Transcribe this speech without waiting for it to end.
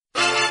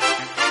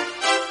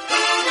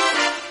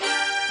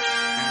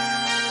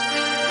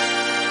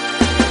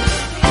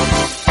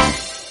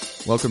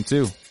Welcome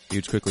to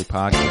Huge Quickly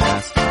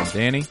Podcast. I'm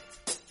Danny.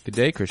 Good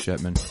day, Chris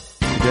Shetman.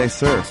 Good day,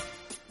 sir.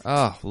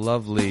 Oh,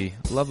 lovely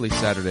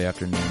Saturday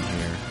afternoon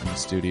here in the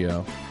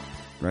studio.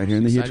 Right here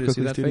in the Huge Excited Quickly to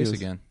see that studios. face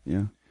again.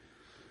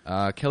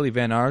 Yeah. Kelly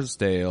Van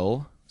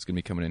Arsdale is going to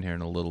be coming in here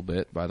in a little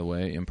bit, by the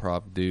way.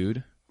 Improv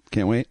dude.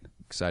 Can't wait.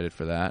 Excited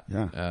for that.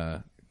 Yeah.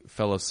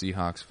 Fellow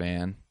Seahawks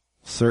fan.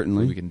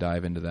 Certainly. We can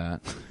dive into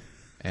that.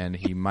 And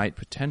he might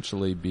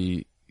potentially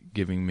be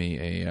giving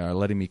me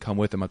letting me come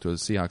with him up to a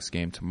Seahawks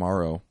game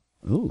tomorrow.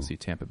 Ooh. To see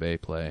Tampa Bay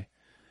play.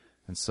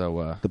 And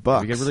so, the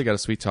Bucs. we really got to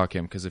sweet talk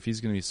him, because if he's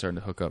going to be starting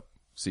to hook up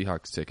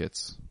Seahawks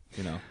tickets,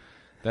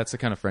 that's the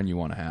kind of friend you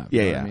want to have.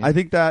 Yeah, you know yeah. what I mean? I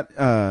think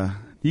that,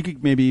 you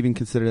could maybe even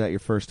consider that your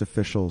first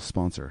official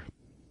sponsor.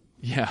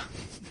 Yeah.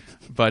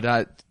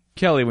 But,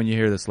 Kelly, when you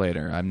hear this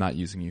later, I'm not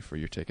using you for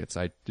your tickets.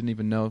 I didn't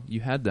even know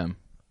you had them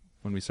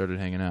when we started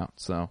hanging out.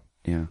 So,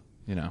 Yeah.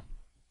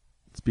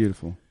 It's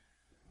beautiful.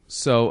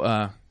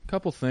 So,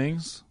 couple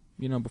things,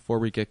 before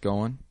we get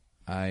going.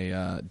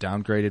 I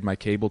downgraded my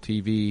cable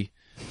TV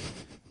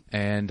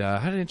and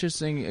had an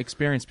interesting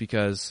experience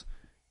because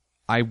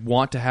I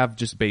want to have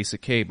just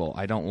basic cable.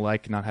 I don't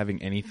like not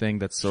having anything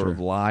that's sort of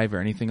live or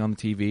anything on the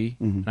TV.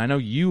 Mm-hmm. And I know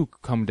you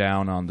come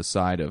down on the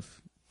side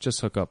of just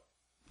hook up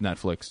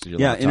Netflix to your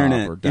laptop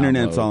or download.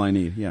 Internet's all I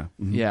need. Yeah.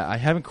 Mm-hmm. Yeah, I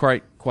haven't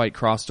quite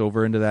crossed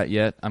over into that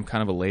yet. I'm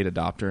kind of a late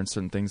adopter in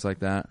certain things like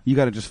that. You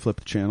got to just flip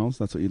the channels.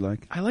 That's what you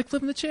like. I like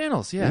flipping the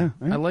channels. Yeah,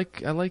 right. I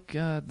like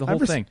the whole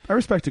thing. I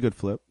respect a good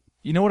flip.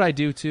 You know what I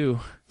do too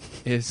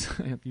is,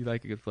 if you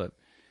like a good flip,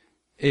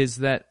 is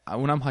that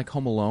when I'm like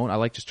home alone, I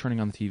like just turning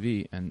on the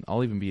TV, and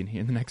I'll even be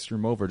in the next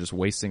room over just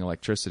wasting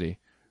electricity.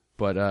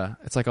 But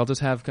it's like I'll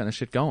just have kind of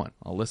shit going.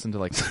 I'll listen to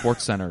like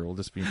Sports Center. Will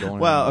just be going.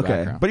 Well, in the okay,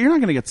 background. but you're not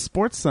going to get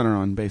Sports Center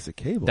on basic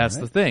cable. That's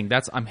right? the thing.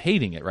 I'm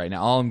hating it right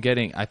now. All I'm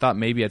getting. I thought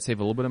maybe I'd save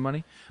a little bit of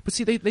money, but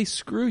see, they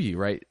screw you,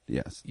 right?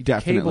 Yes, The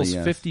definitely. cable's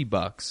yes. $50.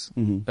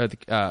 Mm-hmm.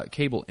 The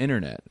cable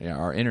internet,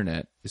 our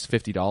internet is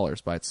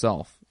 $50 by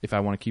itself. If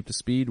I want to keep the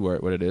speed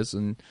what it is,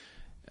 and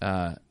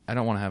I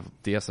don't want to have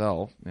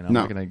DSL. I'm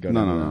not going to go.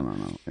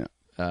 No.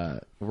 Yeah.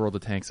 World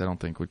of Tanks, I don't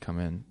think would come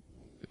in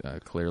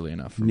clearly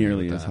enough. For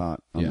Nearly me as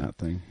hot on that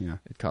thing. Yeah.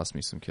 It cost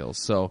me some kills,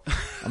 so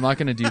I'm not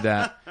going to do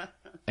that.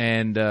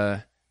 And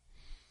so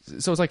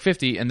it's like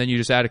 50, and then you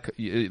just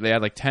they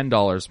add like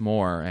 $10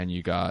 more, and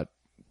you got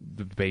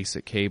the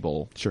basic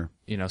cable. Sure.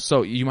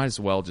 So you might as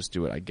well just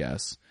do it, I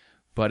guess.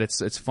 But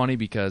it's funny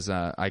because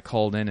I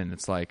called in, and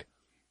it's like,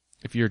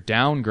 if you're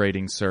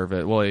downgrading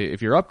service,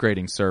 if you're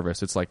upgrading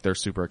service, it's like they're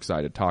super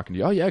excited talking to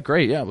you. Oh yeah,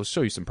 great, yeah, we'll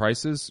show you some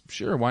prices.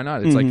 Sure, why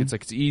not? It's like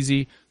it's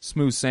easy,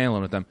 smooth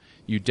sailing with them.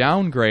 You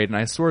downgrade, and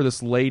I swear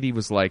this lady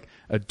was like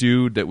a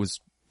dude that was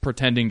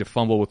pretending to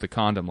fumble with the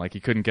condom, like he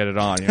couldn't get it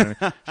on.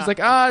 She's like,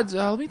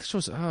 let me show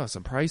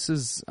some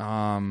prices.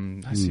 I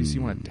see, so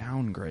you want to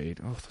downgrade.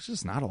 Oh, there's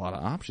just not a lot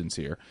of options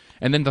here.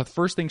 And then the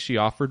first thing she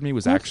offered me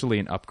was actually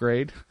an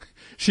upgrade.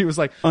 She was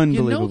like,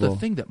 unbelievable. The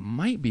thing that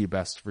might be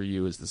best for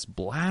you is this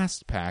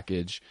blast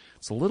package.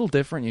 It's a little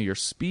different. Your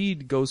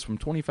speed goes from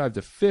 25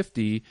 to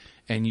 50,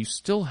 and you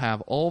still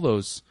have all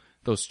those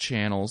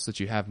channels that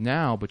you have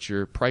now, but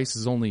your price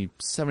is only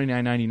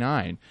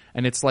 $79.99,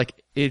 and it's like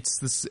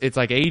it's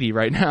like $80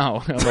 right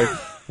now. I'm like,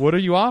 what are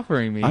you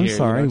offering me? I'm here?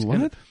 sorry,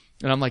 what?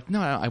 And I'm like, no,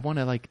 I want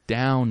to like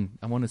down.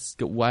 I want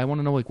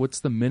to know like what's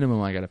the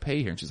minimum I got to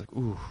pay here. And she's like,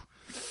 ooh,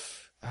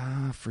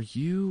 for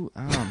you,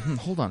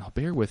 hold on,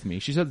 bear with me.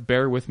 She said,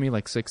 bear with me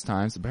like 6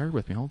 times. Bear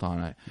with me, hold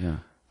on.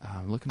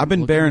 I've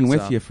been bearing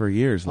with you for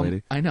years,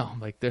 lady. I know,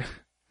 like there.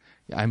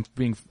 I've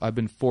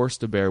been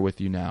forced to bear with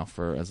you now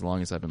for as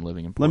long as I've been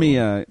living in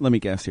Portland. Let me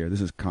guess here.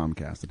 This is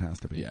Comcast. It has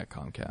to be. Yeah,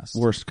 Comcast.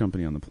 Worst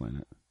company on the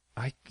planet.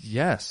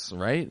 Yes,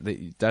 right?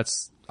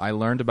 I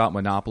learned about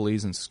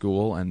monopolies in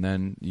school, and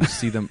then you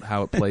see them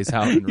how it plays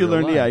out in real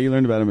life. Yeah, you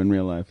learned about them in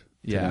real life.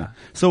 Yeah.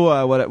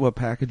 So what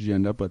package did you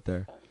end up with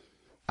there?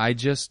 I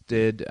just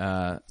did.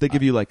 They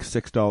give you like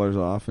 $6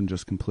 off and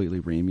just completely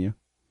ream you.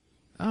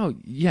 Oh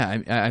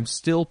yeah, I'm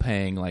still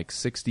paying like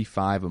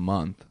 $65 a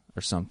month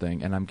or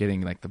something, and I'm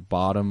getting like the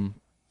bottom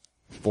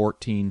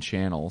 14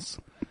 channels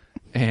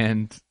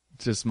and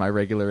just my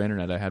regular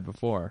internet I had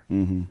before.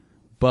 Mm-hmm.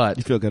 But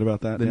you feel good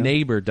about that? The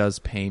neighbor does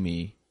pay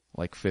me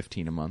like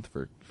 $15 a month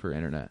for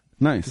internet.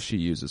 Nice. She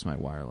uses my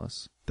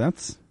wireless.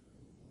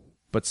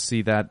 But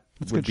see, that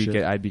would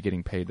be I'd be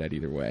getting paid that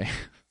either way.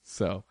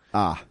 So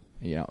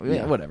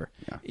whatever.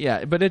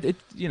 Yeah, but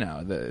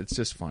it's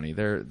just funny.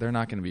 They're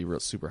not going to be real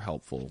super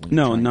helpful when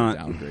you're trying to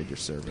downgrade your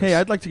service. Hey,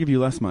 I'd like to give you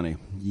less money.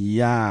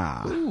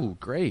 Yeah. Ooh,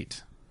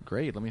 great.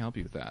 Let me help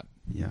you with that.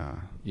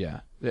 Yeah.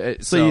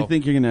 So you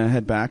think you're going to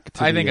head back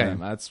to I think I am.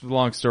 That's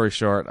long story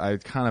short. I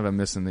kind of am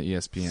missing the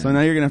ESPN. So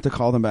now you're going to have to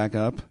call them back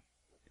up.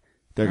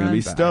 They're going to be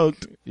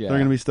stoked. Yeah. They're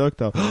going to be stoked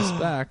though. It's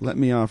back. Let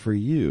me offer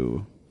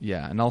you.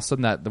 Yeah, and all of a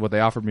sudden what they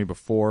offered me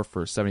before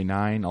for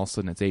 $79, all of a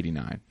sudden it's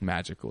 $89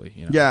 magically.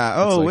 Yeah.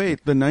 Oh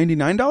wait, the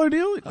 $99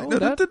 deal? Oh,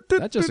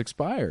 that just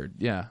expired.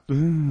 Yeah.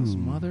 Those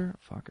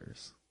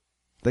motherfuckers.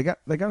 They got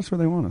us where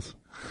they want us.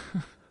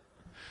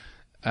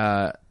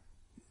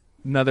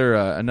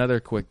 Another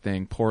quick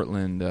thing.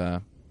 Portland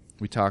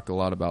we talk a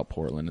lot about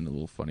Portland and the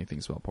little funny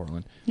things about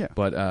Portland. Yeah.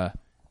 But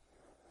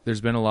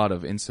there's been a lot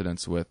of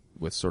incidents with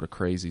sort of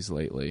crazies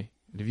lately.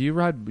 You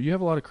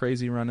have a lot of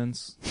crazy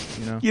run-ins,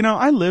 you know? You know,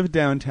 I live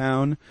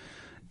downtown,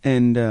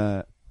 and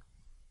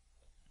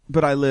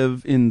but I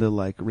live in the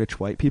like rich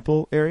white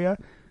people area,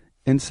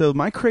 and so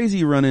my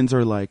crazy run-ins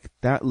are like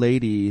that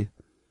lady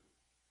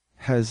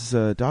has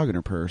a dog in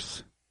her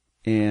purse,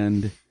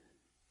 and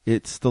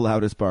it's the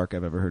loudest bark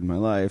I've ever heard in my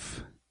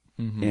life,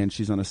 and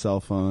she's on a cell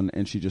phone,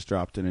 and she just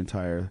dropped an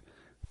entire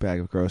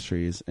bag of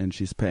groceries, and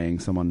she's paying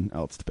someone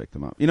else to pick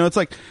them up. You know, it's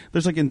like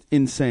there's like an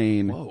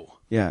insane. Whoa.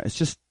 Yeah, it's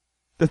just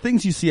the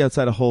things you see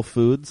outside of Whole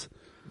Foods,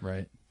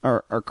 right,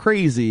 are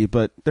crazy,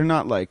 but they're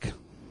not like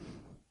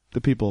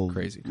the people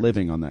crazy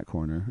living on that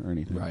corner or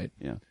anything. Right.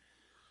 Yeah.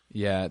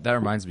 Yeah, that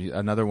reminds me.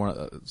 Another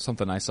one,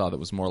 something I saw that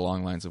was more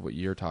along the lines of what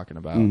you're talking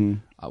about.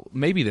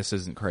 Maybe this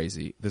isn't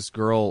crazy. This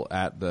girl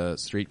at the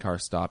streetcar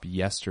stop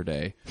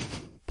yesterday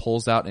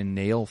pulls out a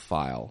nail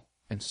file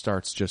and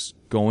starts just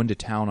going to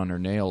town on her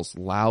nails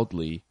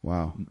loudly.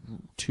 Wow.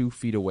 2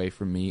 feet away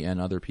from me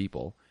and other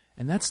people.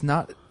 And that's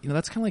not,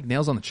 that's kind of like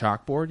nails on the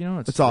chalkboard, you know?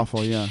 It's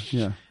awful, yeah,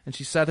 yeah. And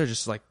she sat there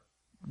just like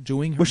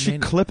doing her Was she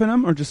clipping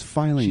them or just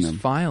filing them?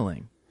 She's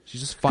filing.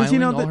 She's just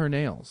filing all her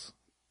nails.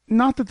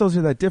 Not that those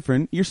are that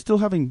different. You're still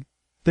having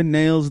the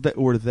nails that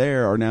were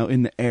there are now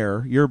in the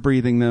air. You're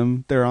breathing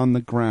them. They're on the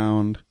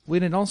ground.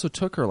 Wait, it also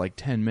took her like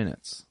 10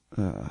 minutes.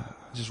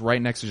 Just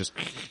right next to just...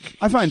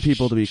 I find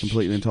people to be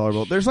completely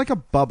intolerable. There's like a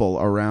bubble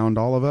around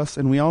all of us,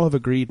 and we all have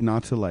agreed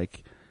not to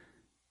like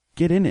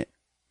get in it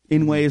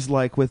in ways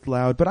like with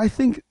loud. But I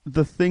think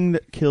the thing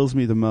that kills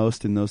me the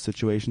most in those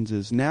situations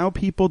is now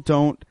people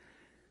don't...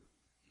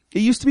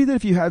 It used to be that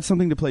if you had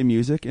something to play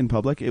music in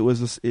public, it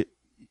was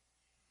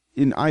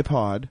an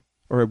iPod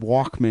or a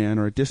Walkman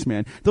or a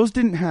Discman. Those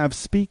didn't have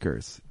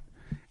speakers.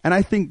 And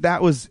I think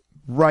that was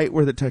right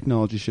where the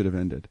technology should have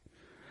ended.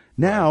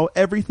 Now,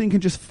 everything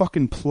can just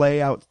fucking play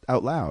out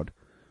loud.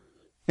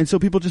 And so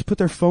people just put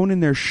their phone in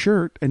their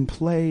shirt and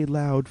play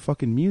loud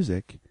fucking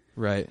music.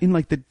 Right. In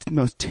like the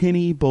most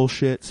tinny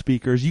bullshit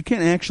speakers. You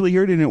can't actually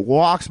hear it, and it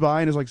walks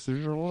by and it's like...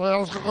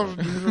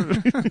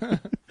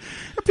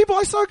 People,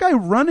 I saw a guy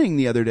running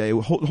the other day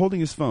holding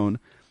his phone,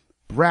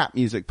 rap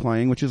music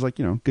playing, which is like,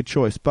 good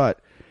choice.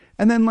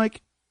 And then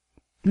like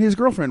his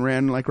girlfriend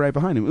ran like right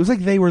behind him. It was like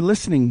they were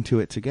listening to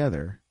it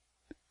together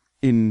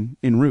in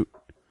route.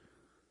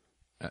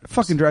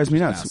 Fucking drives me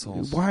nuts.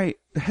 Assholes. Why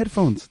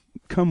headphones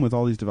come with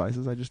all these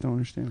devices? I just don't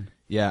understand.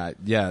 Yeah.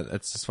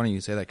 It's just funny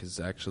you say that because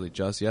actually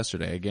just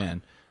yesterday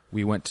again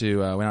we went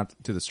out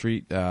to the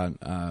street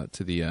to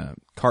the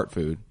cart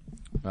food.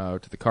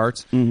 To the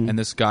carts, and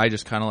this guy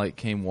just kind of like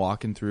came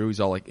walking through. He's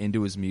all like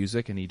into his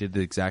music, and he did the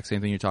exact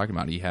same thing you're talking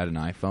about. He had an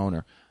iPhone or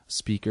a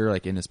speaker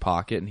like in his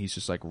pocket, and he's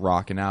just like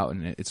rocking out.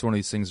 And it's one of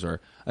these things where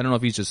I don't know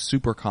if he's just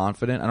super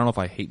confident. I don't know if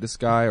I hate this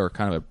guy or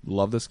kind of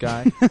love this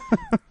guy.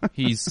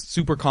 He's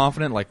super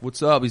confident, like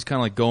what's up? He's kind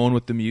of like going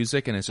with the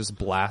music, and it's just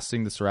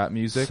blasting this rap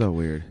music. So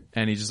weird.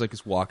 And he just like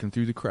is walking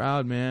through the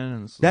crowd, man.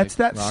 And that's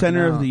like, that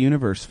center of the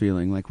universe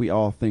feeling. Like we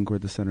all think we're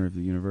the center of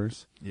the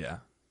universe. Yeah.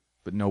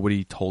 But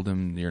nobody told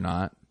him you're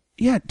not.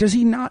 Yeah, does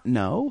he not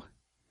know?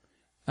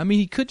 I mean,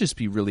 he could just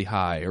be really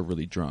high or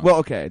really drunk. Well,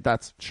 okay,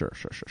 that's sure.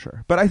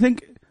 But I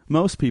think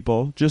most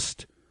people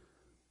just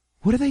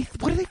what are they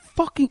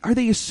fucking are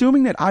they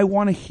assuming that I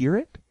want to hear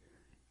it?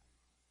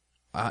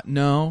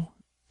 No.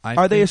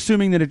 Are they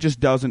assuming that it just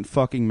doesn't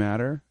fucking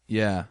matter?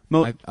 Yeah.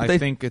 I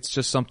think it's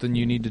just something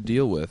you need to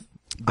deal with.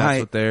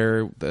 That's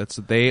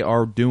what they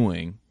are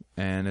doing,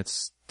 and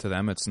it's to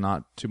them, it's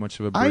not too much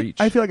of a breach.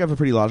 I feel like I have a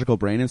pretty logical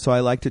brain, and so I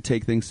like to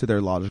take things to their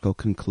logical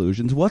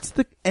conclusions. What's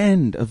the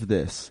end of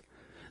this?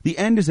 The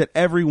end is that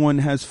everyone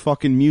has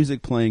fucking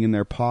music playing in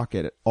their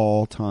pocket at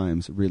all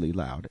times really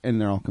loud,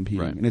 and they're all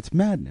competing. Right. And it's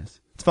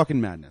madness. It's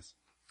fucking madness.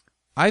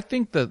 I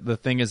think the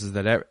thing is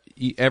that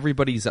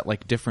everybody's at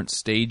like different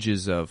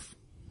stages of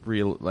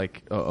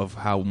of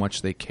how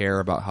much they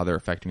care about how they're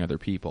affecting other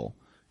people.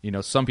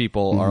 Some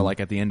people are like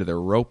at the end of their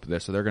rope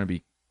there, so they're going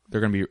to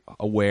be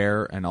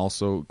aware and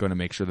also going to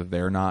make sure that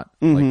they're not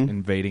like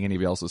invading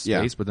anybody else's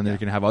space. But then they're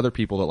going to have other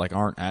people that like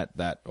aren't at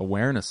that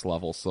awareness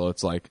level. So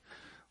it's like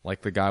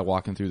the guy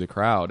walking through the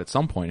crowd. At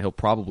some point, he'll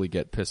probably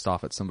get pissed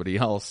off at somebody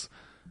else,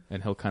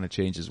 and he'll kind of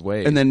change his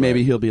ways. And then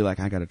maybe he'll be like,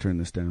 "I got to turn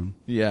this down."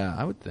 Yeah,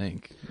 I would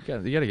think you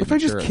got to get. If I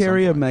just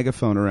carry a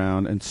megaphone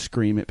around and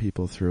scream at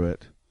people through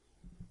it,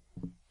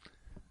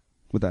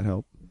 would that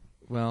help?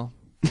 Well.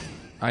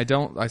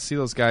 I see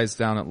those guys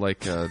down at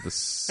like the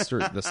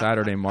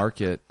Saturday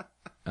market,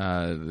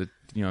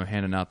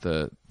 handing out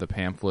the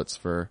pamphlets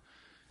for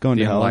going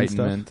the to hell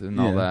Enlightenment and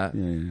all that.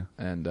 Yeah.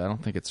 And I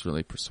don't think it's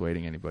really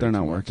persuading anybody. They're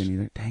not working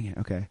either. Dang it.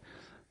 Okay.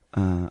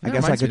 I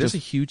guess there's a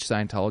huge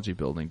Scientology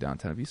building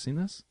downtown. Have you seen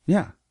this?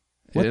 Yeah.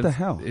 What the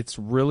hell? It's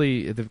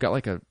really they've got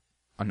like an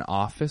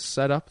office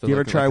set up. You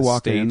ever try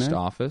walking in there? Staged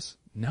office?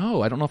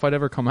 No, I don't know if I'd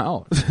ever come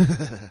out.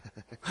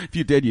 If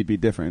you did, you'd be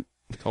different.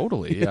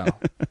 Totally, yeah.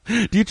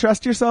 Do you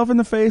trust yourself in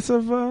the face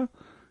of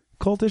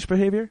cultish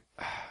behavior?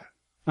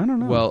 I don't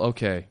know. Well,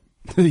 okay.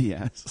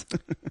 Yes.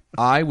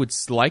 I would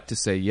like to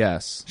say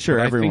yes. Sure,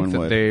 but everyone I think that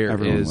would. there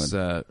Everyone is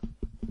the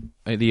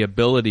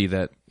ability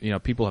that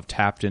people have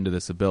tapped into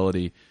this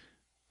ability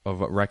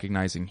of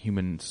recognizing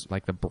humans,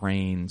 like the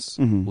brain's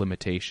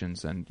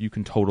limitations, and you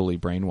can totally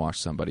brainwash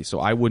somebody. So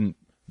I wouldn't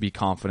be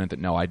confident that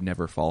no, I'd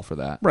never fall for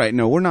that. Right.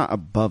 No, we're not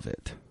above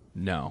it.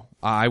 No,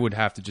 I would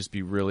have to just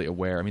be really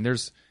aware. I mean,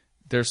 there's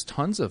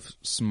tons of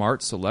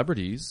smart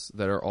celebrities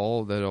that have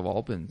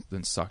all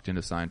been sucked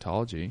into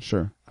Scientology.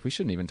 Sure. We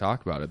shouldn't even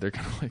talk about it. They're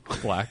kind of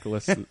like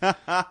blacklisted.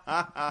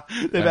 I'm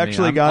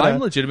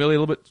legitimately a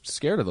little bit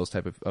scared of those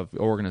type of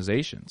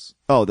organizations.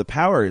 Oh, the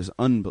power is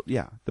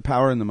the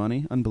power and the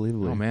money,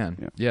 unbelievably. Oh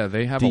man, yeah,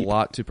 they have Deep. a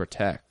lot to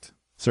protect.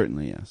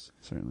 Certainly, yes.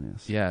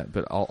 Yeah,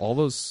 but all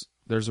those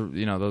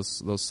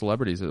those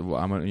celebrities.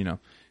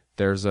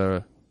 There's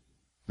a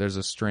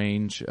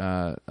strange,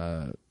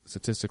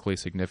 statistically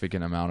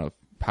significant amount of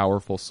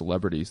powerful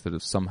celebrities that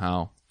have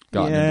somehow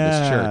gotten into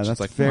this church. That's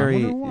it's like,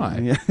 very. I wonder why.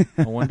 Yeah.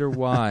 I wonder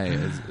why.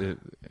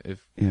 If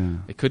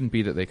it couldn't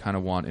be that they kind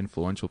of want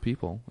influential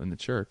people in the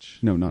church.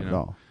 No, not at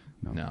all.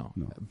 No.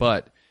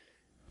 But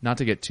not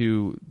to get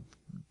too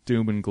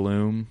doom and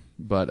gloom,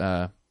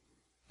 but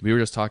we were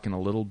just talking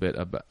a little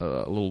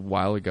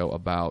while ago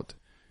about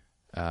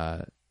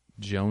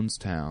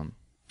Jonestown.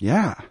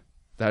 Yeah.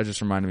 That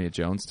just reminded me of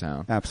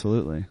Jonestown.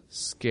 Absolutely.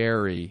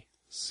 Scary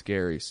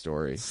story.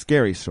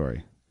 Scary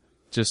story.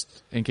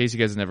 Just in case you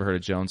guys have never heard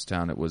of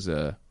Jonestown, it was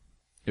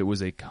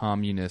a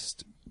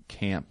communist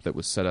camp that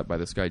was set up by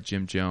this guy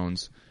Jim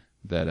Jones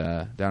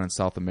that down in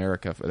South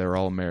America.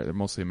 They're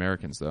mostly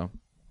Americans though.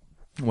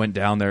 Went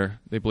down there.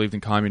 They believed in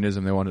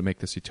communism. They wanted to make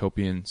this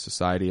utopian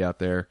society out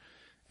there,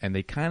 and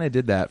they kind of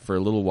did that for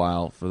a little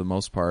while, for the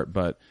most part.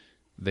 But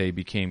they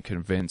became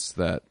convinced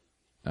that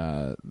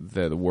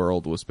the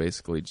world was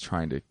basically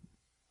trying to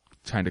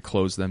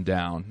close them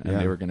down, and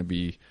they were going to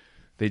be.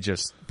 They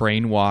just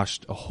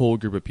brainwashed a whole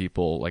group of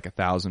people, like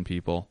 1,000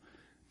 people,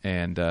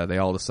 and they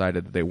all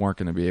decided that they weren't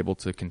going to be able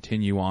to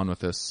continue on with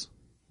this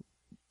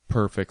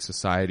perfect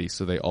society,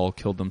 so they all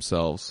killed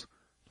themselves.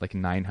 Like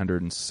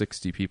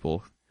 960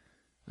 people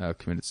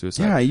committed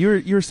suicide. Yeah,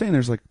 you were saying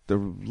there's like the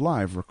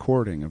live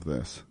recording of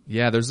this.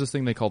 Yeah, there's this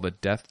thing they call the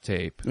death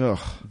tape. Ugh.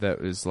 That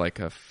is like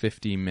a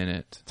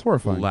 50-minute. It's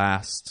horrifying.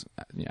 Last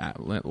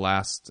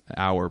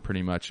hour,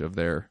 pretty much, of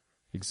their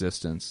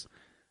existence,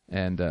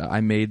 and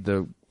I made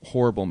the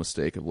horrible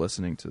mistake of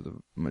listening to the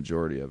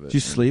majority of it. Did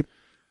you sleep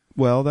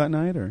well that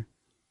night, or?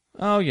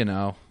 Oh,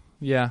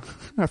 yeah.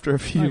 After a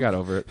few, I got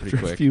over it pretty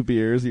quick. A few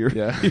beers, you're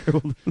able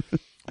to...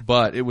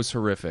 But it was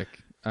horrific.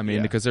 I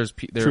mean, because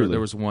there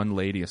was one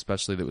lady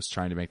especially that was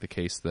trying to make the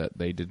case that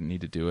they didn't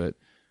need to do it,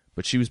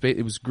 but she was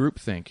it was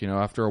groupthink.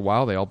 After a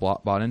while, they all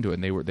bought into it,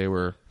 and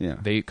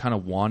they kind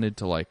of wanted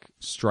to like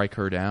strike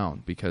her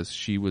down because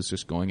she was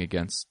just going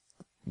against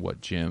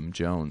what Jim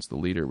Jones, the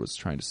leader, was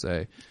trying to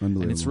say.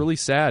 And it's really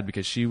sad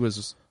because she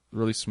was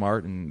really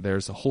smart, and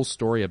there's a whole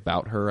story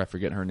about her. I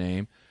forget her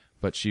name,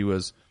 but she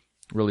was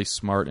really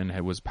smart and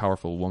was a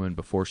powerful woman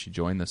before she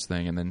joined this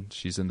thing, and then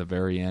she's in the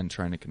very end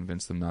trying to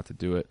convince them not to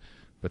do it.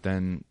 But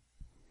then,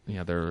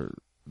 they're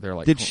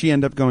like... Did she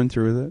end up going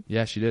through with it?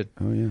 Yeah, she did.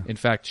 Oh, yeah. In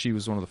fact, she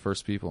was one of the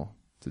first people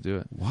to do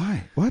it.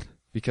 Why? What?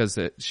 Because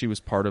she was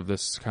part of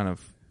this kind of...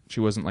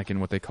 She wasn't like in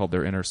what they called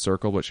their inner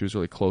circle, but she was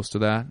really close to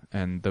that.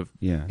 And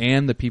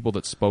the people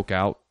that spoke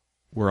out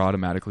were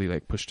automatically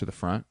like pushed to the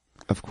front.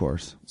 Of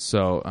course.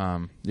 So,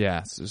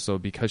 so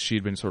because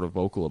she'd been sort of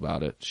vocal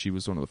about it, she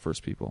was one of the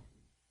first people.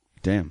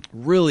 Damn.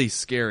 Really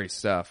scary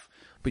stuff.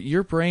 But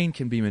your brain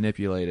can be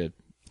manipulated.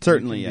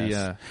 Certainly,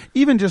 yes.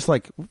 Even just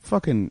like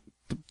fucking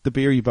the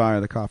beer you buy or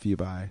the coffee you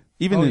buy.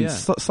 Even in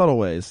subtle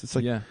ways. It's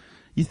like,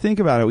 you think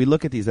about it, we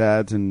look at these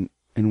ads and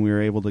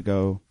we're able to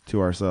go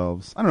to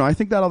ourselves. I don't know, I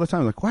think that all the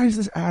time. Like, why is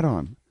this ad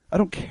on? I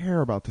don't care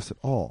about this at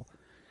all.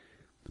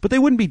 But they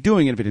wouldn't be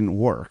doing it if it didn't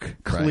work,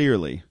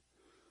 clearly.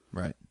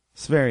 Right.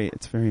 It's very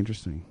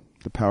interesting.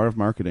 The power of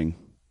marketing.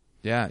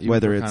 Yeah.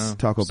 Whether it's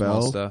Taco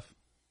Bell, stuff.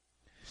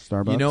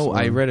 Starbucks.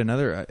 I read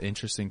another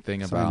interesting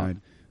thing about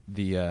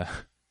the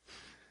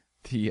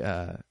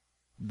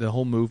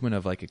whole movement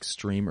of like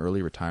extreme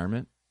early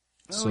retirement.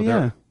 Oh,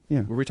 yeah.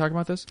 Were we talking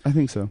about this? I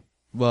think so.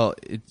 Well,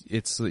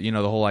 it's the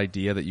whole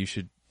idea that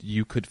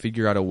you could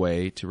figure out a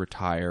way to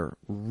retire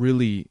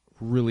really,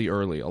 really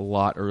early, a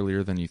lot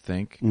earlier than you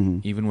think,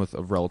 even with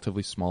a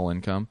relatively small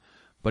income.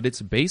 But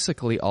it's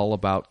basically all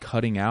about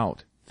cutting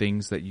out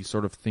things that you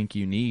sort of think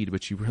you need,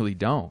 but you really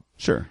don't.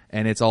 Sure.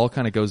 And it's all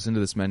kind of goes into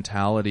this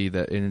mentality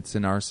and it's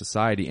in our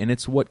society, and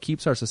it's what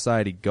keeps our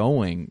society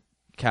going.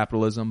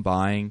 Capitalism,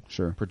 buying,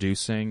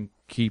 producing,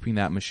 keeping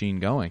that machine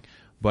going.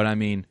 But I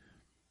mean,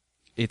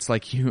 it's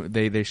like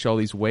they show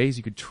these ways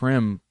you could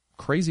trim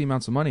crazy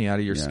amounts of money out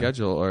of your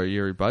schedule or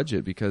your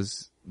budget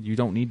because you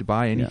don't need to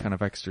buy any kind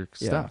of extra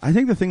stuff. I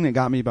think the thing that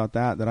got me about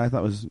that I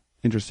thought was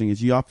interesting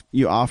is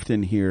you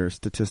often hear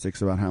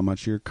statistics about how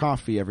much your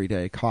coffee every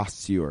day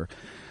costs you or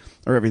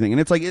everything. And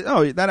it's like,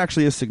 that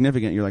actually is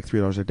significant. You're like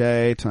 $3 a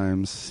day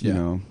times,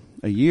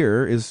 a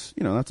year is,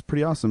 that's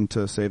pretty awesome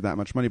to save that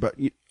much money. But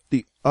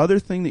the other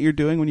thing that you're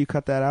doing when you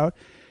cut that out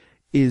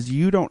is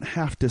you don't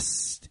have to,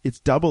 it's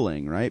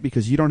doubling, right?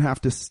 Because you don't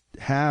have to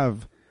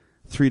have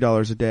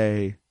 $3 a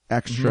day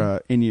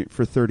extra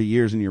for 30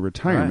 years in your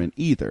retirement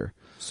either.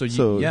 So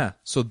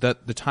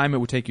that the time it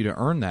would take you to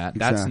earn that,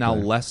 that's now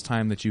less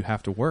time that you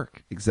have to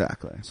work.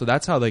 Exactly. So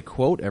that's how they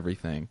quote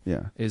everything.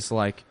 Yeah. Is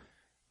like,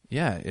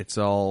 it's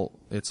all,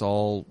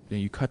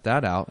 you cut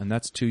that out and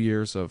that's 2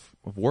 years of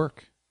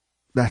work.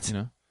 That's,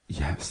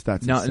 yes,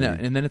 that's insane.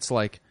 And then it's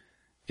like,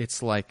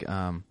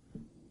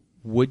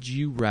 would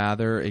you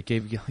rather, it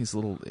gave you these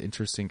little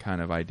interesting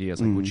kind of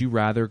ideas. Like, would you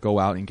rather go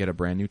out and get a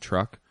brand new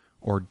truck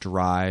or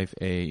drive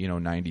a,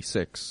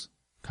 96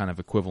 kind of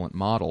equivalent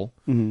model,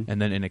 and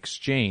then in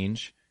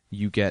exchange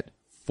you get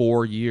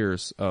 4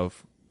 years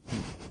of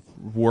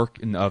work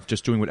and of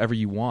just doing whatever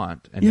you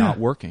want and not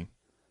working.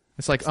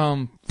 It's like,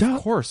 of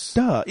course.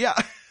 Yeah.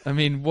 I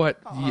mean,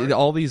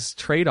 all these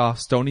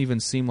trade-offs don't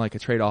even seem like a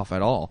trade-off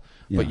at all.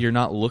 Yeah. But you're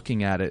not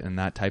looking at it in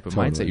that type of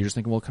mindset. You're just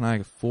thinking, well, can I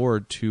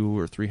afford $200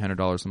 or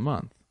 $300 a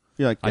month?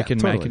 You're like, I can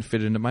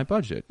fit it into my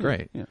budget.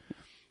 Great. Yeah.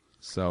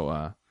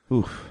 So,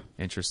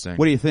 interesting.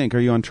 What do you think? Are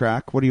you on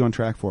track? What are you on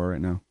track for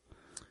right now?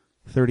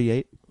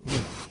 38?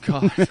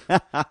 God.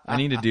 I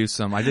need to do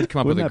some. I did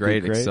come up with a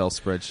great Excel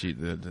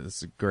spreadsheet.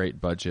 It's a great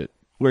budget.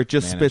 Where it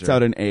just spits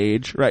out an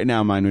age. Right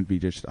now, mine would be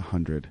just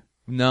 100.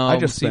 No, I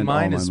just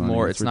mine is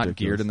more. It's not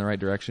geared in the right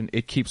direction.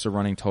 It keeps a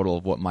running total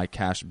of what my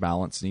cash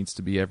balance needs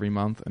to be every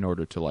month in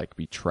order to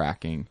be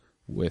tracking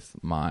with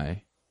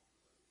my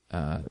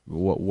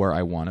where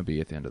I want to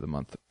be at the end of the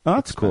month. Oh,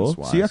 that's cool.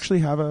 So you actually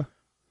have a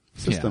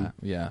system.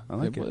 Yeah. I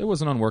like it. It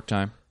wasn't on work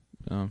time.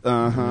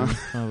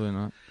 Probably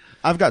not.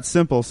 I've got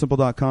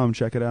simple.com.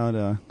 Check it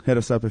out. Hit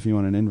us up if you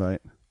want an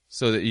invite.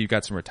 So that you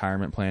got some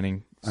retirement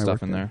planning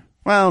stuff in there?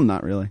 Well,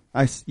 not really.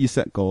 You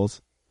set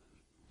goals.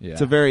 Yeah.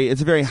 It's a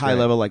very high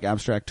level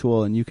abstract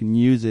tool, and you can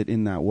use it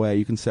in that way.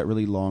 You can set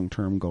really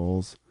long-term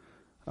goals,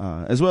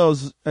 as well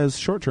as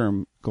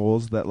short-term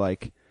goals that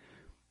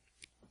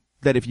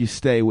that if you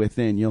stay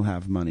within, you'll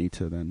have money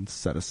to then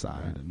set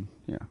aside. And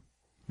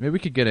maybe we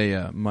could get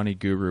a money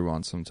guru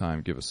on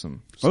sometime. Give us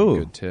some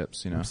good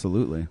tips.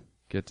 Absolutely.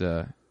 Get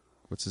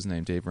what's his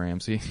name, Dave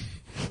Ramsey.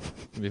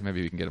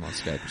 Maybe we can get him on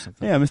Skype or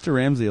something. Yeah, Mr.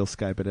 Ramsey will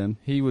Skype it in.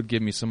 He would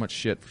give me so much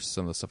shit for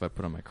some of the stuff I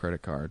put on my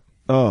credit card.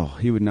 Oh,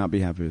 he would not be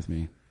happy with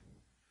me.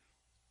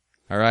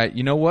 All right,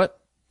 you know what?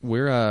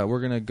 We're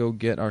gonna go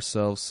get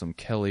ourselves some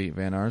Kelly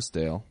Van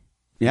Arsdale.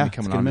 Yeah,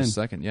 coming on in a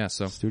second. Yeah,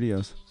 so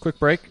studios. Quick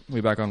break. We'll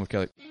be back on with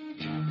Kelly.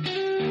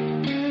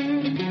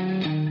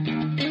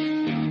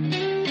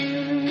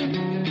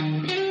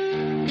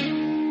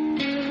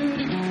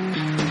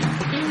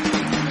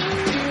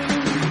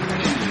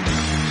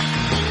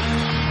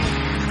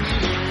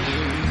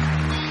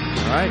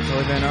 All right,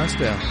 Kelly Van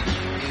Arsdale.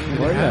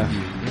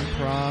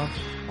 Improv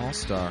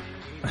All-Star.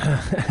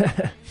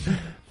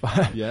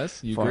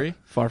 Yes, you agree?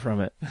 Far from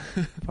it.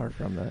 Far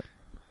from that.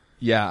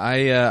 Yeah,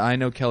 I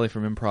know Kelly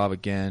from Improv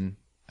again.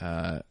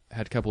 Had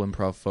a couple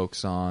Improv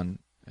folks on,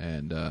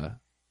 and the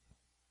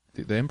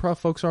Improv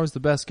folks are always the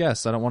best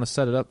guests. I don't want to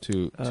set it up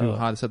too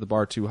high, to set the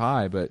bar too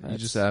high, but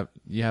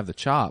you have the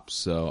chops.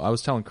 So I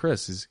was telling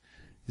Chris,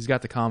 he's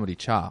got the comedy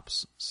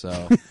chops.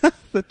 So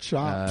the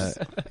chops.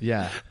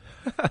 Yeah.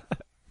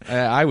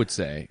 I would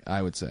say.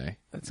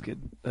 That's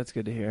good. That's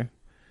good to hear.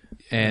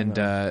 And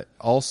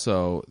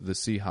also the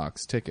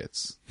Seahawks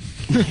tickets.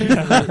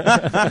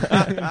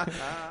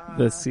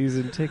 The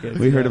season tickets.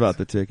 We heard about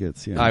the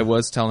tickets. Yeah. I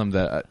was telling him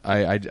that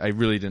I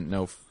really didn't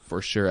know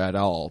for sure at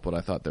all, but I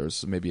thought there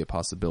was maybe a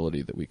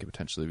possibility that we could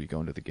potentially be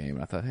going to the game.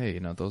 And I thought, hey,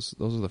 those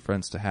are the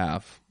friends to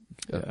have.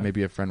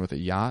 Maybe a friend with a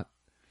yacht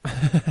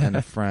and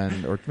a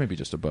friend, or maybe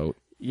just a boat.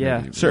 Yeah,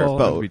 maybe. Sure,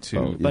 boat.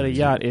 But a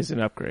yacht is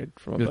an upgrade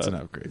from a boat. It's an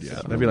upgrade, yeah.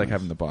 That'd be like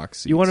having the box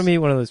seats. You want to meet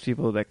one of those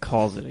people that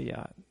calls it a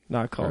yacht,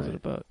 not calls it a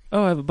boat.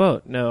 Oh, I have a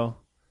boat. No,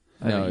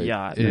 I have a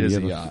yacht. It is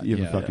a yacht. You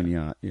have a fucking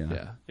yacht,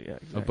 Yeah,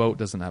 exactly. A boat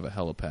doesn't have a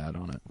helipad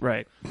on it.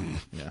 Right.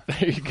 Yeah.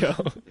 There you go.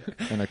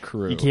 And a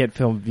crew. You can't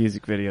film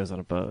music videos on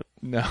a boat.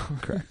 No.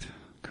 Correct.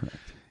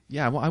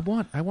 Yeah, well, I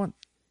want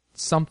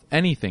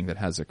anything that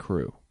has a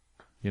crew,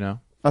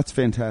 That's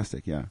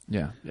fantastic, yeah.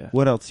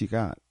 What else you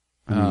got?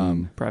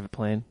 Private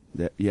plane.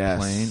 Yes.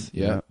 Plane,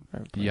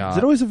 yeah. Is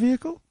it always a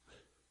vehicle?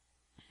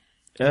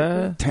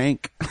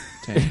 Tank.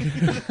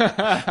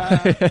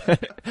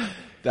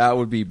 That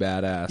would be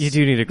badass. You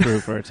do need a crew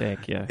for a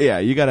tank, yeah. Yeah,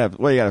 you gotta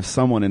have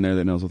someone in there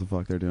that knows what the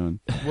fuck they're doing.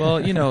 Well,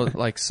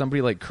 like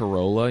somebody like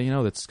Corolla,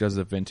 that does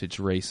the vintage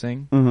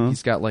racing.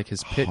 He's got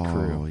his pit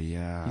crew. Oh,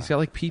 yeah. He's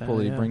got people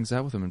that he brings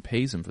out with him and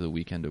pays him for the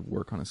weekend to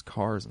work on his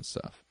cars and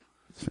stuff.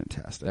 It's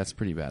fantastic. That's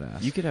pretty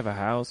badass. You could have a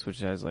house which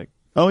has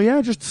oh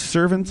yeah, just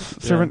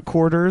servant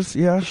quarters.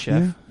 Yeah,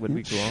 chef would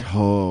be cool.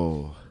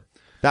 Oh,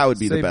 that would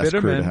be the best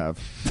crew to have.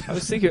 I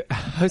was thinking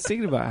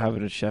about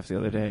having a chef the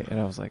other day, and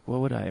I was like, what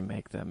would I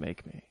make them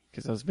make me?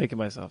 Because I was making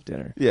myself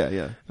dinner. Yeah.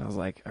 And I was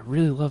like, I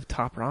really love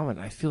top ramen.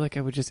 I feel like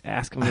I would just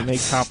ask them to make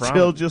top ramen.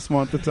 Still just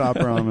want the top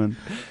ramen.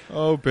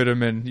 Oh,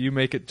 Bitterman, you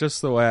make it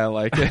just the way I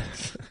like it.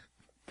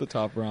 The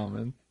top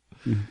ramen.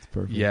 It's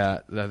perfect. Yeah,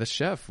 the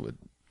chef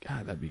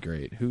God, that'd be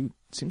great. Who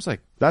seems like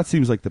That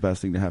seems like the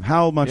best thing to have.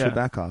 How much would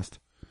that cost?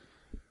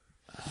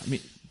 I mean,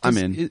 I'm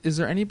in. Is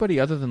there anybody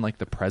other than like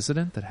the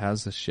president that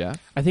has a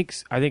chef? I think.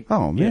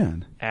 Oh,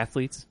 man.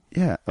 Athletes.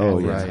 Yeah. Oh,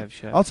 Athletes yeah. have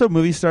chefs. Also,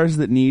 movie stars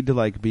that need to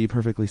like be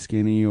perfectly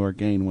skinny or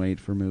gain weight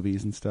for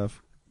movies and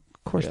stuff.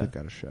 Of course, they've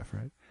got a chef,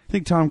 right? I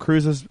think Tom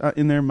Cruise is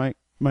in there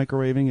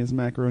microwaving his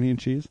macaroni and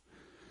cheese.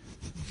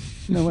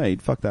 No way,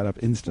 he'd fuck that up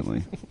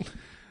instantly.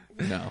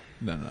 No.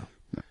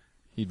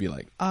 He'd be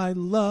like, I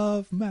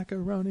love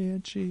macaroni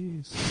and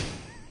cheese.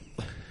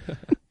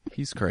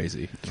 He's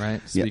crazy,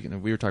 right? Speaking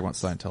of, we were talking about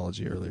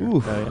Scientology earlier.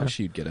 Oof. I wish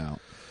he'd get out.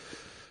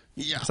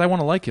 Yeah. Because I want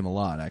to like him a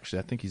lot, actually.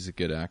 I think he's a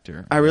good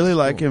actor. I really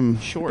like him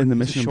Short. in the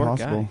He's a Mission short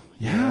Impossible. guy.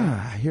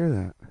 Yeah, I hear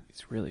that.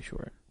 He's really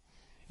short.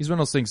 He's one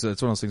of those things.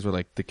 It's one of those things where,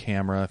 like, the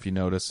camera, if you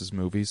notice his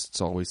movies, it's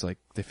always like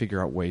they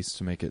figure out ways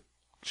to make it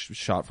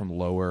shot from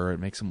lower. It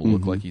makes him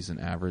look like he's an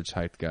average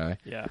height guy.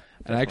 Yeah.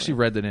 And I actually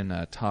read that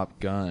in Top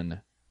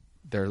Gun,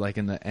 they're like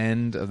in the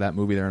end of that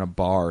movie, they're in a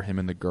bar, him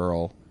and the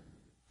girl,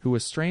 who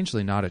was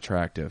strangely not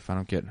attractive. I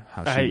don't get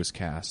how she was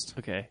cast.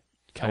 Okay.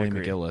 Kelly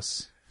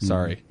McGillis.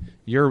 Sorry,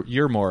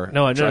 you're more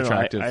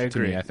attractive I to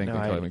agree. me. I think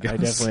than Kelly McGillis. I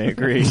definitely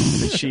agree.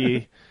 But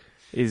she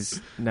is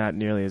not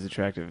nearly as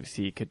attractive as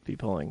he could be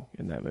pulling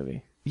in that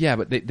movie. Yeah,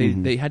 but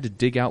they had to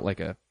dig out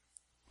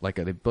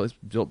they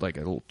built like a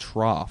little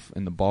trough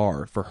in the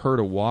bar for her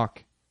to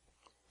walk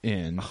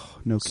in,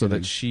 No so kidding.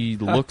 that she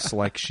looks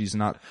like she's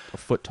not a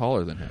foot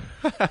taller than him.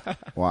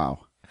 Wow.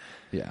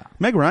 Yeah,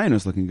 Meg Ryan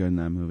was looking good in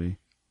that movie.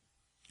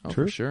 oh,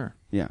 True? for sure.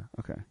 Yeah,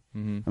 okay.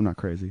 Mm-hmm. I'm not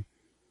crazy.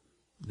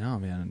 No,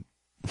 man.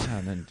 Yeah,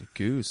 and then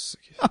Goose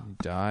he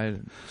died.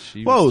 And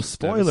she Whoa, was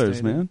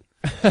spoilers, devastated. man.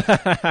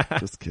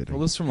 Just kidding.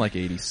 Well, this is from like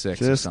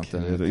 '86 or Just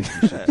something. kidding.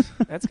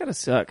 That's gotta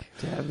suck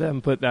to have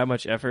them put that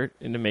much effort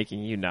into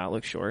making you not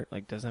look short.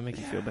 Like, does that make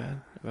you feel bad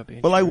about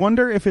being Well, I short?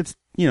 wonder if it's,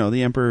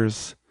 the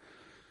Emperor's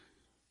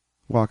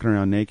walking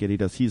around naked.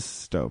 He's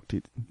stoked. He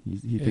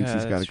thinks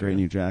he's got a that's great true.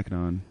 new jacket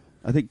on.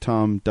 I think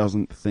Tom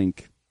doesn't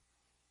think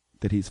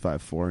that he's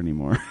 5'4"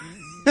 anymore.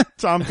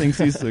 Tom thinks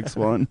he's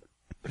 6'1".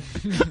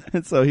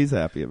 And so he's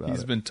happy about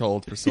He's it. been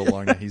told for so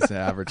long that he's the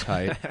average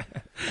height.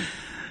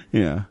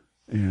 Yeah.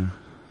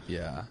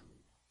 Yeah.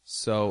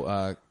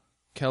 So,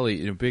 Kelly,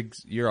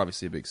 you're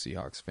obviously a big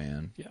Seahawks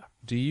fan. Yeah.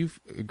 Do you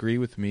agree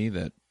with me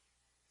that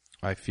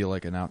I feel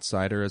like an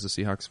outsider as a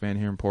Seahawks fan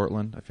here in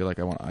Portland? I feel like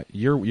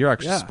you're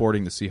actually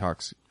sporting the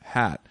Seahawks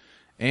hat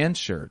and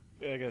shirt.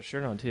 Yeah, I got a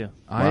shirt on too.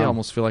 I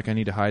almost feel like I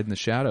need to hide in the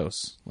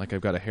shadows, like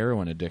I've got a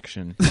heroin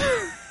addiction,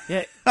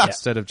 Yeah.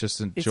 instead of just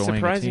enjoying It's the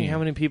surprising team. how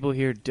many people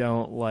here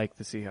don't like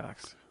the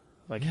Seahawks.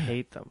 Like,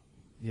 hate them.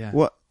 Yeah.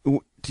 What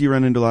do you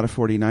run into a lot of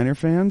 49er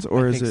fans,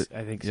 or is it?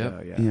 I think Yep.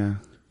 so, yeah. Yeah.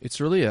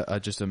 It's really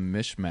just a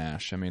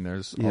mishmash. I mean,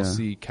 I'll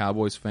see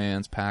Cowboys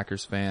fans,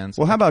 Packers fans.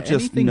 Well, how about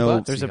just anything no-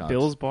 but There's a Seahawks.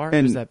 Bills bar. And-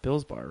 There's that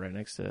Bills bar right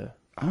next to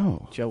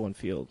Oh. Joe and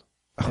Field.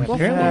 Oh, And yeah.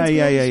 apparently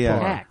it's Yeah.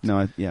 packed. No,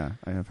 I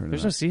have heard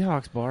There's of no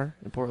that. Seahawks bar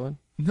in Portland.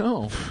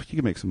 No. You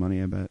can make some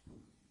money, I bet.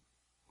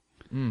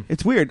 Mm.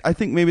 It's weird. I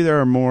think maybe there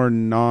are more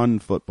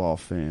non-football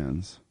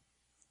fans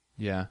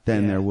Yeah.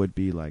 than Yeah. there would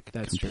be like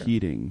That's true.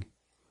 competing.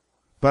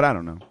 But I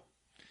don't know.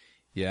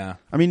 Yeah.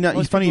 I mean, it's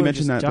Most funny you people are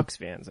mentioned just that. Ducks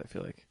fans, I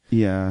feel like.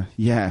 Yeah.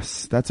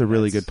 Yes, that's a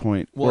really That's- good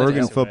point. Well, it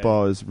Oregon is.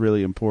 football is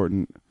really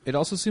important. It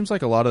also seems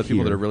like a lot of the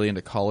people that Here. are really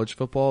into college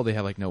football, they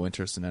have like no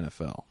interest in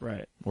NFL,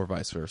 Right. or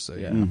vice versa.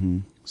 Yeah. Mm-hmm.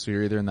 So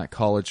you're either in that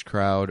college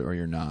crowd or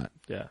you're not.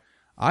 Yeah.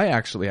 I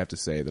actually have to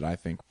say that I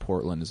think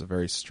Portland is a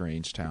very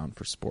strange town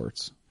for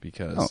sports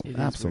because Oh, It is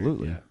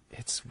absolutely. weird,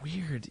 it's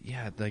weird.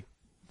 Yeah, like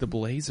the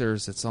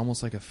Blazers, it's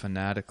almost like a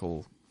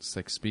fanatical. It's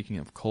like, speaking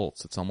of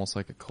cults, it's almost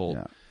like a cult.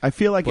 Yeah. I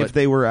feel like if But-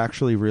 they were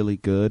actually really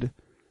good,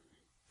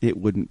 it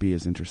wouldn't be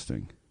as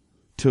interesting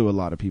to a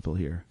lot of people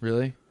here.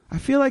 Really? I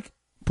feel like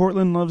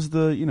Portland loves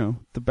the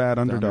bad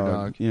underdog.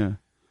 underdog. Yeah.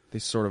 They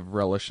sort of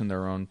relish in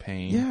their own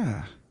pain.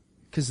 Yeah.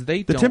 Because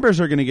they The don't. Timbers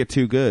are going to get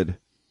too good.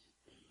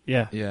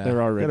 Yeah. Yeah.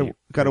 They're already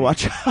Gotta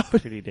watch out.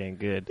 pretty dang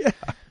good.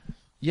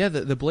 Yeah,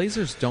 the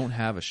Blazers don't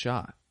have a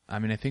shot. I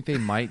mean, I think they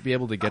might be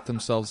able to get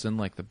themselves in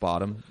like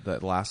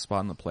that last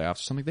spot in the playoffs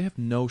or something. They have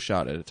no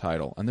shot at a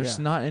title, and there's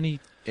Yeah. not any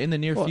in the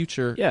near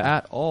future yeah.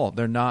 at all.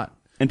 They're not.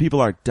 And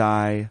people are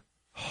die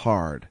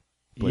hard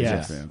Blazer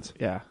Yes. fans.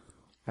 Yeah.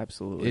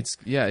 Absolutely. It's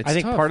I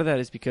think tough. part of that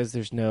is because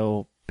there's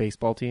no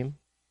baseball team.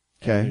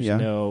 Okay, And there's yeah.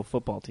 no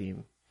football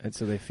team. And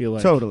so they feel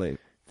like Totally.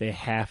 they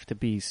have to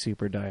be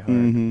super diehard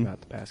Mhm.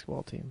 about the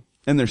basketball team.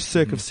 And they're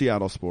sick of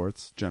Seattle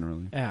sports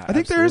generally. Yeah, I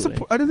think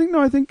absolutely.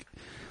 I think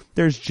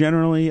there's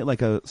generally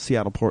like a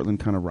Seattle Portland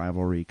kind of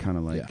rivalry, kind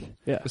of like. Yeah.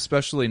 Yeah.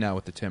 Especially now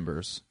with the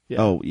Timbers.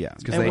 Yeah. Oh yeah,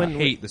 Because And they when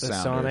hate the with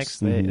Sounders.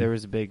 Sonics, Mhm. there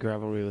was a big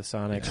rivalry with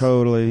Sonics.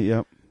 totally.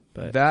 Yep.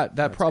 But That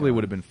that's probably gone.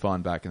 would have been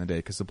fun back in the day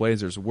because the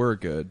Blazers were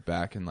good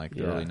back in like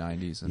the Yeah. early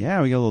 '90s. And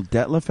Yeah, we got a little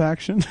Detlef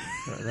action.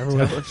 Remember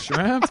when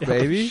Shrimp,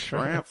 baby.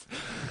 Shrimp.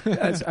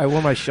 I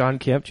wore my Sean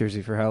Kemp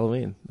jersey for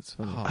Halloween. That's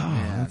funny. Oh, Oh,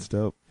 man. that's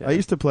dope. Yeah. I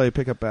used to play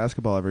pickup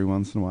basketball every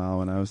once in a while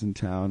when I was in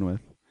town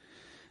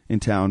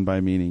by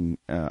meaning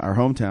our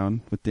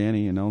hometown with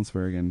Danny in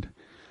Ellensburg, and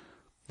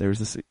there was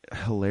this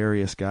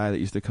hilarious guy that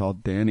used to call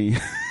Danny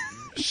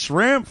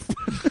Shrimp.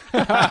 Oh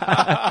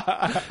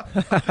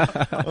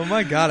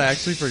my God, I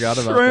actually forgot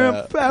about Shrimp,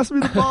 that. pass me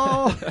the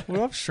ball. What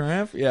up,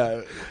 Shrimp?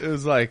 Yeah, it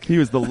was like He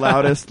was the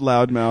loudest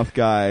loudmouth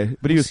guy,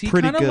 but he was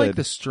pretty kind good. of like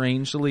the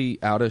strangely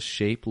out of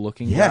shape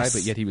looking Yes. guy,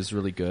 but yet he was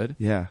really good.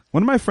 Yeah.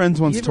 One of my friends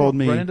once You ever told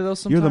me, run into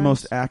those you're the sometimes?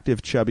 most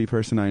active chubby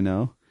person I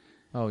know.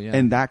 Oh yeah,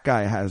 And that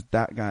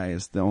guy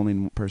is the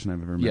only person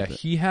I've ever met. yeah,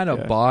 he had a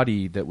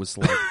body that was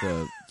like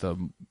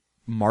the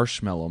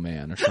Marshmallow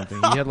Man or something.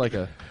 He had like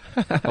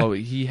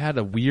he had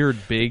a weird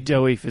big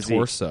Doughy physique.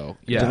 torso.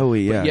 Yeah,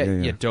 Doughy, But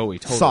yeah. doughy,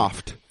 totally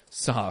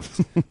Soft.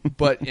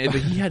 but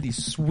he had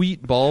these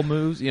sweet ball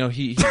moves. You know,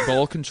 he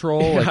ball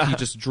control, like he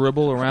just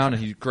dribble around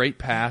and he great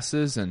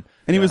passes and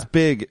And he was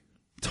big,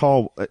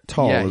 tall yeah,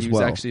 as he was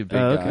well. actually a big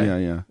okay. guy.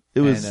 Yeah.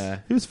 It was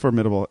he was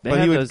formidable. They But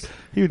have he those-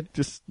 would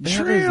just They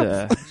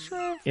have those,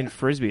 in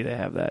frisbee, they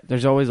have that.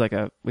 There's always like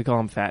we call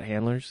them fat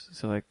handlers.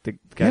 So like the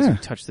guys Yeah. who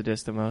touch the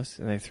disc the most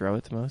and they throw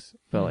it the most.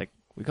 But like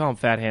we call them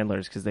fat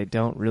handlers because they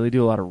don't really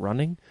do a lot of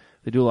running.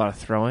 They do a lot of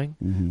throwing.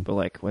 But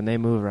like when they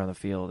move around the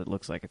field, it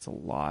looks like it's a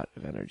lot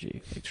of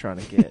energy. Like trying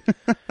to get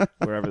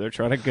wherever they're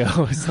trying to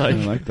go. It's like,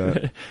 I like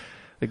that.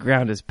 The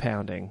ground is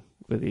pounding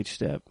with each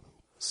step.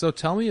 So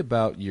tell me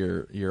about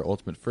your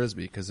ultimate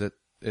frisbee because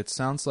it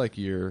sounds like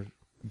you're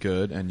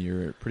good and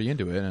you're pretty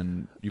into it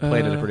and you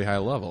played at a pretty high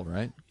level,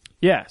 right?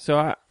 Yeah, so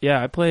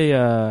I play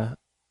on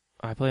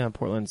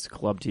Portland's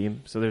club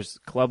team. So there's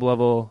club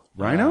level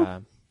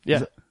Rhino?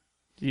 Yeah,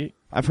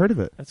 I've heard of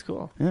it. that's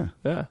cool. Yeah.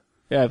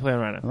 Yeah, I play on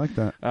I Rhino. like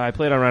that. I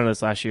played on Rhino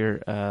this last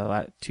year,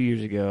 2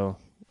 years ago,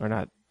 or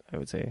not? I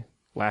would say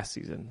last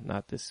season,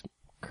 not this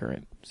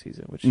current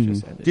season, which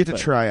just ended. Do you have but-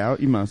 to try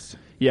out? You must.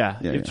 Yeah,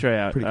 Yeah, you have to try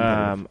out. Pretty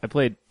competitive. I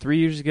played 3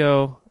 years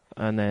ago,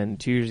 and then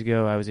 2 years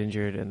ago I was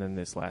injured, and then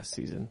this last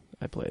season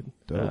I played.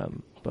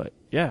 Dope. But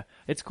yeah,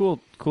 it's cool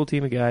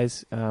team of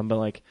guys. But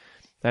like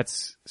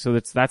that's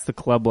the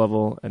club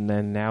level, and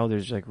then now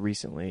there's like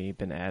recently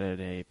been added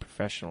a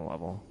professional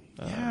level,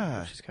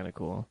 Yeah. which is kind of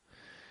cool.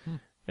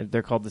 And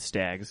they're called the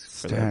Stags.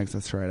 Stags,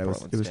 that's right. I was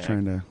Portland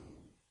trying to.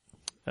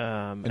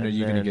 And are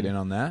you going to get in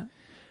on that?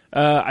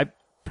 I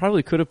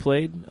probably could have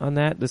played on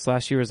that. This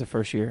last year was the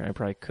first year. I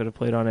probably could have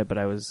played on it, but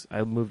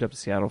I moved up to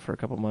Seattle for a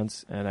couple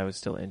months, and I was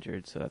still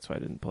injured, so that's why I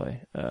didn't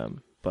play.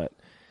 But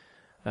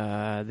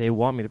they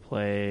want me to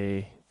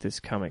play this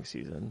coming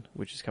season,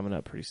 which is coming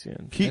up pretty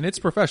soon. And it's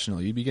professional.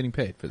 You'd be getting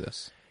paid for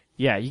this.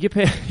 Yeah, you get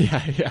paid.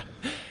 Yeah.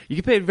 You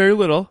get paid very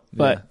little,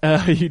 but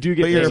you do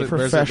get But you're paid. a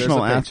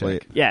professional there's a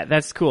athlete. Yeah,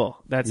 that's cool.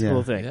 That's a Yeah.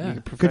 cool thing. Yeah.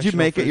 get Could you professional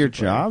make it your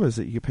frisbee player. job? Is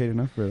it you get paid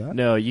enough for that?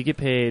 No, you get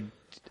paid.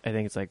 I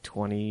think it's like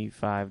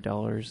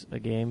 $25 a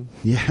game,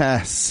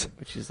 Yes.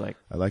 which is like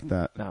I like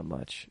that. not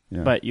much.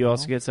 Yeah. But you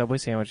also get Subway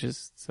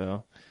sandwiches,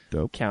 so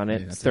Dope. count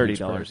it. Yeah, It's that's a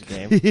 $30 a huge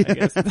game, I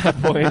guess, at that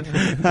point.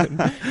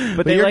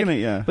 but they you're like, gonna-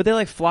 yeah. but they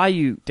like fly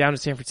you down to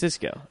San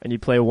Francisco, and you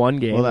play one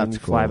game, Well, and that's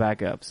you fly cool.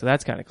 back up. So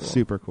that's kind of cool.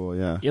 Super cool.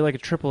 Yeah. You're like a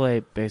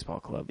AAA baseball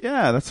club.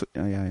 Yeah, that's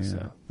yeah.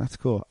 So. That's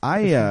cool.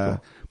 I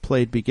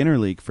played beginner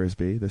league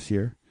frisbee this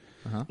year.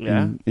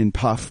 Yeah, In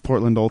Puff,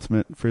 Portland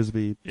Ultimate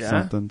Frisbee,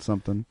 Yeah?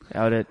 something.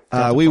 out at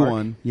Delta We Park.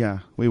 won. Yeah,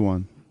 we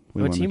won.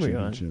 We What won team the were you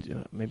on?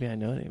 championship. Maybe I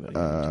know anybody.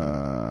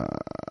 I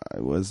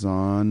was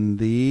on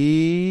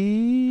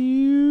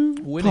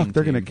the Winning Fuck,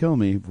 they're gonna team. kill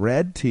me.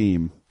 Red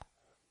team,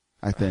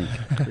 I think.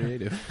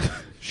 Creative. Red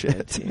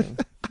Shit. team.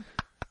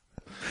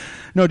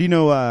 No, do you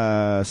know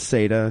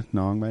Seda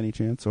Nong by any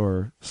chance,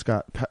 or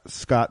Scott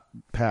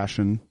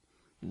Passion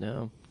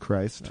No,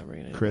 Christ not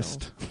ringing any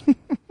Christ?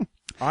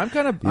 I'm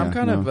kind of mad at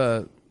Played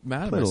a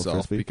little myself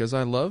Frisbee. because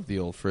I love the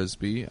old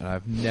Frisbee and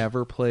I've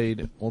never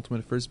played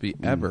Ultimate Frisbee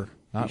ever.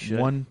 Not should.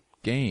 one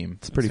game.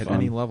 It's pretty at fun.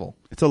 any level.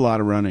 It's a lot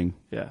of running.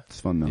 Yeah. It's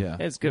fun though. Yeah.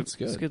 It's good. It's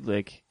good. It's good,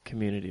 like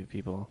community of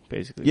people,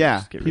 basically. Yeah,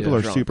 Just get people really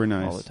are drunk super all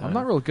nice. the time. I'm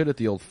not real good at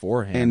the old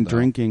forehand. And though.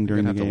 drinking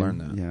during You're the gonna game.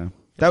 have to learn that. Yeah,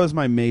 that was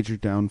my major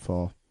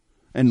downfall.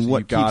 And So what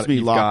you've got- keeps me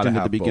you've locked gotta into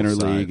the have both beginner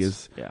league sides.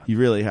 is Yeah. you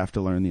really have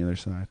to learn the other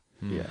side.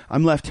 Yeah.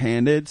 I'm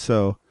left-handed,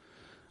 so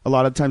a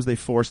lot of times they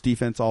force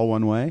defense all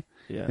one way,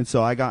 Yeah. and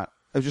so I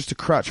was just a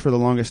crutch for the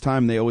longest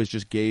time. They always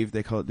just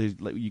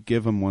you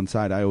give them one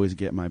side. I always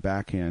get my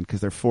backhand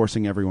because they're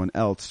forcing everyone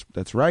else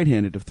that's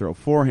right-handed to throw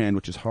forehand,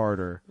 which is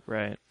harder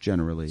Right.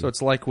 generally. So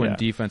it's like when Yeah.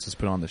 defense is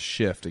put on the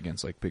shift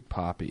against like Big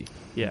Poppy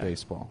Yeah. in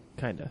baseball.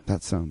 Kind of.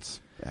 That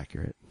sounds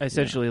accurate.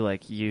 Essentially,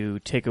 like you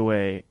take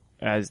away,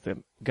 as the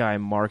guy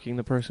marking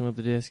the person with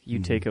the disc, you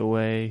take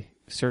away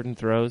certain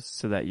throws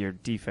so that your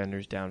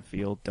defenders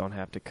downfield don't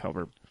have to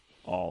cover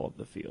all of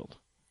the field.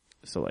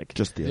 So like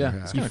Just the Yeah. other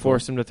half. It's you kinda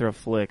force them to throw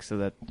flicks so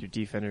that your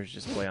defenders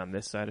just play on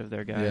this side of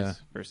their guys Yeah.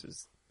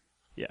 versus,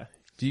 yeah.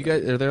 Do you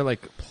guys, are there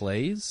like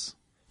plays?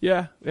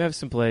 Yeah, we have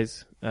some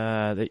plays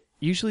that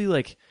usually,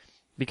 like,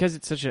 because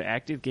it's such an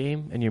active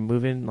game and you're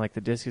moving, like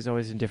the disc is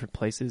always in different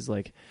places,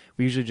 like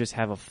we usually just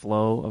have a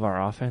flow of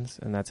our offense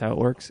and that's how it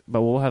works.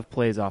 But we'll have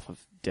plays off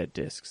of dead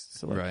discs.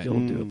 So like Right.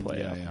 you'll do a play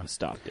Yeah, off yeah. of a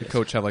stop disc.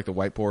 Coach have like the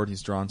whiteboard.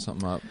 He's drawing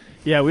something up.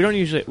 Yeah, we don't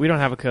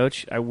have a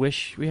coach. I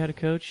wish we had a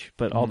coach,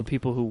 but all the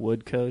people who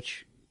would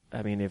coach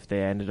I mean, if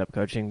they ended up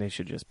coaching, they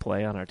should just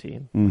play on our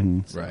team.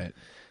 Mhm. So Right.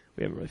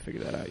 We haven't really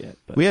figured that out yet.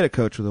 But We had a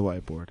coach with a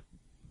whiteboard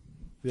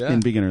Yeah. in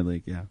beginner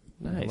league. Yeah,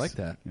 nice. I like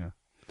that. yeah.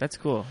 That's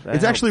cool. That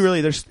It's actually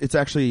helps. really it's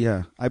actually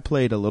yeah. I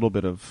played a little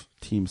bit of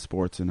team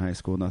sports in high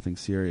school, nothing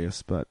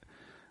serious, but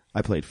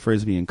I played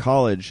frisbee in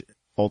college,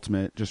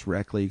 ultimate, just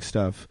rec league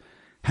stuff.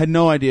 Had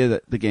no idea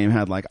that the game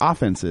had like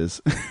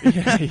offenses.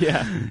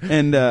 yeah.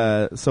 And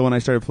so when I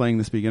started playing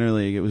this beginner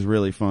league, it was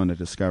really fun to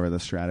discover the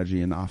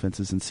strategy and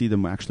offenses and see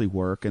them actually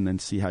work, and then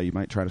see how you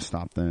might try to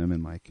stop them,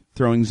 and like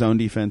throwing zone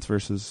defense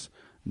versus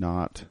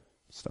not,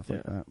 stuff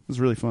like that. It was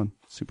really fun.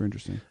 Super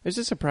interesting. There's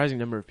a surprising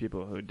number of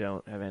people who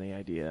don't have any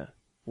idea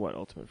what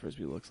ultimate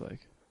frisbee looks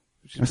like,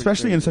 which is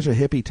Especially in such a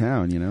hippie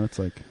town, you know, it's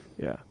like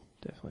yeah,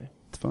 definitely.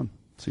 it's fun.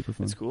 Super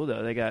fun. It's cool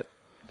though. They got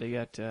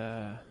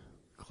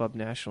Club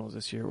Nationals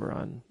this year. Were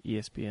on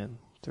ESPN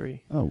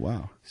 3. Oh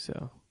wow.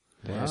 So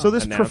Wow. So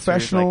this announcers,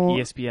 professional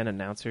like ESPN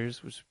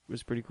announcers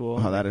was pretty cool.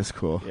 Oh, that is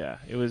cool. Yeah,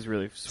 it was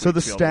really sweet So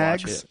the to be able to watch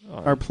Stags it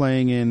on- are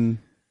playing in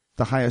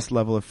the highest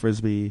level of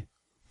frisbee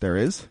there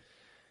is?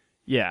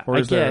 Yeah, Or I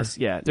is there- guess.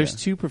 Yeah, there's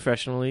yeah. 2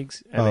 professional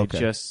leagues, and Oh, they okay.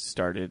 just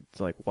started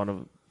like one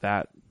of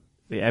that.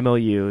 The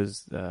MLU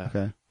is the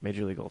Okay.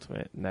 Major League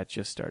Ultimate, and that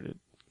just started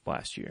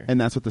last year.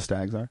 And that's what the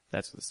Stags are?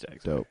 That's what the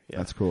Stags Dope. are. Yeah.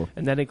 That's cool.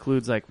 And that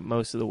includes like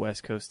most of the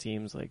West Coast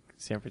teams, like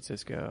San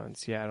Francisco and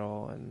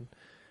Seattle, and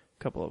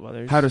a couple of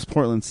others. How does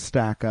Portland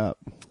stack up?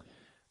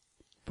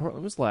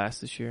 Portland was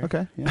last this year?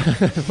 Okay. Yeah.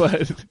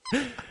 But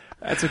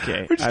that's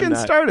okay. We're just I'm getting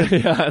not- started.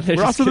 Yeah, they're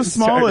We're just also the getting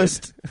started.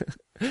 smallest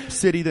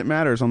city that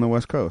matters on the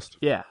West Coast.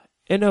 Yeah,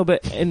 and no,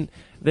 but and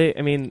they.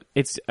 I mean,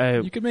 it's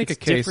You could make a it's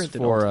case different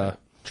than for Ultimate.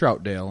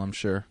 Troutdale, I'm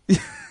sure.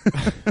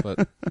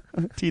 But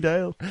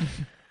T-Dale.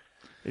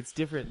 It's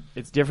different.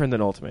 It's different than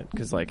Ultimate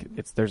because like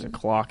there's a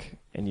clock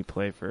and you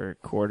play for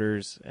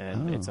quarters,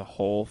 and Oh. it's a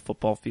whole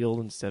football field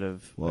instead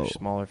of Whoa. a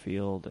smaller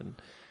field, and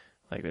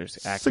like there's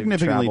active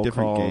Significantly travel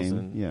different calls game.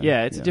 and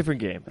Yeah, it's yeah. a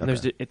different game. And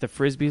Okay. there's the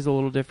frisbee's a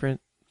little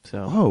different.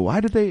 So Oh,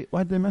 why did they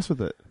mess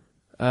with it?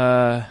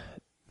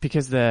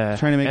 because the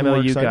Trying to make it more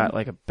MLU exciting? got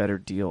like a better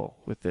deal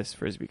with this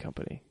frisbee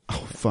company. Oh,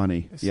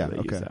 funny. So Yeah, they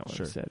used okay. that one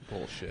Sure. instead.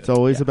 bullshit. It's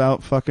always Yeah.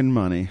 about fucking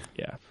money.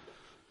 Yeah,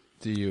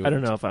 Do you? I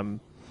don't know if I'm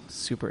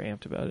super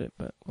amped about it,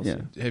 but we'll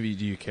Yeah. see.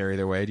 Do you carry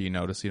their way? Do you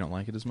notice you don't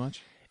like it as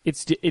much?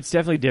 It's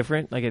definitely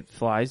different. Like it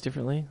flies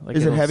differently. Like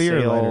Is it it'll heavier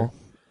or sail- lighter?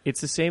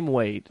 It's the same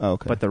weight, Oh,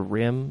 okay. but the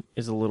rim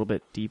is a little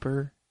bit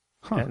deeper,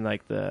 Huh. and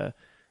like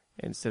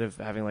instead of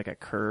having like a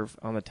curve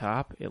on the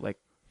top, it like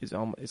is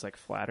like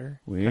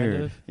flatter. Weird.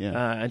 Kind of.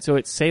 Yeah. And so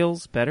it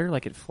sails better.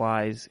 Like it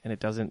flies and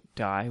it doesn't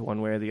die one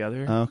way or the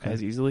other Oh, okay.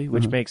 as easily,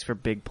 which Uh-huh. makes for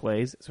big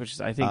plays. Which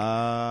is I think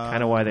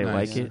kind of why they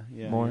nice. like it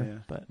Yeah, more. yeah, yeah.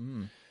 But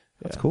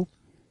That's yeah. cool.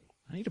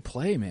 I need to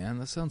play, man.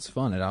 That sounds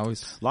fun. It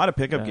always. A lot of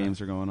pickup Yeah. games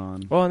are going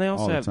on. Well, and they all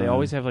also the have they time.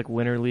 always have like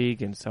winter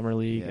league and summer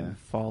league Yeah. and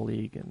fall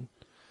league and.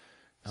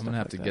 I'm gonna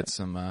have stuff to like get that.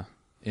 some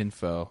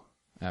info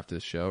after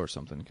the show or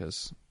something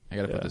because I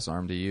got to Yeah. put this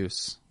arm to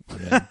use. And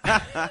then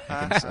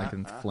I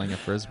can fling a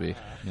frisbee.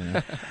 You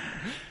know,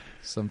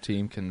 some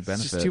team can It's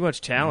benefit. just too much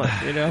talent,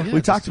 you know. Yeah, We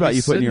just talked to be about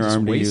you putting sitting your just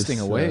arm to wasting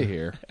use, away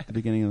here. At the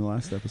beginning of the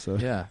last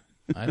episode. Yeah,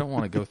 I don't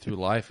want to go through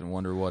life and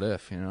wonder what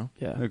if. You know.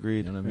 Yeah.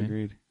 Agreed. You know what I mean?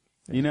 Agreed.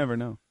 Yeah. You never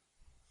know.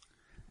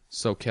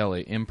 So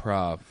Kelly,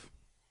 improv.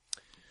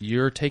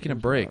 You're taking a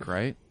break,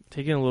 right?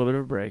 Taking a little bit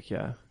of a break,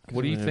 yeah.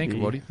 What do you I'm gonna think? be-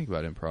 What do you think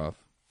about improv?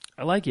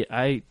 I like it.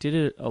 I did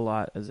it a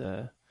lot as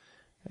I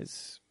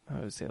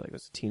would say like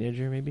as a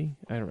teenager maybe.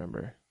 I don't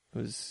remember. It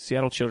was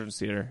Seattle Children's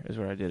Theater is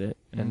where I did it,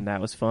 Mhm. and that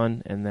was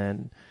fun. And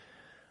then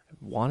I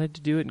wanted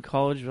to do it in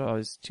college, but I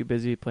was too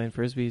busy playing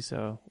frisbee,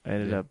 so I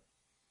ended Yeah. up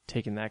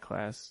taking that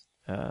class.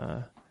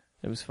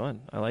 It was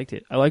fun. I liked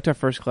it. I liked our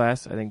first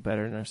class, I think,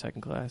 better than our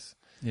second class.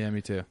 Yeah,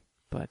 me too.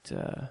 But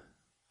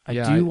I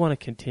Yeah, do want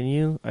to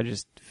continue. I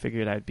just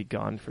figured I'd be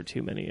gone for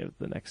too many of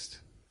the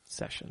next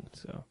session,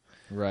 so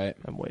Right.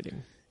 I'm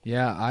waiting.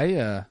 Yeah,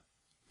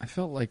 I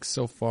felt like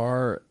so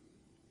far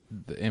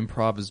the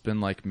improv has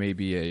been like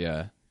maybe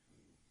a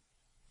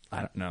I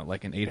don't know,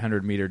 like an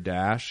 800-meter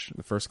dash.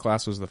 The first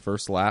class was the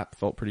first lap,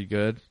 felt pretty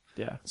good.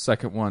 Yeah.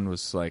 Second one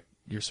was like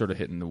you're sort of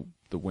hitting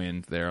the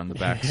wind there on the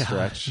back Yeah,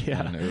 stretch,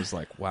 yeah. and it was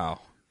like, wow,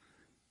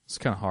 it's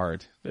kind of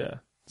hard. Yeah.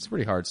 It's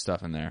pretty hard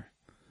stuff in there,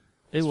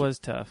 It was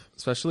tough.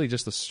 especially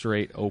just the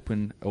straight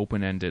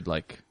open-ended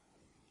like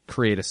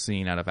create a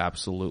scene out of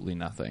absolutely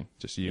nothing.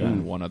 Just you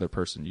and one other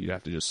person. You'd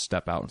have to just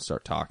step out and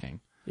start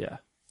talking. Yeah.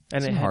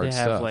 And Some it had hard to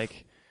have stuff.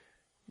 like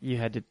you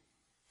had to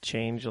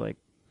change like,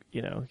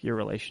 you know, your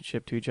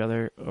relationship to each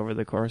other over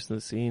the course of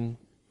the scene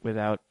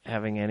without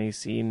having any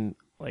scene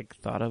like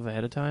thought of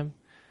ahead of time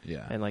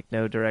Yeah. and like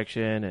no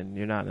direction and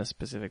you're not in a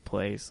specific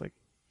place. Like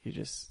you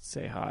just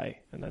say hi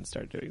and then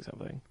start doing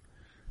something.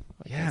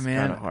 Like, Yeah, that's man.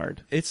 kind of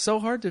hard. It's so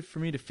hard for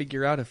me to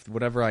figure out if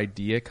whatever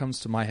idea comes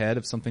to my head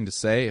of something to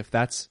say, if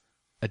that's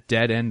a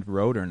dead end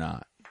road or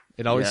not.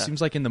 It always Yeah.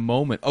 seems like in the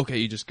moment, okay,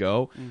 you just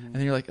go, and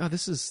then you're like, oh,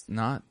 this is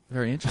not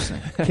very interesting.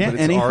 But Can't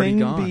it's already anything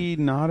gone. be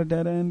not a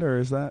dead end, or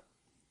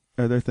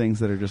are there things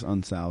that are just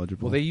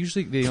unsalvageable? Well, they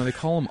usually they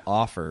call them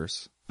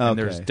offers. And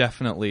there's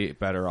definitely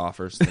better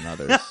offers than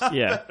others.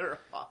 Yeah,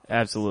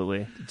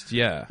 absolutely.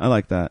 Yeah. I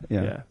like that.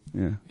 Yeah.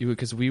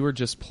 Because we were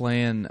just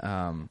playing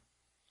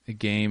a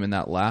game in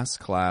that last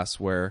class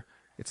where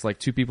it's like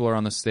 2 people are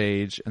on the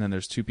stage and then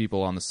there's 2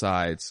 people on the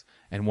sides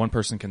and one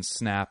person can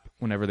snap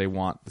whenever they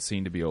want the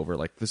scene to be over.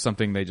 Like there's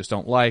something they just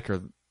don't like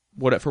or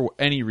whatever, for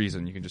any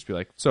reason, you can just be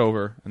like, it's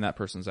over, and that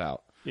person's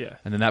out. Yeah.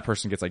 And then that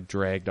person gets like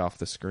dragged off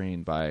the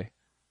screen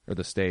or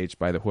the stage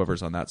by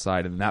whoever's on that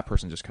side, and then that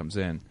person just comes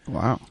in.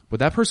 Wow. But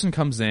that person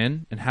comes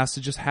in and has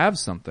to just have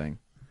something.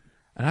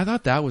 And I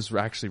thought that was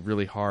actually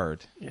really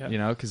hard,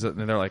 because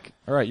they're like,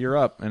 all right, you're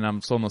up. And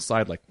I'm still on the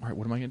side like, all right,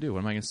 what am I going to do? What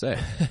am I going to say?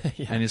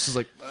 And it's just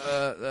like,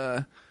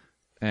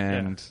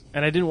 And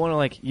I didn't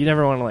want to you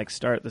never want to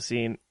start the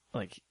scene.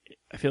 I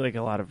feel like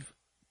a lot of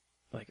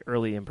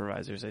early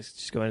improvisers, they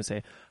just go in and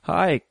say,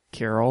 hi,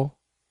 Carol.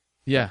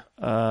 Yeah.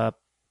 How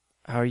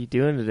are you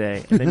doing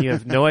today? And then you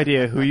have no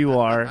idea who you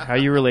are, how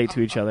you relate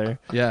to each other.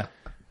 Yeah.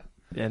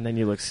 And then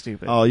you look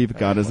stupid. All you've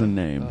got is a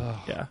name.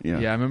 Yeah.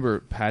 Yeah, I remember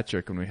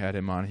Patrick, when we had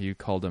him on, he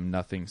called them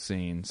nothing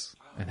scenes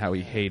and how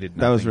he hated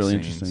nothing That was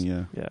really scenes.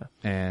 interesting, yeah.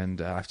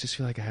 And I just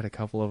feel like I had a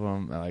couple of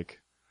them,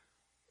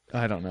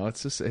 I don't know.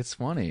 It's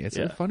funny. It's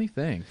a funny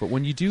thing. But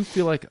when you do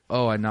feel like,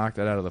 oh, I knocked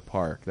that out of the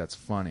park, that's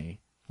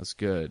funny, that's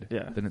good.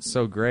 Yeah. Then it's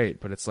so great.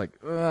 But it's like,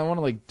 I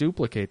want to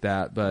duplicate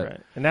that. But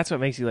right. And that's what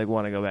makes you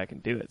want to go back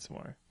and do it some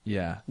more.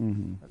 yeah,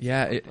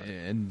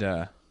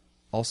 Mm-hmm.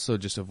 Also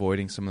just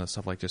avoiding some of the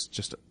stuff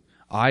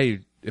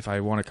if I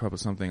want to come up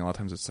with something, a lot of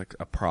times it's like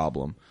a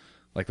problem,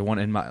 like the one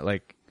in my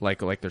like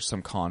there's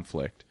some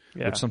conflict.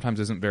 Yeah. Which sometimes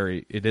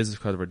it is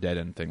kind of a dead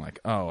end thing, like,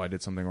 oh, I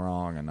did something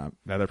wrong and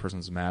the other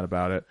person's mad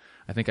about it.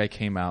 I think I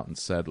came out and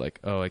said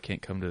oh, I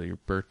can't come to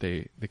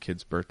the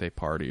kid's birthday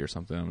party or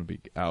something. I'm going to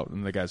be out.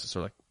 And the guys just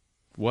sort of like,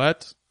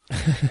 what?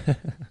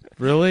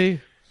 Really?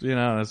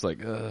 And it's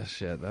like, oh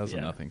shit, that was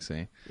a nothing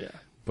scene. Yeah.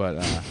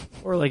 But,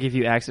 or if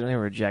you accidentally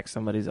reject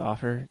somebody's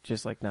offer,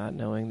 just not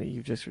knowing that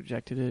you just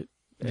rejected it.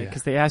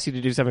 Because they ask you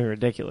to do something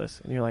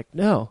ridiculous and you're like,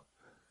 no.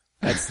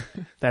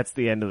 That's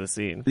the end of the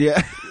scene.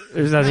 Yeah.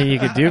 There's nothing you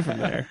could do from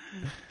there.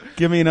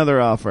 Give me another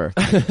offer.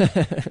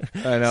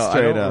 I know.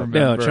 Straight up.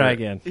 No, try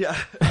again. Yeah.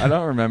 I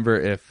don't remember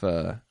if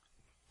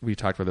we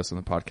talked about this on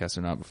the podcast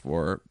or not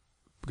before,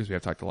 because we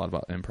have talked a lot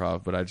about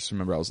improv, but I just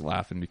remember I was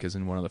laughing because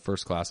in one of the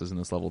first classes in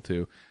this level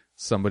 2,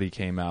 somebody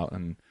came out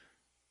and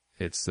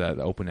it's that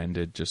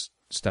open-ended, just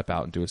step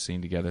out and do a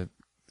scene together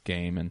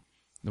game, and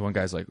the one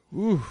guy's like,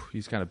 ooh,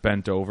 he's kind of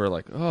bent over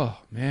like, oh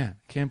man,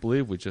 can't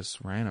believe we just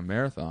ran a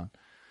marathon.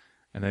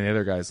 And then the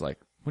other guy's like,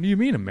 what do you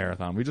mean a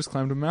marathon? We just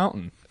climbed a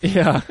mountain.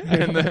 Yeah.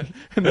 and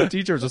the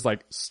teacher was just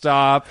like,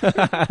 stop.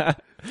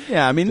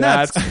 Yeah, I mean,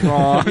 that's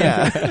wrong.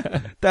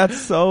 Yeah. That's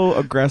so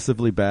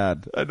aggressively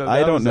bad.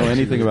 I don't know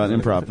anything about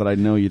improv, but I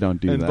know you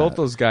don't do that. And both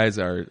those guys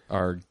are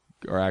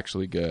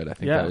actually good. I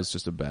think that was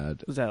just a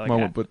bad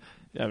moment. But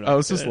I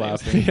was just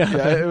laughing.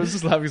 Yeah, it was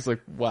just laughing. It's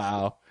like,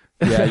 wow.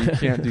 Yeah, you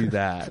can't do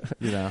that,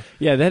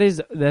 Yeah,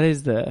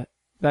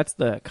 that's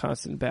the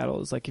constant battle.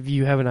 Is if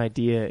you have an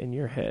idea in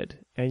your head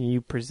and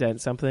you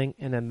present something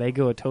and then they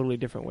go a totally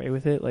different way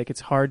with it, it's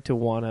hard to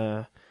want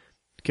to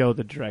go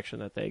the direction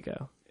that they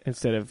go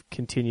instead of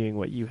continuing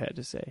what you had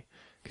to say.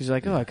 Because you're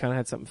like, oh, I kind of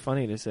had something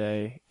funny to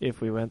say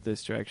if we went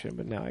this direction,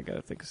 but now I got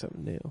to think of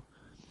something new.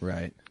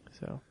 Right.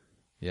 So.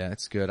 Yeah,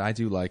 it's good. I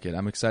do like it.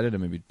 I'm excited to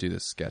maybe do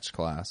this sketch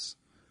class.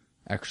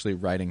 Actually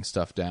writing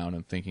stuff down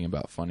and thinking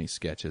about funny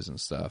sketches and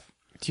stuff.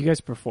 Do you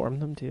guys perform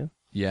them too?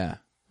 Yeah.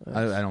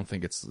 I don't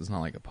think it's not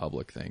like a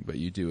public thing, but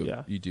you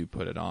do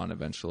put it on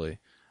eventually.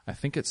 I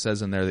think it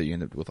says in there that you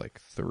end up with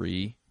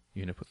 3.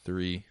 You end up with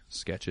 3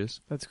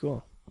 sketches. That's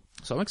cool.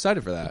 So I'm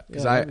excited for that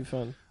because that'd be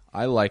fun.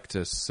 I like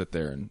to sit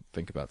there and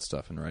think about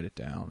stuff and write it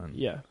down. And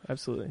yeah,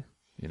 absolutely.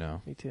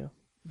 Me too.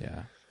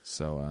 Yeah.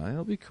 So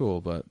it'll be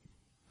cool, but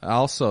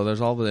also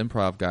there's all the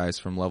improv guys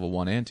from level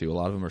 1 and 2. A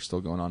lot of them are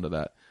still going on to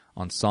that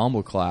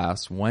ensemble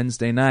class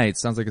Wednesday night.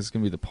 Sounds like it's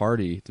going to be the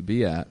party to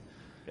be at.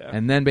 Yeah.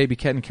 And then Baby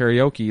Ketten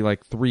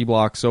karaoke 3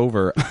 blocks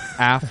over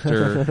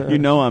after.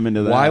 I'm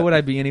into that. Why would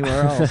I be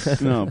anywhere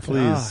else? No,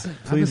 please.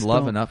 Please. I've been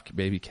loving up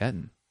Baby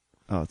Ketten.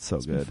 Oh, it's so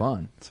good. Been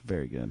fun. It's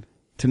very good.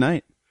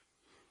 Tonight.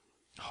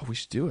 Oh, we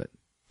should do it.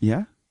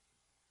 Yeah?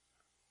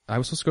 I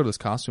was supposed to go to this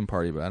costume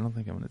party, but I don't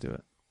think I'm going to do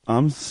it.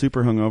 I'm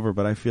super hungover,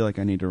 but I feel like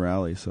I need to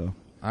rally, so.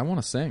 I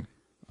want to sing.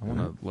 I want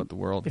to let the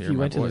world hear my voice. If you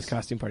went to this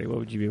costume party, what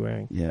would you be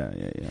wearing? Yeah.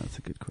 That's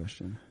a good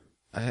question.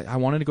 I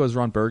wanted to go as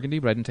Ron Burgundy,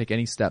 but I didn't take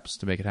any steps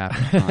to make it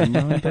happen. I'm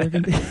Ron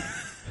Burgundy?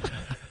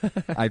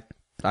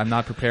 I'm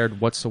not prepared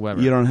whatsoever.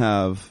 You don't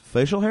have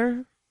facial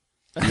hair?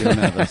 You don't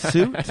have a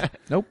suit?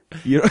 Nope.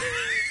 You don't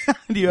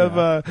do you have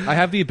I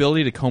have the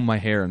ability to comb my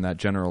hair in that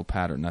general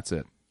pattern. That's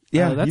it.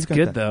 Yeah, that's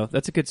good though.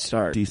 That's a good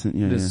start. Decent,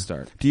 yeah. It is a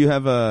start. Do you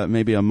have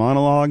maybe a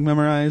monologue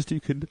memorized you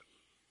could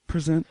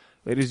present?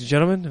 Ladies and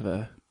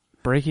gentlemen,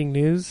 breaking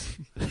news.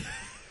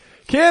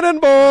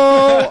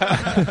 Cannonball!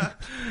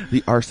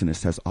 The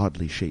arsonist has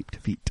oddly shaped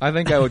feet. I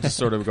think I would just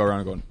sort of go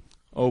around going,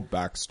 Oh,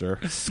 Baxter.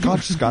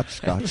 Scotch.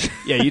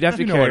 Yeah, you'd have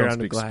to You know I carry don't around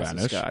a speak glass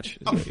Spanish. of scotch.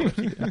 is what you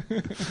have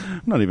to do.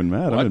 I'm not even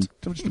mad. I'm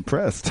just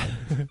impressed.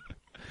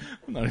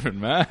 I'm not even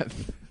mad.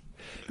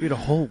 You had a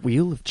whole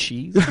wheel of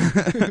cheese.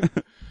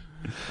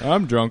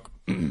 I'm drunk.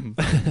 drunk.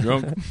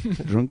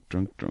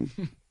 drunk.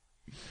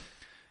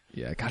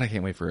 Yeah, God, I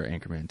can't wait for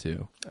Anchorman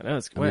 2. I know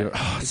it's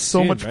So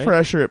soon, much right?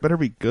 pressure. It better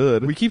be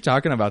good. We keep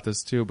talking about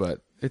this too, but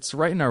it's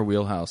right in our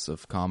wheelhouse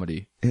of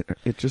comedy.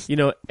 It just You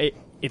know,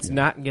 it's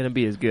not going to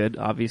be as good,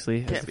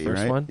 obviously, as Can't the be,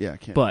 first right? one. Yeah,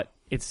 can't but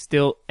it's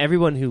still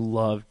everyone who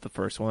loved the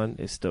first one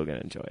is still going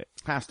to enjoy it.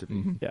 has to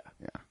be. Yeah.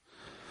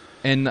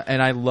 And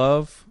I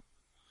love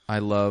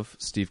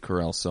Steve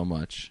Carell so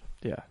much.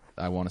 Yeah.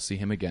 I want to see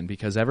him again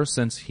because ever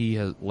since he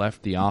has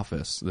left The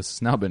Office, this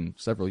has now been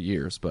several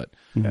years, but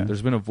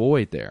there's been a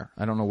void there.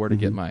 I don't know where to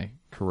get my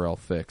Carell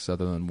fix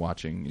other than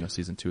watching,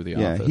 season 2 of The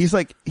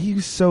Office.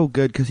 He's so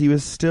good because he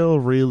was still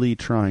really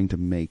trying to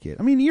make it.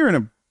 I mean, you're in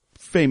a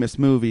famous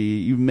movie,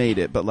 you made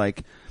it, but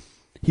like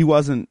he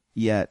wasn't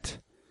yet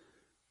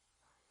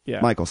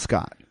Michael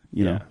Scott,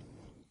 you know.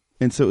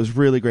 And so it was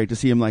really great to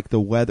see him like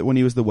when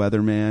he was the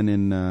weatherman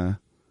in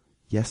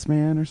Yes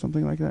Man or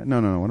something like that.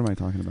 No. What am I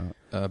talking about?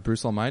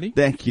 Bruce Almighty?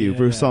 Thank you,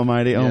 Bruce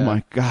Almighty. Oh Yeah.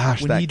 my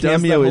gosh, When that he does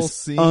cameo that whole is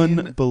scene-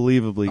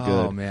 unbelievably good.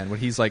 Oh man, when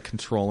he's like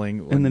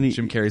controlling, when And then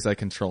Jim Carrey's like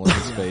controlling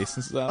his face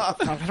and stuff.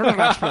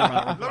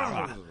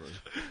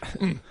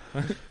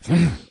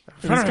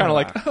 He's kind of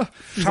like,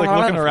 he's like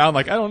looking around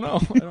like, I don't know.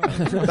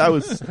 That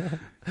was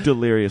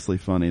deliriously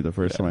funny the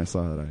first time I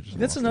saw it.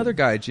 That's another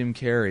guy, Jim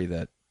Carrey,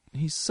 that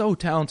he's so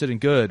talented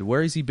and good.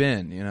 Where has he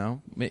been? He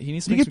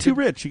needs to You make get some too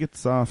good- rich, you get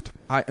soft.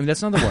 I mean,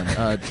 that's another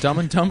one. Dumb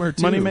and Dumber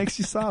 2. Money makes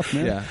you soft,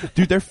 man. Yeah.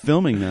 Dude, they're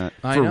filming that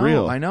I for know,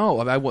 real. I know.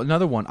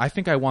 Another one. I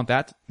think I want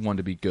that one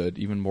to be good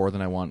even more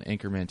than I want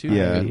Anchorman 2.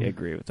 Yeah. I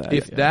agree with that.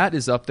 If that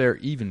is up there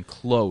even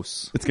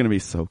close, It's gonna be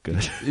so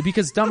good.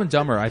 because Dumb and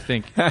Dumber, I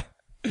think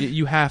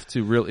you have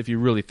to if you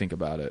really think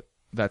about it,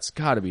 that's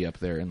got to be up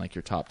there in like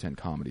your top 10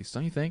 comedies,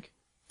 don't you think?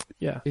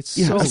 Yeah. It's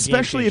Yeah, so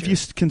especially if you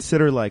game-changer.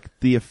 consider like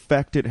the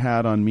effect it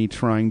had on me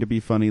trying to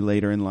be funny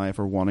later in life,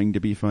 or wanting to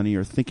be funny,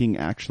 or thinking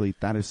actually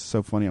that is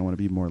so funny, I want to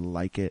be more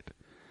like it.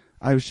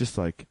 I was just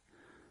like,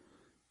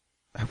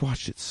 I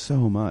watched it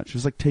so much. It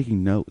was like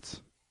taking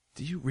notes.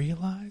 Do you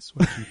realize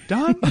what you've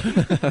done?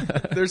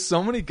 There's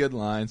so many good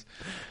lines.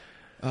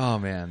 Oh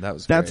man,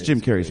 that's That's great. Jim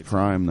It's a Carrey's great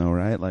prime, though,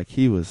 right? Like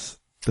he was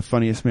the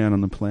funniest man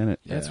on the planet.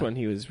 That's Yeah. when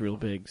he was real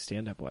big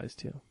stand-up wise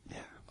too.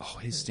 Oh,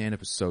 his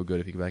stand-up is so good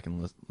if you go back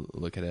and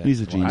look at it.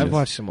 He's a genius. I've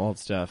watched some old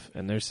stuff,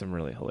 and there's some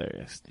really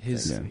hilarious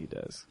things that he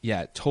does.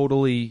 Yeah,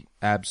 totally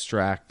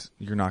abstract.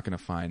 You're not going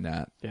to find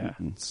that Yeah.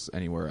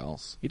 anywhere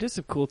else. He does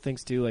some cool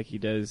things too. Like he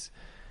does,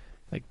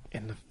 like,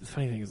 and the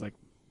funny thing is, like,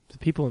 the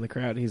people in the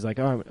crowd. He's like,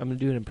 "Oh, I'm going to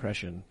do an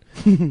impression.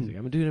 He's like, I'm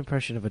going to do an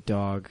impression of a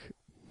dog,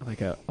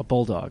 like a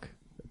bulldog.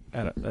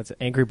 That's an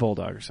angry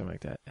bulldog or something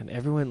like that." And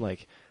everyone,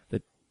 like,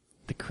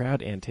 the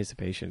crowd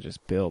anticipation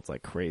just builds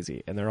like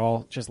crazy, and they're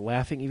all just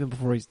laughing even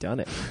before he's done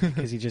it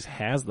because he just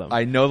has them.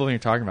 I know the one you're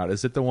talking about.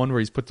 Is it the one where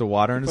he's put the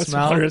water in his Puts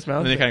mouth? water in his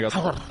mouth? And then he kind of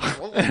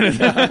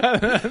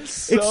goes.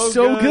 it's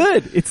so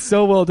good. It's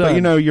so well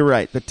done. But you're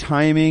right. The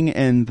timing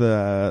and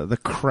the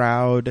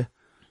crowd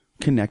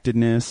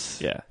connectedness.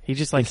 Yeah, he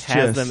just like It's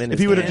has just- them in. If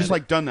his he would have hand. just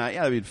like done that,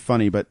 yeah, that'd be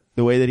funny. But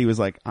the way that he was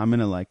like, "I'm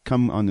gonna like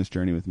come on this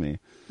journey with me."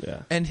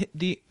 yeah. And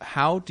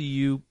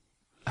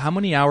how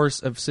many hours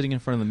of sitting in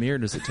front of the mirror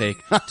does it take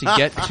to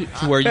get to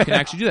where you can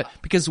actually do that?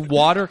 Because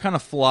water kind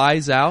of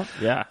flies out.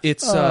 Yeah.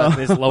 It's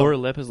His lower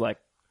lip is like,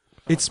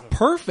 it's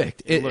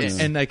perfect. looks-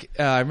 And like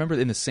I remember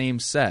in the same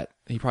set,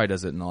 he probably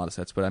does it in a lot of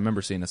sets, but I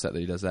remember seeing a set that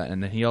he does that.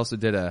 And then he also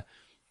did a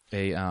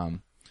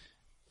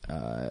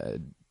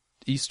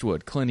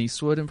Clint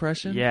Eastwood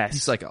impression. Yes.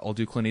 He's like, I'll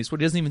do Clint Eastwood.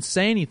 He doesn't even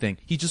say anything.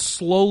 He just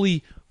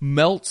slowly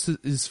melts,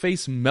 his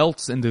face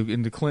melts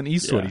into Clint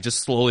Eastwood. Yeah. He just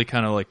slowly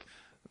kind of like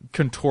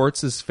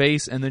contorts his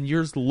face, and then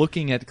you're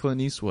looking at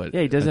Clint Eastwood.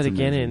 yeah, he does That's that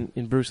again amazing.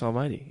 in Bruce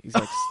Almighty. He's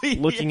like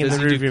looking Does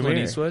in the he do rearview Clint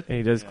mirror, Eastwood? and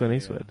he does Clint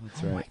Eastwood.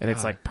 That's right. And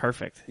it's like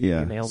perfect. Yeah.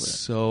 he nailed it.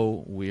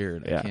 So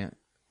weird. I Yeah. can't.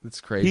 It's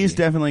crazy. He's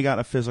definitely got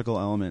a physical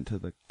element to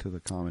the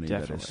comedy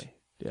that is Definitely,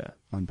 yeah.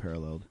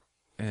 unparalleled.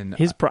 and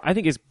I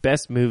think his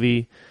best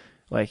movie,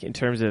 like in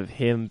terms of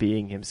him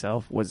being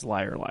himself, was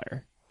Liar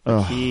Liar.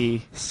 Like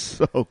he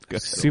So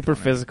good. super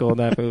physical in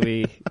that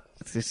movie.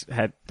 Just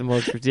had the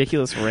most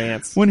ridiculous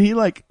rants. When he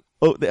like,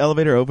 the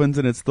elevator opens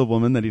and it's the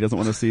woman that he doesn't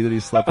want to see that he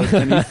slept with,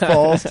 and he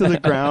falls to the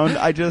ground.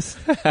 I just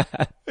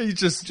you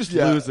just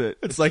lose it.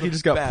 It's like he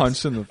just got best.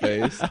 punched in the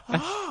face.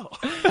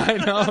 I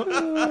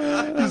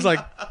know. He's like,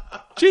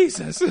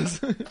 Jesus.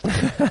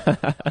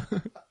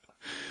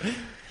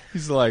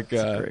 He's like,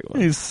 Great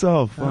one. he's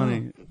so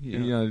funny.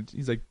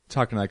 he's like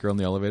talking to that girl in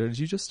the elevator. Did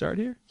you just start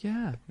here?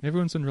 Yeah.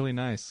 Everyone's been really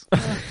nice.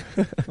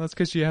 Well, that's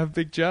because you have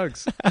big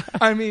jugs.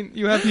 I mean,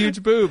 you have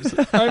huge boobs.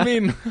 I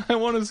mean, I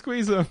want to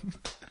squeeze them.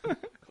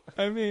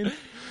 I mean,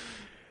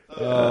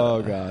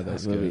 oh God,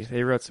 that's Movie. good.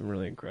 They wrote some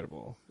really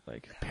incredible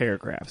like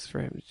paragraphs for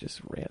him to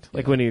just rant.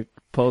 Like when he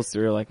pulls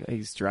through, like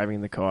he's driving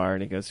in the car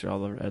and he goes through all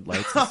the red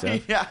lights and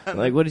stuff. Yeah.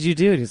 Like, what did you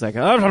do? And he's like,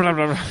 oh, blah, blah,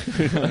 blah,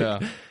 blah. Yeah.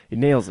 He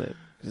nails it.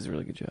 He does a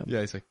really good job.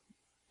 Yeah, he's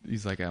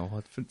like, oh,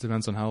 well, it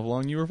depends on how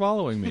long you were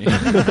following me.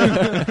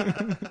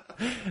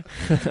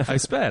 I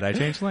sped. I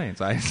changed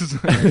lanes.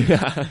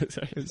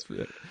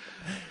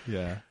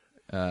 Yeah.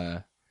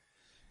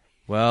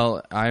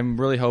 Well, I'm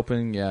really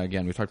hoping. Yeah,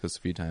 again, we've talked this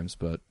a few times,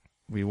 but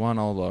we want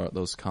all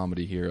those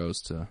comedy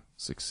heroes to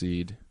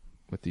succeed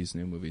with these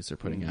new movies they're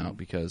putting out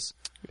because,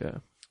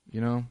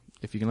 you know,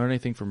 if you can learn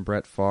anything from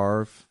Brett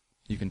Favre,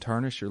 you can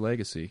tarnish your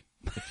legacy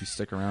if you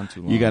stick around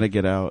too long. You got to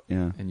get out,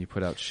 yeah. And you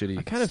put out shitty.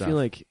 I kind of feel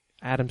like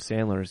Adam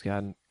Sandler has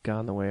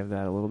gone the way of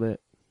that a little bit.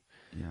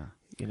 Yeah.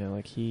 You know,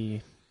 like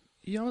he.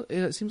 You know,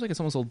 it seems like it's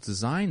almost all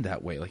designed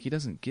that way. Like he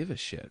doesn't give a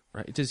shit,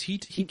 right? Does he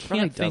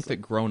can't think that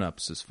Grown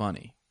Ups is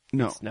funny.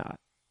 No, it's not.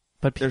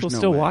 But people There's no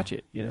still way. watch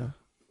it. You know,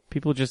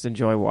 people just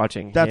enjoy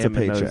watching. That's him a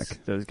paycheck. And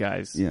those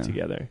guys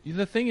together.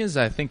 The thing is,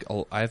 I think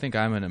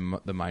I'm in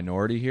the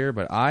minority here,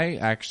 but I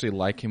actually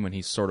like him when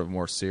he's sort of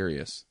more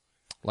serious.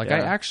 Like I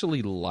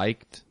actually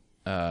liked,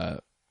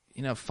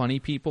 you know, Funny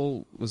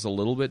People was a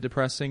little bit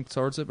depressing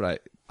towards it,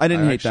 but I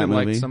didn't hate that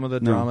movie. Liked some of the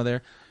drama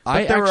there. But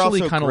I there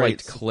actually were also kind of great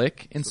liked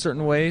Click in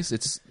certain ways.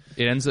 It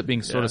ends up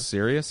being sort of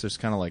serious. There's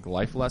kind of like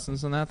life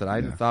lessons in that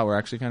I thought were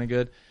actually kind of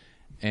good.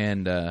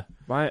 And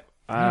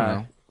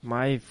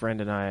my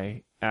friend and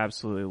I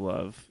absolutely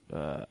love.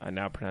 I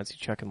now pronounce you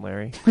Chuck and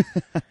Larry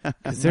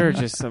because there are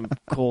just some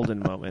golden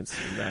moments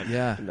in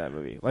that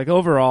movie. Like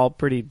overall,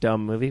 pretty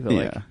dumb movie, but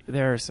like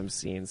there are some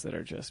scenes that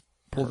are just.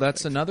 Well,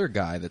 that's another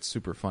guy that's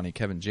super funny,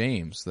 Kevin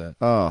James, that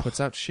puts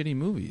out shitty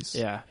movies.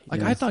 Yeah,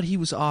 like I thought he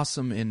was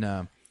awesome in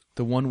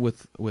the one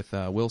with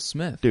Will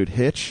Smith. Dude,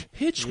 Hitch.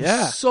 Hitch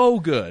was so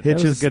good.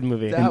 Hitch is a good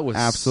movie. That was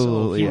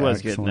absolutely. He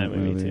was good in that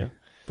movie too.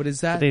 But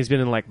is that? I think he's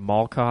been in like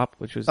Mall Cop,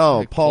 which was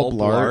Paul Paul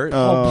Blart. Blart.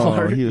 Paul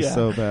Blart, He was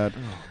so bad.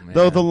 Oh, man.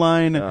 Though the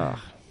line,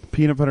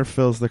 "Peanut butter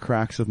fills the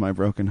cracks of my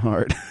broken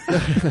heart."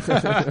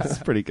 It's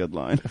a pretty good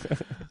line.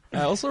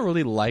 I also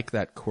really like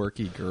that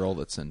quirky girl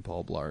that's in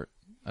Paul Blart.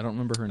 I don't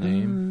remember her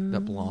name.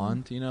 That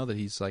blonde, you know, that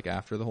he's like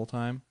after the whole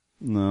time.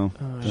 No,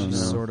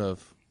 She's sort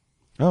of.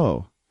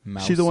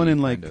 Mousy, she's the one in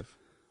like kind of.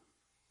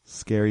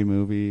 Scary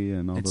Movie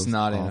and all those. It's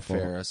not Anna awful...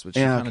 Faris, but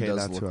she kind of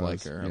does look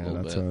like her a little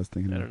bit. That's what I was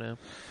thinking. I don't know.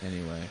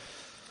 Anyway,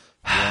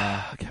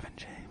 yeah, Kevin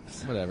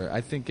James. Whatever.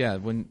 I think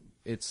when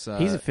it's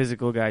he's a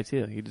physical guy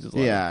too. He does a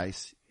lot. Yeah,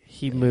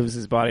 he moves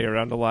his body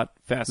around a lot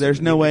faster. There's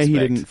than no way he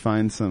expect. didn't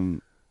find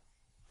some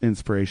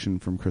inspiration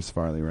from Chris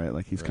Farley, right?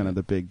 Like he's kind of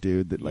the big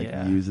dude that like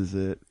uses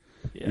it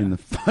in the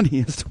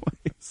funniest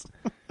ways.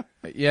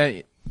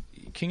 Yeah,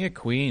 King of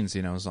Queens,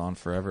 you know, is on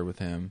forever with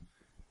him.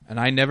 And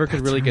I never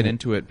could really get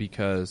into it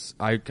because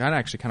I kind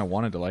of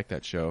wanted to like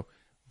that show,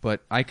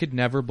 but I could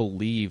never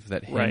believe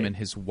that him and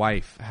his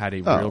wife had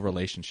a real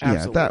relationship.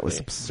 Yeah, that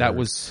was absurd. That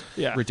was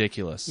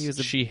ridiculous.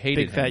 She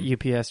hated big fat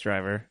UPS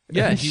driver.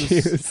 Yeah, she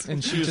was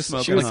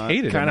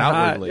hated him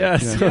outwardly.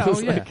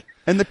 Yeah.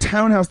 And the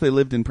townhouse they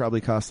lived in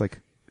probably cost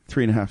like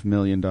 $3.5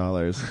 million.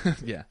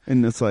 Yeah,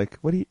 and it's like,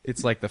 what do you?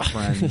 It's like the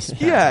Friends.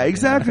 Yeah,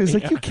 exactly. It's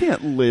like you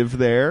can't live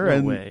there. No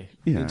and way.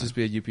 Yeah. Just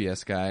be a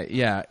UPS guy.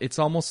 Yeah, it's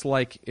almost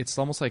like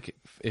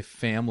if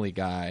Family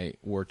Guy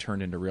were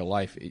turned into real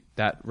life,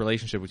 that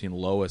relationship between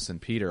Lois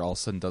and Peter all of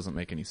a sudden doesn't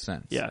make any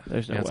sense. Yeah,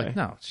 there's no it's way. like,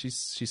 no,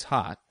 she's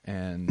hot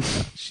and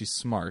she's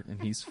smart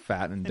and he's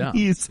fat and dumb.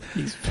 He's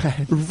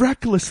fat.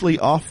 recklessly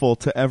awful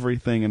to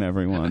everything and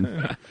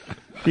everyone.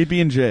 He'd be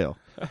in jail.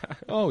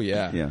 Oh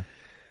yeah. Yeah.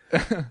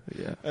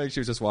 Yeah. I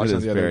actually was just watching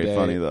it the other day. very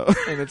funny though.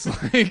 And it's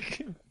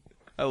like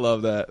I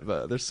love that,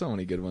 but there's so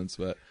many good ones,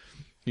 but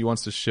he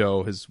wants to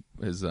show his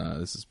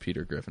this is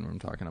Peter Griffin what I'm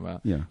talking about.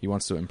 Yeah. He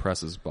wants to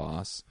impress his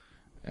boss.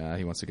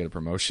 He wants to get a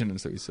promotion,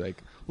 and so he's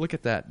like, look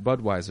at that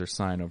Budweiser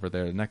sign over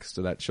there next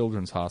to that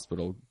children's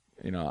hospital.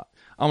 You know,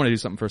 I'm going to do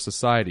something for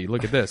society.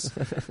 Look at this.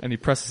 And he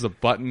presses a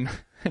button,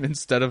 and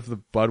instead of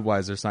the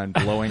Budweiser sign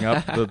blowing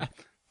up,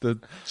 the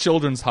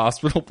children's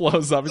hospital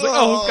blows up. He's like,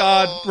 oh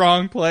God,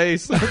 wrong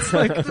place. It's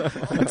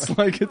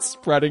like it's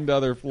spreading to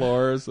other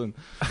floors. And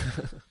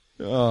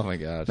oh my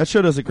God. That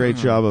show does a great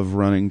job of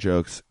running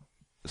jokes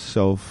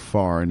so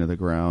far into the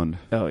ground.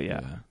 Oh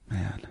yeah,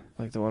 man.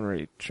 Like the one where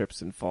he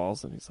trips and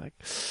falls, and he's like,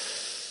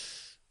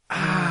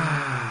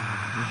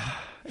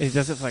 And he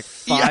does it for like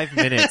 5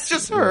 minutes. It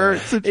just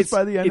hurts. It's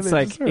by the end of it,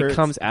 like just hurts. it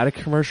comes out of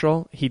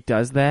commercial. He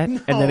does that,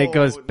 and then it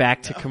goes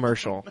back to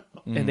commercial,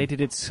 and they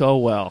did it so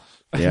well.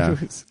 Yeah.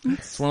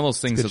 It's one of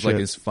those things good that's like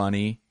shit. is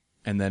funny,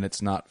 and then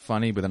it's not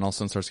funny, but then all of a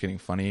sudden starts getting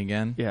funny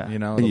again. Yeah. You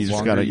know, And the you just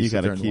longer gotta, you you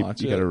sit there gotta and keep,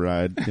 watch you it. gotta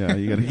ride. Yeah,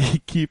 you gotta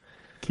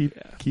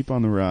keep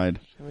on the ride.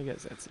 Family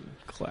Guy's had some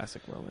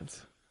classic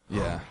moments.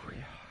 Yeah.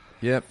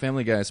 Yeah,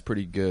 Family Guy is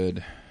pretty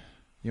good.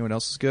 You know what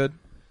else is good?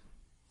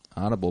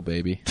 Audible,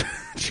 baby.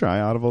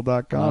 Try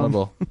audible.com.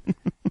 Audible.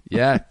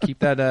 Yeah, keep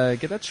that,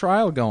 get that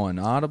trial going.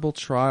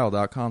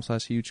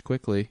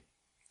 audibletrial.com/hugequickly.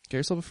 Get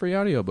yourself a free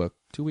audiobook.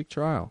 2-week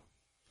trial.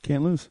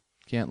 Can't lose.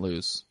 Can't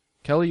lose.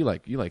 Kelly, you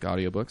like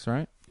audiobooks,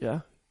 right?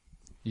 Yeah.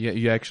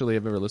 You actually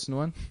have ever listened to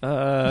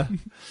one?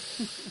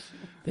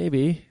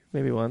 Maybe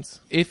once.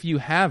 If you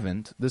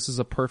haven't, this is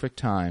a perfect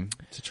time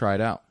to try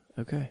it out.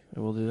 Okay, I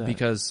will do that.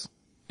 Because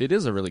it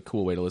is a really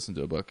cool way to listen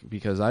to a book.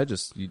 Because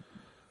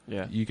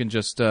you can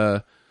just,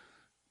 well,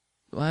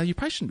 you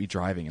probably shouldn't be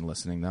driving and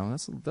listening though.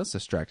 That's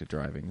distracted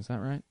driving. Is that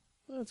right?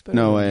 Well, it's better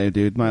No than- way,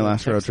 dude. My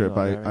last road texting trip,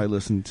 while I driving.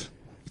 listened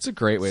It's a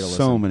great way to listen.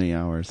 so many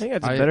hours. I think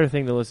that's a better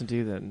thing to listen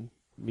to than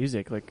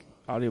music. Like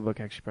audiobook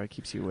actually probably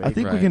keeps you awake. I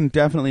think we Right. can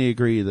definitely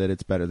agree that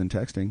it's better than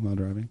texting while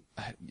driving.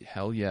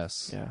 Hell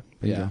yes. Yeah.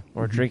 Yeah.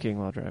 Or drinking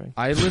while driving.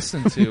 I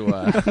listen to,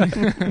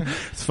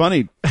 It's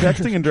funny.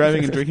 Texting and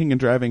driving and drinking and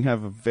driving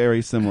have a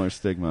very similar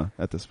stigma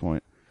at this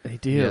point. They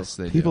do. yes,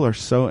 they People do. are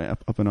so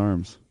up in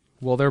arms.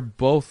 Well, they're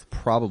both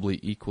probably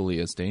equally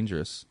as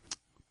dangerous.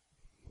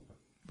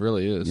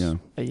 Really is. Yeah.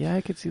 Yeah,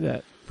 I could see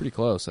that. Pretty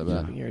close, I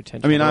bet. Keeping your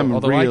attention. I mean, I'm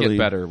Although really... I get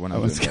better when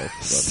I'm was doing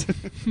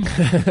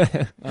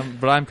gonna both.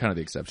 But I'm kind of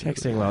the exception.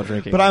 texting while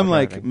drinking. But while I'm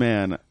like, driving.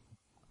 man,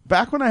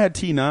 back when I had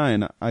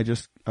T9,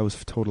 I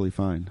was totally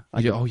fine.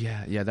 I could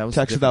Yeah, that was a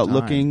text different without time.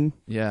 looking,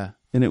 Yeah.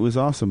 and it was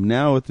awesome.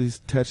 Now with these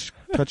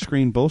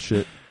touchscreen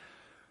bullshit,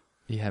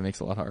 Yeah, it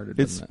makes it a lot harder,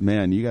 it's, doesn't it?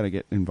 man, you got to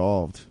get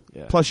involved.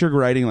 Yeah. Plus, you're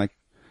writing like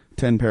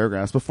 10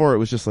 paragraphs. Before, it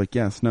was just like,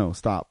 yes, no,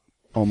 stop.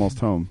 Almost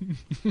home.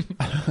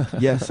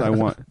 Yes, I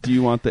want. Do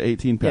you want the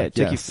 18 Yeah, pack? it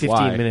took you Yes. 15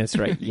 Why? minutes,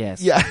 right?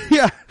 Yes. Yeah,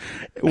 yeah.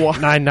 Why?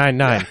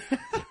 999.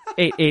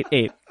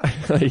 888.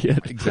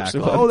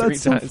 Exactly. Oh, that's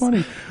so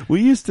funny.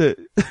 We used to,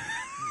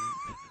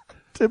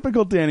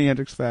 typical Danny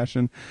Hendricks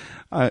fashion.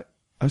 I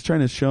was trying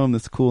to show him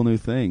this cool new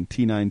thing,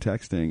 T9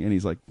 texting, and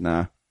he's like,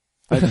 nah.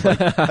 I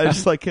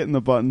just like hitting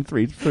the button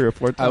three or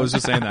four times. I was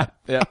just saying that.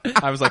 Yeah.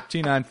 I was like,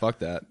 T9, fuck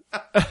that.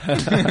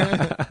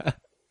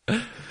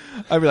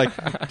 I'd be like,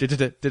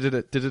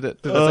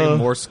 that's like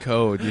Morse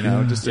code, you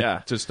know, just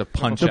to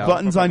punch the out.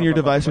 buttons on your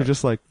device are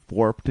just like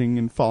warping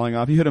and falling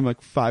off. You hit them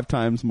like 5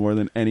 times more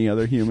than any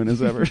other human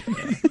has ever.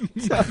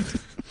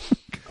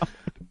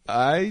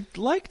 I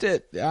liked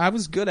it. I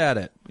was good at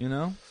it, you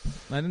know?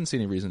 I didn't see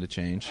any reason to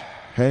change.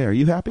 Hey, are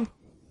you happy?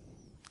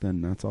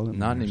 Then that's all that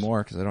Not matters.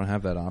 anymore, because I don't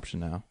have that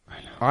option now.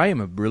 I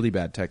am a really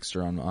bad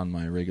texter on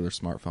my regular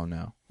smartphone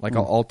now. Like,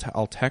 I'll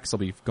text, I'll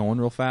be going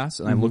real fast,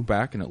 and I look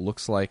back, and it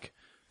looks like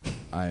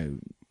I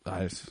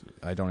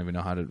don't even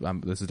know how to.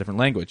 This is a different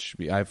language.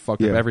 I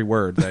fucked up every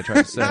word that I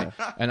tried to say,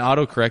 and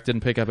autocorrect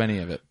didn't pick up any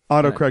of it.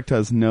 Autocorrect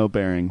has no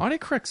bearing.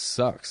 Autocorrect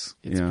sucks.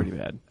 It's Yeah. pretty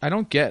bad. I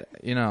don't get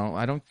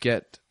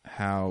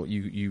how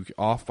you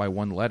off by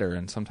one letter,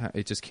 and sometimes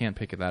it just can't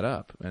pick that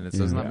up, and it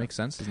doesn't that make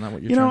sense? Isn't that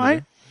what you're trying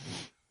to do?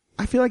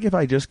 I feel like if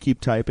I just keep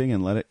typing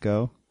and let it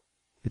go,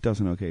 it does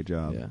an okay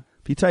job. Yeah.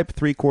 If you type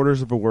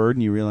 3/4 of a word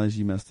and you realize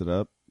you messed it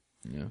up,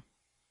 Yeah,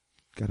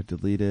 got to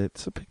delete it.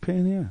 It's a big pain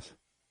in the ass.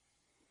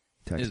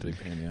 it is a Texting. big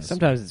pain in the ass.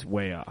 Sometimes it's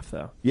way off,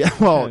 though. Yeah,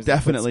 well, Sometimes it puts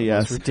definitely the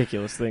most yes.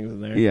 ridiculous things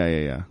in there.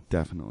 Yeah.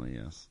 Definitely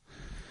yes.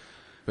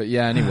 But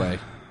yeah, anyway,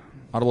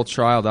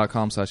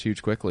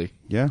 audibletrial.com/huge quickly.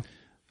 Yeah.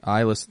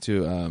 I listened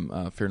to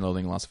Fear and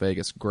Loathing in Las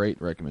Vegas. Great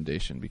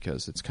recommendation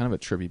because it's kind of a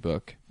trippy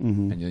book,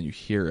 Mm-hmm. and then you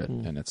hear it,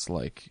 and it's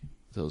like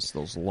those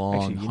long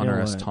Actually, you know Hunter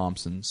S. what?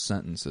 Thompson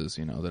sentences,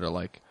 you know, that are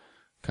like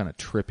kind of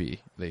trippy.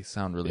 They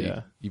sound really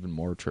even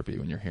more trippy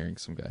when you're hearing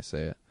some guy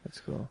say it. That's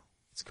cool.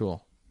 It's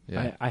cool.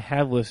 Yeah, I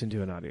have listened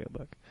to an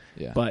audiobook,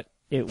 yeah. but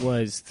it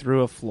was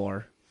through a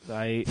floor.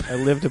 I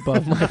lived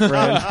above my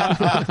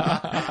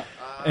friend,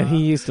 and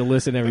he used to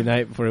listen every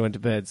night before he went to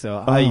bed. So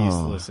I used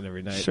to listen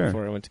every night sure.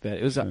 before I went to bed.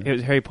 It was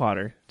Harry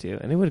Potter too,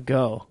 and it would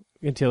go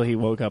until he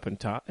woke up and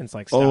taught. And it's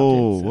like stopped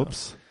Oh, it, so.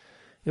 whoops.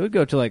 It would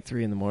go till like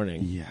 3 a.m.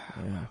 Yeah.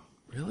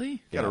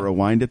 Really? Got to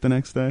rewind it the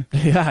next day.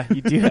 Yeah,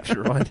 you do have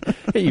to rewind.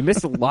 Hey, you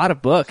missed a lot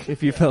of book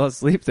if you fell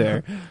asleep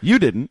there. You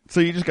didn't, so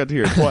you just got to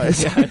hear it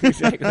twice. Yeah,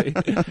 exactly.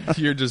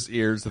 You're just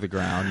ears to the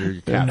ground. You're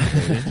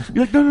captivated.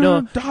 You're like, no,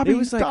 No, Dobby, it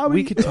was like Dobby.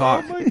 we could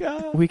talk. Oh my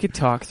God. We could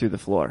talk through the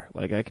floor.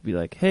 Like I could be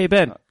like, "Hey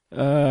Ben,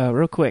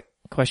 real quick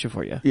question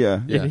for you."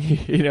 Yeah. Yeah.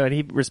 And and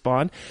he'd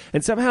respond,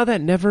 and somehow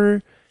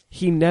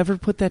he never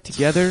put that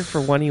together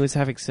for when he was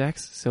having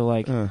sex. So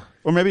like,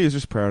 Or maybe he's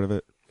just proud of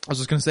it. I was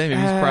just gonna say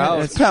maybe he's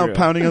proud. that's true.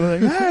 Pounding on the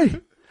thing.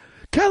 Hey,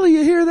 Kelly,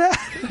 you hear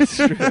that? It's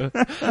true.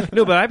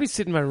 No, but I'd be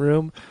sitting in my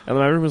room, and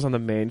my room was on the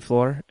main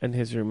floor, and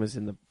his room was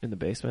in the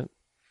basement,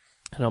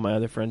 and all my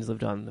other friends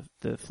lived on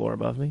the floor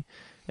above me,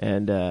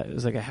 and it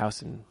was like a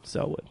house in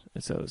Selwood,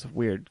 and so it was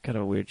kind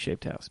of a weird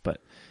shaped house,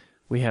 but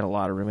we had a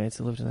lot of roommates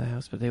that lived in the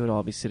house, but they would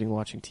all be sitting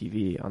watching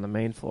TV on the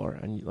main floor,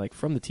 and like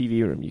from the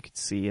TV room you could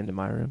see into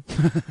my room,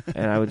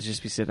 and I would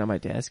just be sitting on my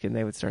desk, and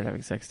they would start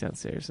having sex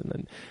downstairs, and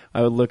then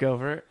I would look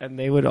over, and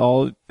they would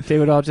all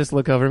just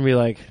look over and be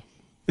like,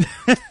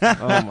 "Oh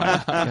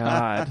my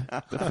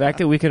God!" The fact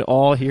that we could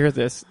all hear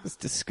this is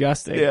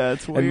disgusting. Yeah,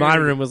 it's weird. And my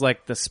room was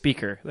like the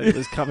speaker that it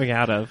was coming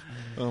out of.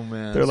 Oh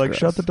man, They're like, gross.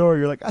 shut the door.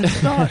 You're like, I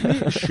not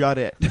me. Shut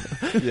it.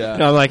 yeah.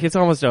 No, I'm like, it's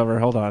almost over.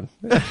 Hold on.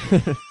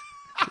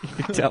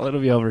 You can tell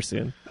it'll be over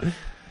soon. I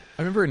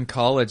remember in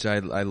college, I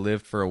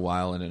lived for a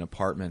while in an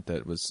apartment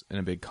that was in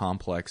a big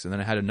complex, and then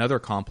I had another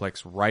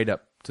complex right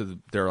up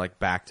they're like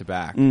back to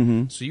back.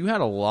 Mm-hmm. So you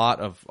had a lot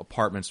of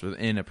apartments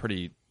within a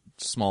pretty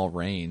small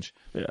range.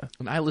 Yeah.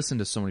 And I listened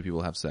to so many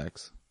people have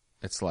sex.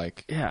 It's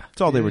like, Yeah.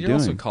 That's all they were you're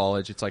also doing. in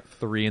college. It's like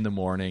 3 a.m.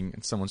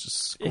 and someone's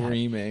just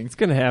screaming. It's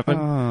gonna happen.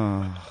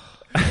 Oh.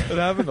 It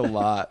happened a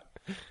lot.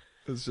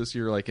 It's just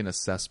you're like in a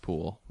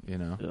cesspool, you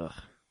know. Ugh.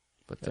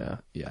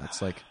 But yeah,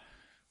 it's like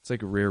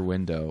Rear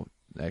Window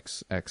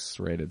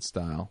X-rated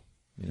style.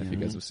 You know, if you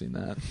guys have seen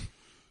that.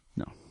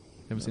 No.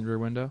 Haven't seen Rear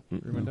Window?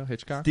 Rear Window?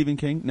 Hitchcock? Stephen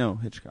King? No,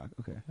 Hitchcock.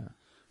 Okay.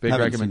 Big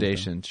Haven't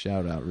recommendation.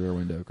 Shout out Rear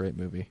Window. Great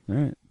movie. All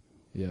right.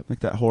 Yep. Like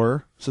that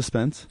horror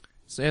suspense.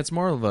 So it's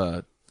more of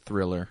a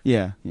thriller.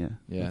 Yeah. Yeah,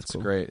 That's it's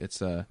cool. great. It's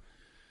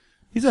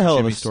He's a hell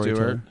Jimmy of a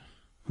storyteller.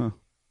 Stewart.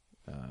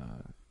 Huh.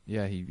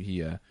 Yeah,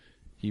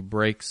 he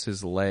breaks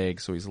his leg,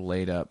 so he's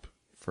laid up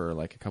for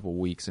like a couple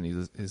weeks, and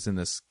he's in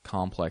this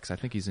complex. I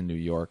think he's in New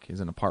York. He's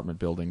in an apartment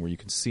building where you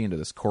can see into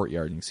this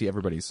courtyard, and you can see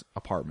everybody's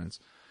apartments.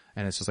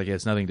 And it's just like he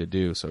has nothing to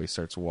do, so he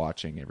starts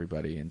watching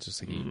everybody, and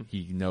just like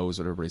he knows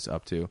what everybody's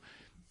up to.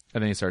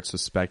 And then he starts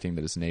suspecting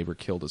that his neighbor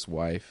killed his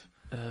wife.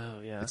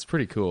 Oh yeah. It's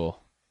pretty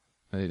cool.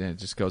 And it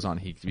just goes on.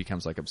 He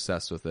becomes like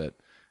obsessed with it.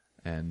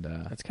 And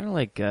That's kind of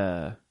like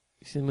you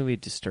seen the movie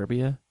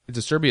Disturbia?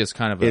 Disturbia is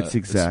kind of It's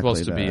exactly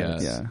supposed to be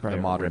that, yeah. the Probably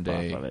a modern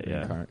rip-off day of it,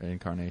 yeah.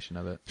 incarnation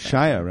of it.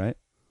 Shia, right?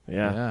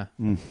 Yeah. Yeah.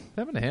 Mm. What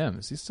happened to him?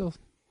 Is he still?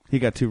 He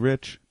got too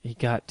rich. He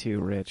got too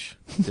rich.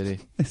 Did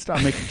he? They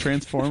stopped making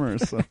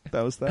Transformers, so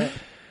that was that.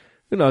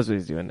 Who knows what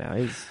he's doing now?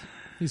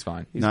 He's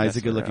fine. He's No, he's a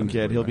messing good-looking around.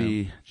 kid. He'll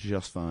be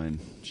just fine.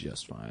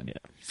 Just fine.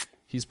 Yeah.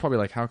 He's probably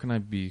like, how can I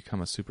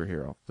become a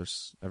superhero?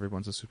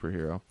 Everyone's a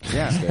superhero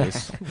Yeah. these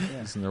days.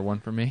 Isn't there one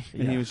for me?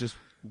 And he was just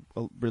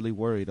really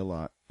worried a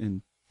lot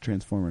in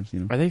Transformers,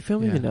 you know. Are they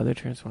filming Yeah. another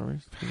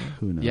Transformers? You know?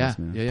 Who knows, Yeah,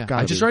 man? yeah.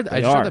 Gotta I just be. read They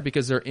read are. that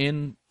because they're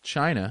in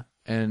China,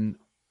 and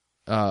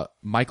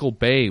Michael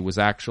Bay was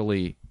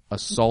actually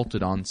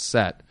assaulted on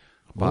set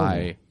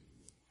by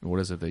what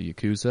is it? The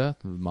Yakuza,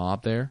 the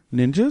mob there.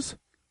 Ninjas?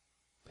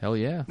 Hell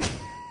yeah.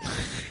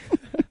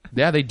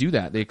 Yeah, they do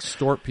that. They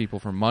extort people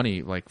for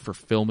money, like for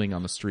filming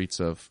on the streets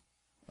of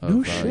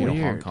No shit. Hong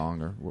Weird.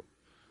 Kong or.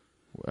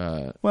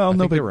 Well, I no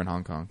think they big, were in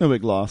Hong Kong. no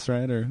big loss,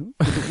 right? Or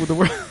with the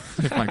world.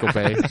 Michael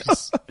Bay.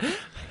 Just,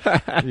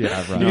 yeah, right.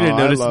 You're gonna I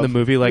notice in love- the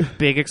movie like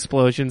big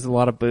explosions, a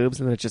lot of boobs,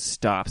 and then it just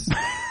stops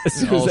as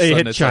soon all as of a they sudden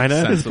hit it's, like, China.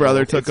 sensible. His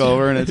brother took It's-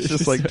 over, and it's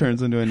just like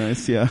turns into a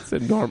nice, It's a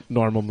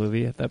normal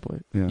movie at that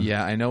point.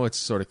 Yeah, I know it's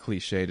sort of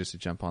cliche just to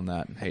jump on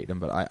that and hate them,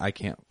 but I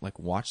can't like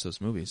watch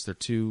those movies.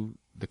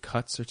 The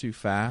cuts are too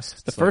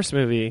fast. The It's like- first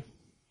movie,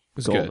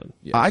 was golden. good.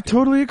 Yeah, I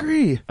totally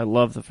agree. I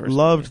love the first.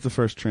 Loved movie. the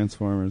first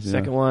Transformers. Yeah.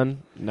 Second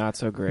one, not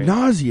so great.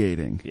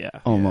 Nauseating. Yeah.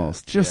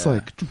 Almost. Just Yeah.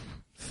 like,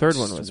 Third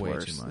one It's was way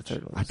worse. too The much.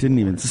 third one I was didn't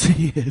even worse.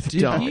 see it.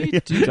 Did he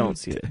do Don't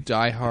see it.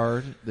 Die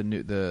Hard,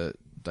 the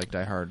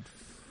Die Hard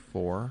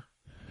 4?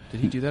 Did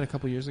he do that a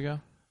couple years ago?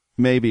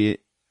 Maybe.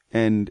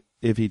 And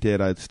if he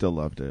did, I'd still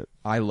loved it.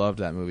 I loved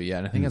that movie. Yeah,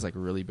 and I think it has like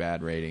really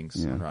bad ratings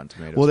Yeah. on Rotten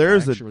Tomatoes. Well, I there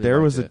actually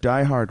was a liked it.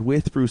 Die Hard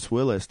with Bruce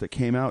Willis that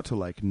came out to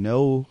like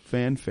no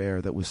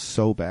fanfare that was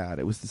so bad.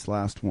 It was this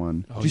last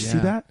one. Oh, Did you see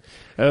yeah. that?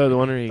 Oh, the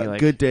one where you A like.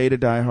 Good Day to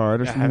Die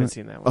Hard or I something. haven't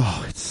seen that one.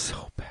 Oh, it's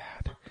so bad.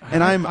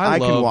 And I I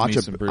can love watch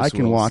me some Bruce I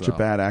can Willis, watch a though.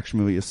 bad action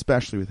movie,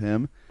 especially with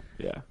him.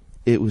 Yeah.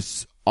 It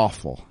was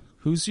awful.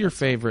 Who's your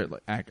favorite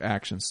like,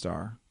 action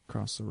star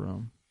across the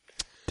room?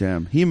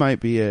 Damn, he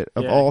might be it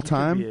of Yeah, all he could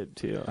time. be it,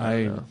 too. I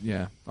I don't know.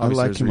 yeah. I Obviously,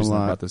 like there's him a reason I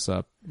lot. brought this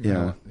up.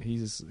 Yeah.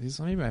 He's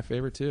maybe my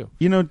favorite too.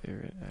 You know,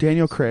 Favorite actor.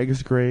 Daniel Craig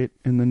is great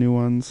in the new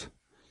ones.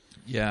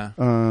 Yeah.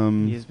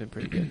 He's been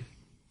pretty good.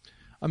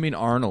 I mean,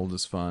 Arnold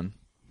is fun.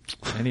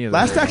 Any of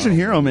Last the Action Arnold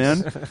Hero,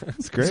 movies. man.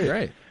 It's great. It's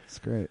great. It's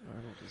great.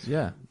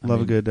 Yeah. I Love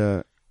mean, a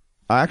good.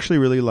 I actually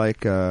really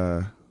like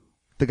the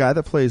guy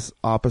that plays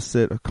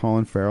opposite of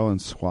Colin Farrell in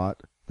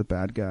SWAT, the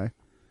bad guy.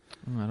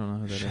 I don't know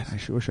who that is. I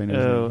sure wish I knew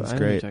his name. Oh, It's I know what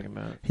you're great. talking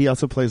about. He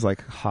also plays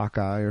like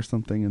Hawkeye or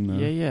something in the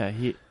Yeah.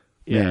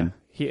 Man.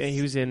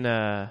 He was in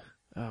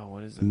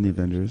what is it? in the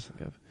Avengers.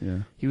 Of? Yeah.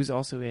 He was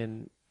also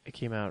in. It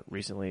came out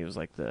recently. It was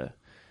like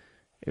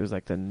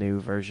the new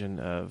version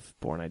of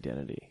Born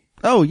Identity.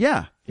 Oh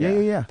yeah.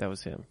 Yeah. That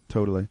was him.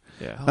 Totally.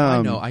 Yeah. Oh,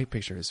 I know. I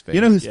picture his face.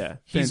 You know who's Yeah.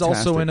 He's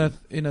also in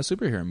fantastic? a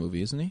superhero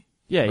movie, isn't he?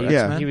 Yeah. Or He,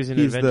 X-Men? he was in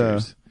He's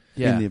Avengers.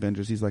 Yeah. in the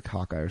Avengers. He's like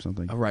Hawkeye or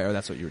something. Oh, right. Oh,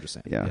 that's what you were just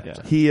saying. Yeah. Yeah.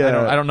 He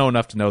I don't know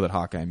enough to know that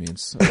Hawkeye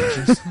means.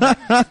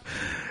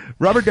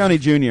 Robert Downey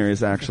Jr.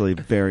 is actually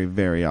very,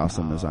 very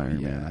awesome as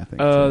Iron Man, I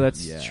think. Oh, too.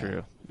 that's Yeah.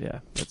 true. Yeah,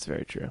 that's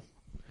very true.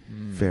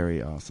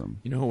 very awesome.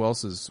 You know who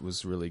else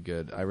was really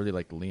good? I really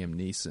liked Liam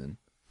Neeson.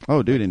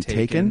 Oh, dude, in Taken?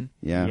 Taken?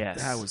 Yeah.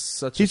 Yes. That was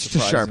such He's a just a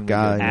sharp surprisingly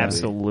guy, good yeah. movie.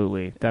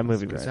 Absolutely. That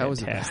movie was That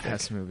was a fantastic.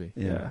 badass movie.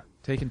 Yeah.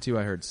 Taken 2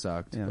 I heard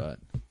sucked, Yeah. but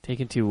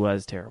Taken 2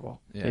 was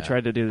terrible. Yeah. They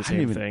tried to do the I same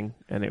didn't thing,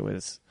 and it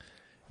was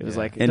Yeah.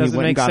 like, it And he doesn't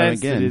went and make got him sense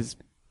that again. his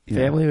Yeah.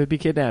 family would be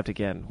kidnapped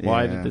again.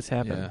 Why Yeah. did this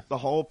happen? Yeah. The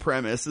whole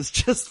premise is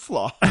just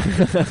flawed.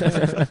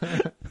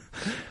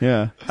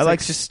 Yeah. I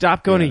like just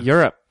stop going to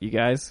Europe, you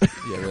guys. yeah,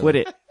 really. Quit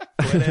it.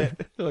 They're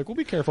like, we'll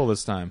be careful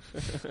this time.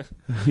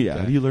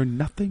 Yeah. You learn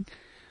nothing?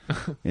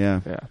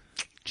 Yeah. Yeah.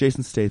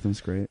 Jason Statham's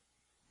great.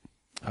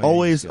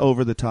 Always he's good.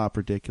 over the top,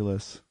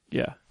 ridiculous,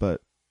 Yeah.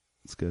 but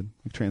it's good.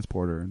 Like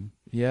Transporter and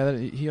Yeah,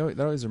 that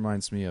always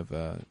reminds me of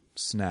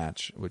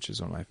Snatch, which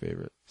is one of my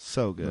favorite.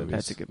 so good. Movies.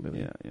 That's a good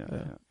movie.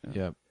 Yeah.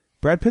 Yep.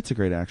 Brad Pitt's a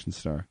great action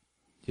star.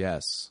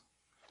 Yes.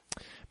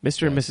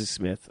 Mr. and Yes. Mrs.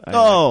 Smith. I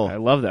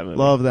love that movie.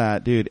 Love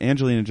that, dude.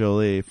 Angelina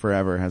Jolie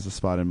forever has a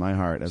spot in my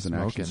heart as an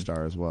action Smoking.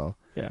 star as well.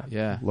 Yeah.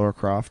 Yeah. Laura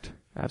Croft.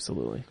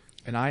 Absolutely.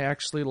 And I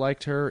actually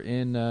liked her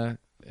in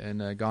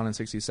Gone in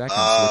 60 Seconds,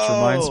 which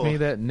reminds me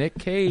that Nick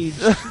Cage.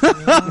 You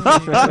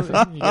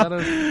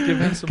gotta give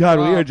him some God,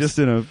 props. we are just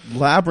in a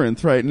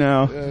labyrinth right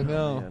now.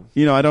 No.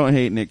 You know, I don't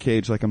hate Nick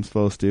Cage like I'm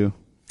supposed to,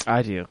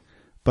 I do.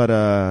 but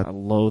I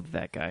loathe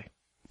that guy.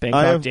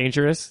 Bangkok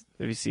Dangerous.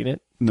 Have you seen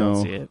it? No.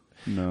 Don't see it.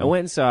 no. I went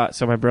and saw.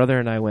 So my brother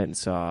and I went and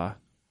saw.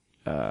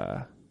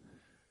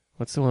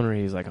 What's the one where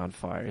he's like on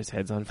fire? His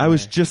head's on fire. I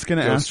was just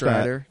gonna Ghost ask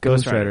Rider? that.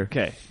 Ghost Rider.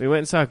 Okay, we went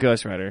and saw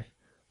Ghost Rider.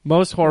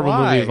 Most horrible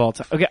Why? movie of all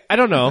time. Okay, I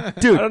don't know,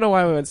 Dude. I don't know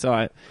why we went and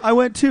saw it. I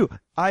went too.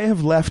 I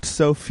have left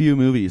so few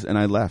movies, and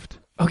I left.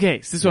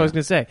 Okay, so this is what I was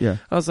gonna say. Yeah.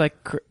 I was like,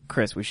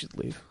 Chris, we should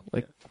leave.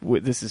 Like,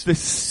 this is This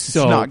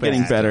so is not bad.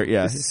 getting better.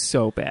 Yeah. This is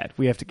so bad.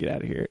 We have to get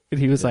out of here. And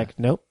he was like,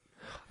 nope.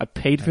 I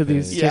paid for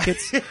these Yeah.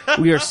 tickets.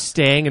 We are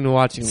staying and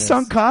watching this.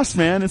 Sunk cost,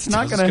 man. It's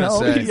not going to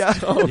help. Say, Yeah.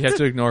 You have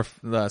to ignore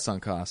the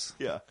sunk costs.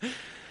 Yeah.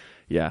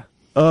 Yeah.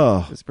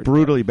 Oh, It's pretty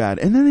brutally bad.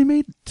 And then they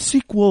made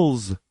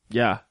sequels.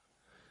 Yeah.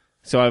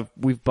 So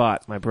we've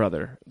bought my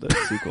brother the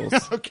sequels.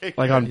 Okay.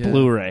 Like on Yeah.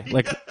 Blu-ray.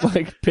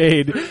 Like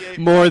paid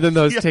more than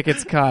those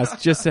tickets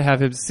cost just to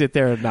have him sit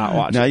there and not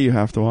watch Now it. you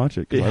have to watch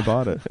it because I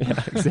bought it. Yeah,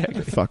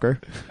 exactly.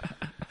 Fucker.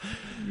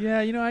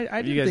 Yeah, you know, I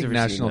You didn't guys think ever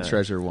National seen that?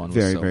 Treasure one was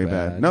Very, so very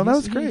bad. No, that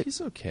was great. He's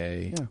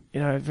okay. Yeah. You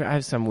know, I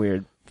have some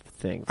weird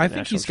thing. for I think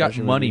National he's got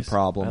Treasure money movies.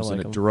 problems, I like and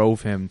it them.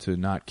 drove him to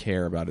not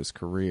care about his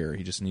career.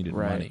 He just needed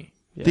Right. money.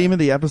 Yeah. Theme of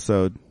the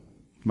episode: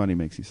 money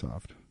makes you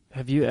soft.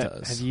 Have you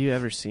does. have you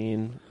ever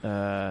seen?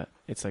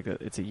 It's a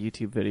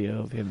YouTube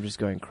video of him just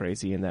going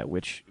crazy in that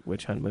witch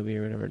hunt movie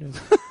or whatever it is.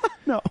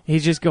 No.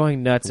 He's just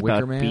going nuts Wicker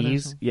about Man or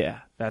bees. something? Yeah,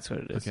 that's what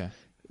it is. Okay.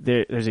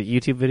 There's a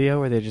YouTube video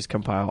where they just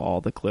compile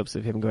all the clips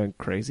of him going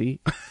crazy.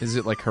 Is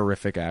it like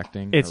horrific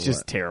acting? It's or just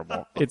what?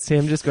 terrible. It's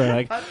him just going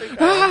like,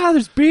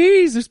 there's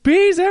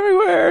bees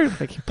everywhere.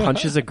 Like he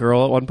punches a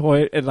girl at one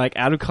point, and like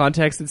out of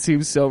context, it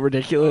seems so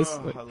ridiculous.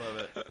 Like, I love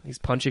it. he's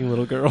punching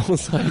little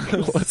girls. Like,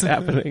 what's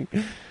happening?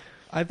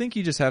 I think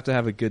you just have to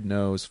have a good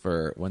nose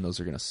for when those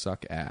are going to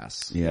suck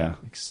ass. Yeah.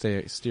 Like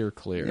steer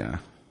clear. Yeah.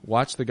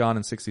 Watch the Gone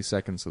in 60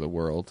 Seconds of the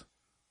world.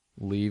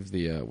 Leave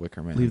the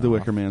Wicker Man. Leave the off.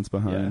 Wicker Mans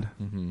behind.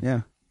 Mhm.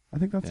 Yeah. I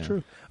think that's Yeah.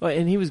 true. Well,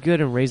 and he was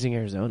good in Raising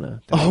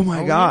Arizona. Oh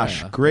my Oh,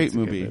 gosh. yeah. Great That's a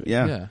good movie. movie.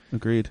 Yeah. Yeah.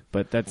 Agreed.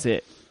 But that's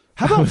it.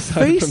 How about Aside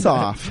from Face that.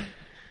 Off?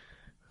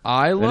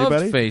 I loved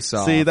Anybody? Face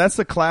Off. See, that's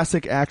the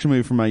classic action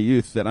movie from my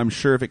youth that I'm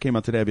sure if it came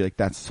out today, I'd be like,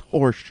 that's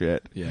horseshit.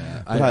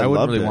 Yeah, But I wouldn't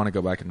loved really it. want to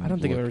go back and I don't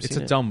think I've look. ever It's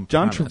seen a it. dumb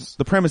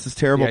The premise is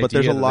terrible, The but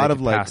there's a idea that lot they of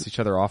could like, pass each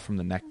other off from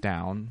the neck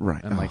down,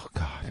 Right. And like, Oh,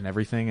 God. and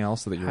everything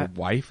else so that your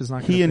wife is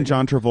not. he gonna and think-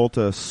 John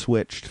Travolta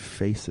switched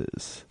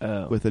faces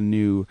Oh. with a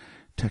new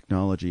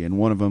technology, and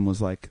one of them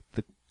was like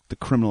the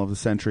criminal of the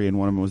century, and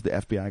one of them was the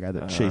FBI guy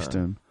that chased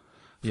him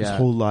his Yeah.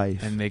 whole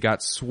life. and they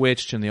got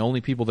switched, and the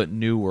only people that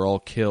knew were all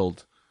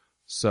killed.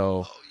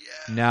 So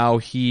now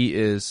he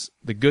is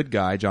the good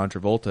guy. John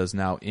Travolta is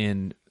now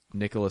in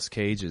Nicolas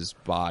Cage's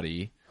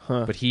body,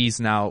 but he's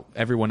now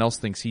everyone else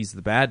thinks he's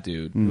the bad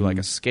dude who like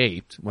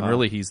escaped when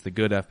really he's the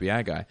good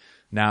FBI guy.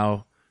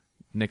 Now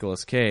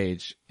Nicolas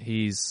Cage,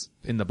 he's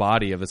in the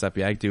body of this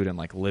FBI dude and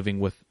like living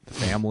with the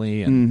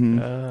family and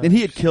And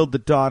he had killed the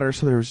daughter,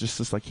 so there was just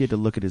this like he had to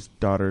look at his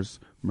daughter's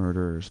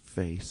murderer's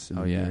face in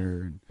the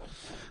mirror. And,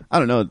 I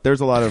don't know.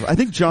 There's a lot of. I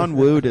think John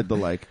Woo did the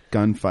like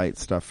gunfight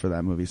stuff for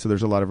that movie, so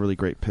there's a lot of really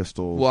great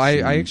pistol. Well, I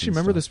scenes actually and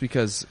remember stuff. this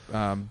because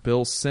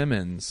Bill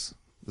Simmons,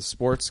 the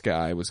sports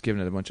guy, was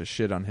giving it a bunch of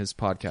shit on his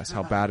podcast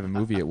how bad of a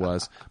movie it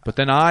was. But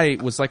then I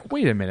was like,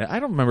 wait a minute, I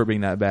don't remember it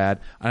being that bad.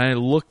 And I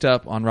looked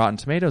up on Rotten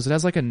Tomatoes. It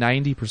has like a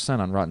 90%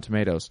 on Rotten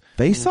Tomatoes.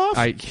 Face Off.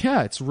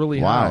 Yeah, it's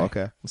really Wow, high.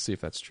 okay. Let's see if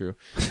that's true.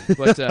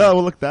 But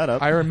We'll look that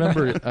up. I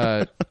remember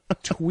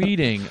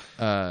tweeting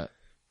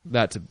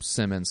that to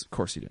Simmons. Of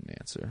course, he didn't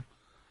answer.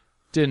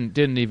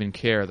 Didn't even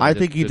care. That I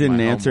think he did my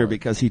didn't answer homework.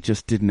 because he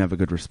just didn't have a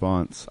good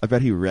response. I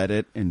bet he read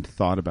it and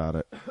thought about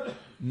it.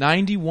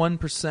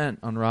 91%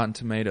 on Rotten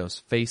Tomatoes.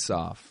 Face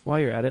Off.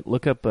 While you're at it,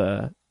 look up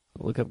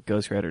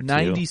Ghost Rider 2.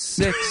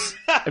 96.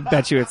 I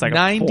bet you it's like a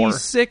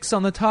 96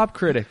 on the top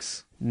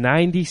critics. 4.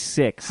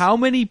 96. How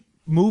many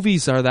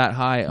movies are that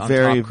high on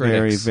Very, top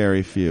critics? very,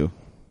 very few.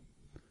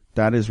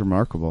 That is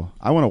remarkable.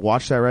 I want to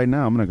watch that right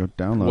now. I'm going to go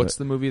download What's it.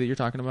 the movie that you're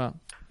talking about?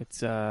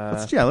 It's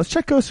Let's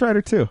check Ghost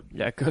Rider 2.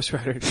 yeah, Ghost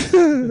Rider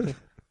 2.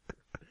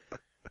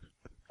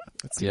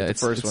 Let's see Yeah, what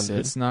it's the first one did.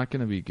 It's not going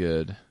to be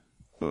good.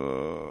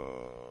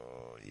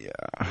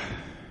 Yeah.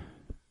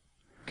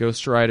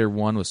 Ghost Rider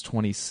 1 was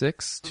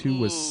 26, 2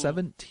 was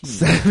 17.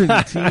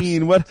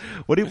 17. What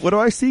do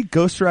I see?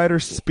 Ghost Rider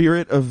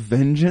Spirit of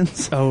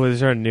Vengeance? Oh, is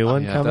there a new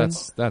one Yeah, coming?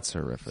 that's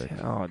horrific.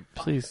 Oh,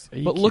 please. Are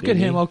you But look at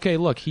kidding him. me? Okay,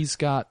 look, he's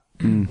got.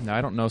 Now I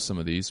don't know some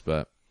of these,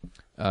 but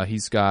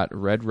He's got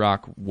Red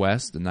Rock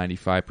West at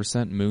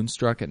 95%,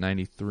 Moonstruck at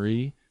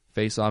 93%,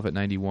 Face Off at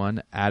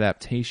 91%,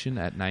 Adaptation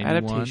at 91%.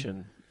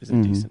 Adaptation is a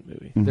decent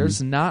movie.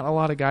 There's not a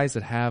lot of guys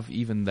that have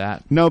even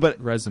that but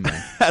resume.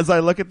 as I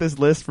look at this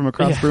list from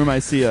across the room, I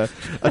see a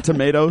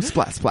tomato,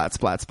 splat, splat,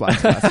 splat, splat,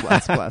 splat,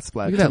 splat, splat,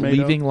 splat. Look at that, tomato.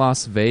 Leaving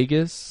Las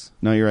Vegas.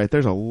 No, you're right.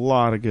 There's a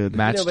lot of good.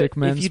 Matchstick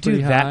Men's if you do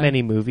pretty that high.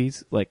 many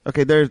movies, like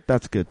Okay,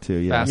 that's good too.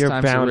 Yeah. Fast You're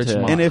Times at bound to-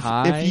 Ridgemont And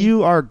High. if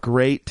you are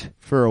great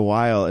for a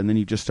while and then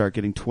you just start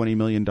getting $20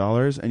 million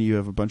and you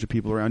have a bunch of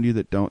people around you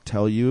that don't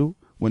tell you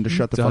when to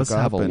shut the fuck up. does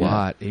have a and,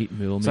 lot,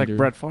 8mm. it's like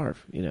Brett Favre.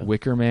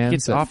 Wicker Man He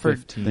gets offered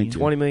 15.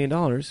 $20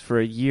 million for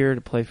a year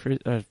to play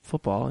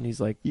football, and he's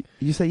like,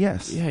 You say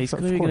yes. yeah, he's Of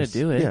clearly going to course.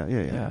 do it.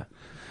 Yeah.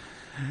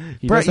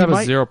 He Brett, does have you a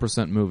might-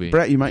 0% movie.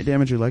 Brett, you might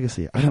damage your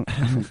legacy. I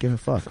don't give a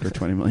fuck for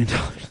 $20 million.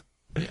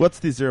 What's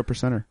the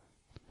 0%er?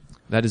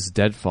 That is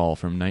Deadfall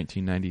from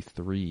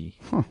 1993.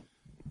 Huh.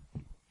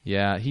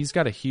 Yeah, he's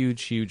got a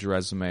huge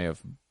resume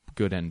of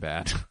good and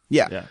bad.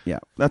 Yeah.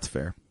 That's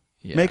fair.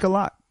 Yeah. Make a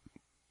lot.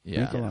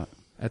 Yeah. Make a lot.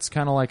 It's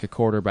kind of like a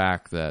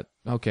quarterback that,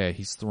 okay,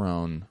 he's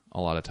thrown a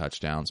lot of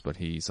touchdowns, but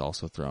he's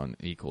also thrown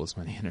equal as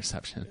many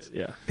interceptions.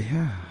 Yeah.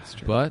 Yeah.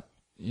 But,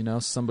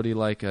 somebody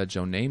like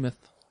Joe Namath,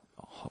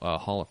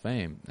 Hall of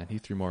Fame, and he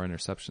threw more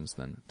interceptions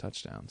than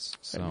touchdowns.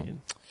 So, I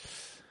mean,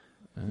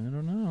 I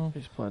don't know.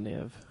 there's plenty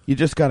of. You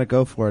just got to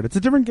go for it. It's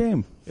a different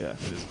game. Yeah.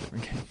 It is a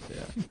different game.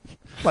 Yeah.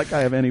 Like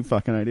I have any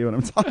fucking idea what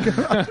I'm talking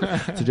about.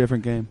 It's a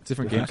different game.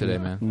 Different game today,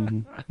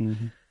 man.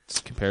 Mm-hmm.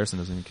 Comparison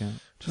doesn't even count.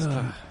 Just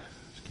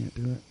can't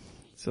do it.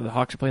 So the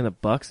Hawks are playing the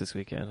Bucks this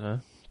weekend, huh?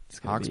 It's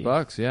gonna Hawks be,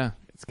 Bucks, yeah.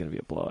 It's going to be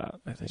a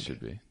blowout, I think. It should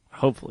be.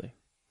 Hopefully.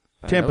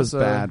 Tampa's That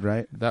was, bad,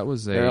 right? That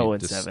was They're a 0-7.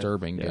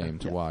 disturbing Yeah. game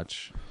to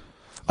watch.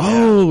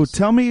 Oh,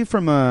 tell me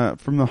from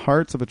the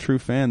hearts of a true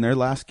fan, their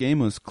last game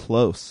was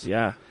close.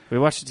 Yeah. We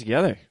watched it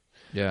together.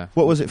 Yeah.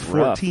 What was it,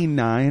 Rough.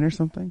 14-9 or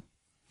something?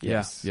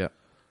 Yes. Yeah.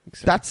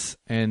 That's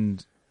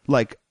And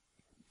like,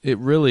 it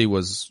really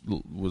was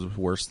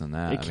worse than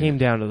that. It came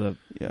down to the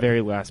Yeah.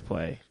 very last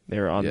play. They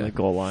were on Yeah. the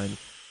goal line,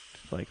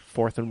 like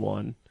 4th and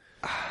 1.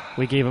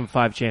 We gave them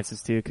 5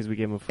 chances too because we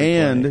gave them a free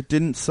and play.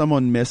 didn't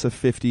someone miss a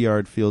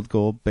 50-yard field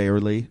goal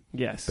barely?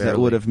 Yes. That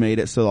would have made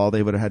it so all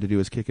they would have had to do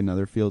is kick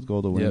another field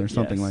goal to win Yep. or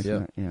something Yes. like Yep.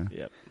 that. Yeah.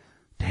 Yep.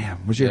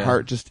 Damn. Was your Yeah.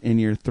 heart just in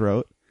your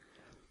throat?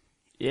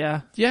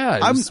 Yeah. Yeah,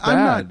 it was I'm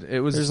bad. not- It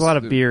was. There's a lot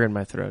of beer in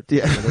my throat.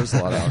 Yeah. There's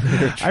a lot out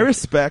there. I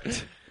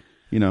respect,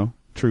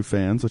 true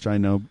fans, which I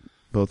know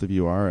both of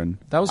you are, and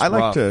That was I like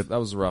rough. to That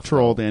was rough.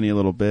 troll though. Danny a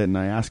little bit, and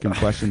I ask him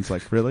questions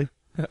like, "Really,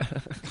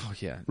 Oh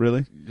yeah,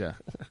 really?" yeah.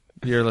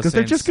 You're Because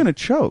they're listening. just gonna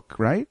choke,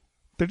 right?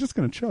 They're just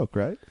gonna choke,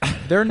 right?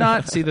 They're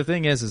not. See, the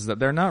thing is that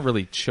they're not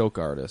really choke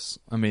artists.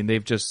 I mean,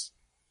 they've just.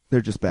 They're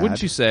just bad.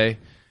 Wouldn't you say?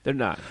 They're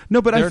not.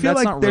 No, but I feel that's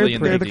like not really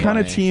in they're the the kind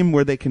of DNA. team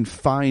where they can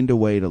find a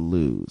way to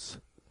lose,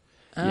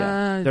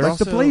 Yeah. They're like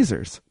the also-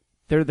 Blazers.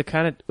 They're the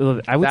kind of.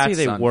 Well, I would say That's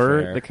they were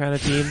unfair. the kind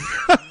of team.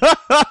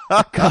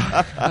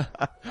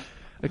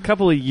 A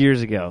couple of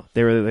years ago,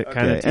 they were the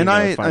kind of Okay. team. And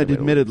that I would find a way to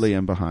admittedly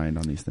am behind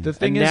on these things. The win.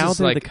 thing And is, now is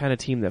they're like the kind of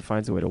team that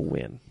finds a way to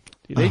win.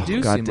 they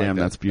do. God seem damn,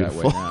 like that's that way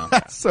beautiful. now.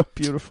 That's so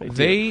beautiful.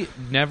 They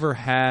never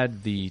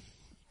had the.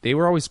 They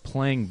were always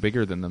playing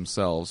bigger than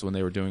themselves when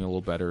they were doing a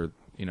little better.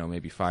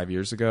 Maybe 5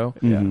 years ago.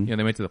 Mhm.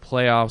 They went to the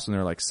playoffs and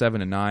they're like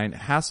 7-9.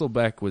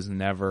 Hasselbeck was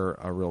never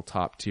a real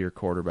top tier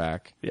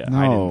quarterback. Yeah. No.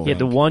 I didn't. He had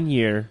the one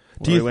year.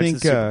 Do where you he went to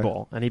think, the Super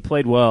Bowl and he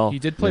played well? He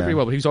did play Yeah. pretty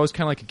well, but he was always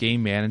kind of like a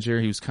game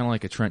manager. He was kind of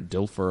like a Trent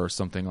Dilfer or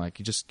something. Like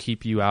he just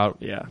keep you out.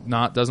 Yeah.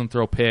 Doesn't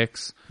throw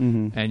picks.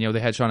 Mhm. And they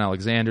had Sean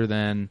Alexander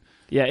then.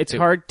 Yeah, it's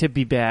hard to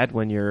be bad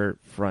when you're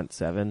front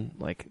seven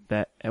like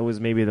that. It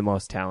was maybe the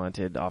most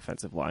talented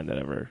offensive line that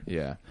ever.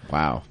 Yeah.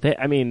 Wow,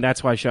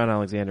 That's why Sean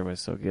Alexander was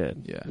so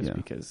good. Yeah. is Yeah.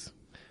 because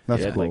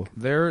that's Yeah, cool.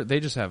 like-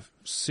 They just have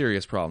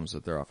serious problems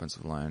with their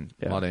offensive line.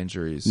 Yeah. A lot of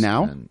injuries.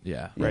 Now? And,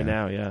 yeah. right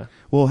now, yeah.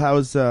 Well,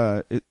 how's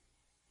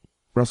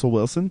Russell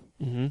Wilson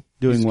Mm-hmm.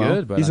 doing He's well?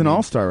 good, but He's I an mean-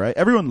 all-star, right?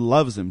 Everyone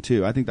loves him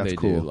too. I think that's They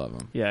cool. do love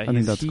him. Yeah, I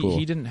think that's cool.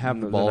 He didn't have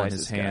the the ball in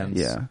nicest his guy. hands.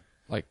 Yeah.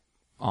 Like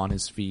on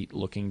his feet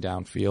looking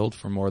downfield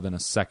for more than a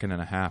second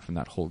and a half in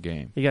that whole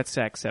game. He got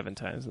sacked 7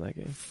 times in that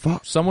game.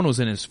 Fuck. Someone was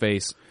in his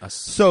face.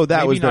 So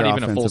that maybe was not their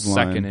even a full offensive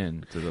line. second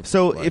in. To the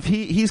So play. if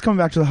he's coming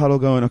back to the huddle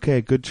going,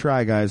 okay, good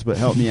try, guys, but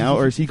help me out,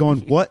 or is he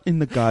going, what in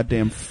the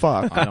goddamn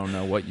fuck? I don't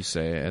know what you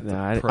say at the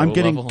Nah, pro I'm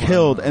getting level. I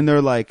killed, don't know. and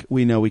they're like,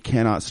 we know we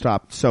cannot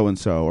stop so and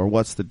so, or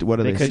what are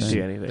They they couldn't saying?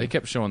 do anything. They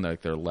kept showing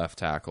their left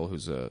tackle,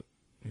 who's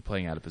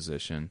playing out of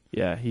position.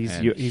 Yeah, he's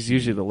And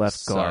usually the left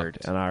sucked. guard,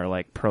 and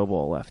our Pro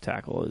Bowl left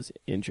tackle is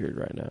injured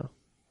right now.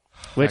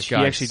 Which he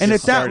guy actually And at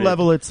just that started-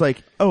 level, it's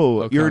like,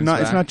 you're comes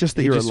not. It's back. not just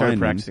that he you're a just started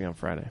lineman. practicing on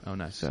Friday. Oh,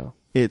 nice. So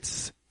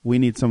It's we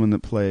need someone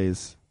that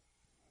plays,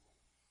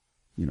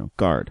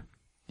 guard.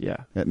 yeah,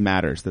 That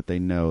matters. That they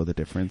know the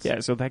difference. yeah.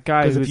 So that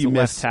guy 'Cause if who's you the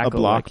left miss a tackle,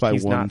 block by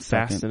he's 1 not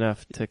fast second.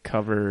 enough to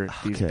cover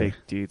these Okay. big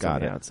dudes Got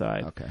on the it.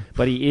 outside. Okay.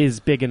 But he is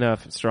big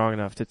enough and strong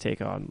enough to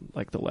take on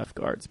the left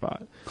guard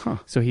spot. Huh.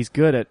 So he's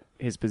good at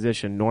his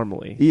position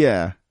normally.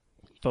 Yeah.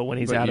 But when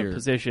he's But out of you're-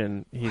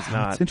 position, he's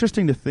not. It's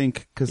interesting to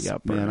think because, He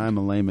got man, burned. I'm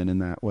a layman in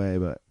that way,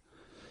 but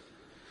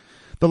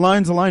the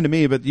line's a line to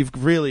me. But it's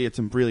really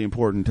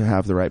important to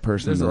have the right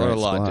person. There's in the a right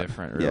lot slot.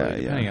 different, really, Yeah,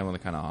 depending yeah. on the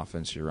kind of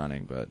offense you're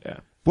running. But Yeah.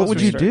 What Plus would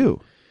when you start-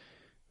 do?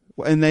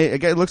 And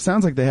it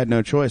sounds like they had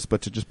no choice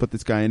but to just put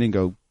this guy in and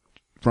go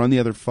run the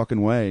other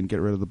fucking way and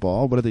get rid of the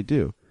ball. What did they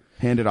do?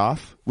 Hand it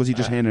off? Was he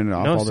just handing it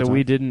off No, all the so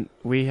time?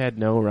 we had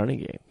no running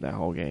game that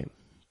whole game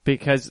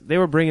because they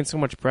were bringing so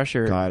much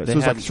pressure. Got it. They So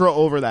it's like had- throw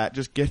over that.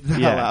 Just get the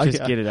hell out.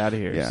 just get it out of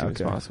here Yeah, as soon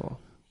okay. as possible.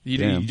 you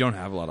Damn. don't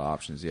have a lot of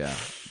options. Yeah,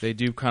 they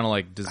do kind of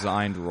like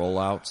designed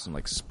rollouts and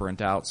like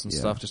sprint outs and Yeah.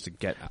 stuff just to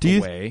get Do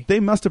away. They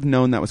must have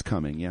known that was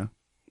coming. Yeah.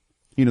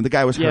 The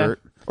guy was Yeah.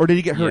 hurt, or did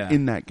he get hurt Yeah.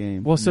 in that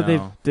game? Well, so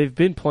No. they've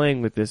been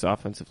playing with this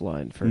offensive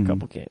line for a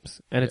couple games,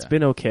 and it's Yeah.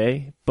 been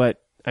okay. But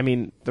I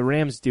mean, the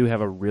Rams do have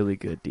a really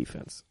good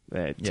defense.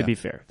 To Yeah. be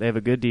fair, they have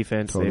a good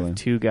defense. They Totally. have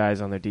 2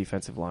 guys on their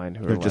defensive line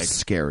who They're are just like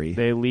scary.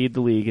 they lead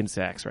the league in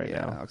sacks right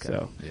Yeah, now. okay.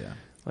 So Yeah.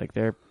 like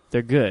they're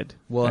good.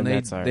 Well, and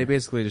that's our- they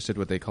basically just did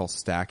what they call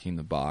stacking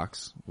the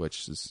box,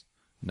 which is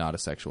not a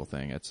sexual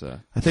thing. It's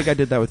a I think I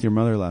did that with your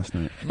mother last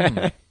night.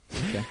 okay.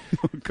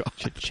 Oh God.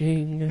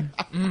 Cha-ching.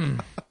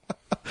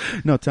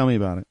 No, tell me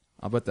about it.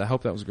 I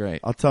hope that was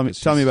great. Tell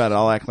me about it.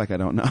 I'll act like I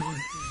don't know.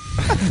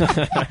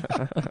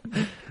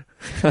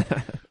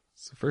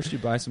 So first you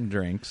buy some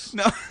drinks.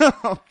 No.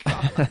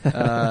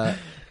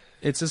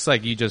 It's just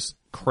like you just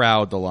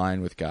crowd the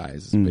line with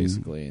guys,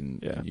 basically, and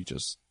Yeah. you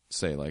just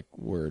say like,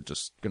 we're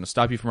just going to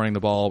stop you from running the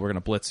ball. We're going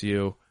to blitz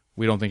you.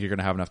 We don't think you're going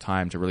to have enough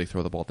time to really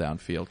throw the ball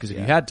downfield. Because if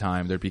you had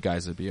time, there'd be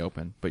guys that'd be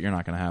open, but you're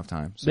not going to have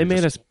time. So They you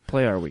made just- us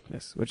play our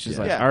weakness, which is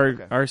like Yeah, our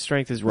okay. our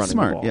strength is running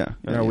Smart, the ball. yeah.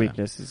 And our Yeah.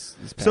 weakness is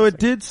So it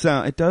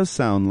passing. does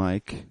sound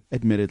like,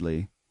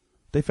 admittedly,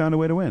 they found a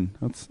way to win.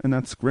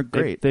 That's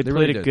great. They They played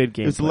really a did. good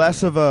game. It's plan.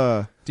 less of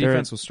a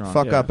defense was strong.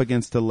 fuck Yeah. up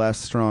against a less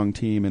strong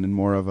team and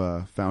more of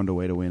a found a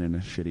way to win in a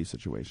shitty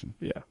situation.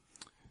 Yeah.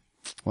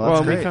 Well, Well,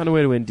 that's we great. found a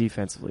way to win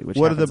defensively, which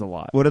What are happens the a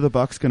lot. What are the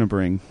Bucks going to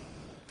bring?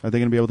 Are they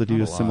going to be able to do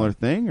Not a a similar lot.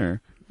 thing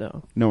or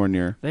No, nowhere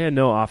near? they had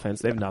no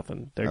offense. They have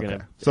nothing. They're Okay.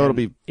 gonna. So it'll and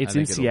be- It's I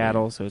in think it'll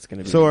Seattle, so it's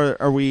gonna be. So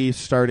are we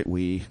started?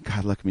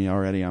 God, look at me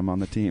already. I'm on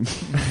the team.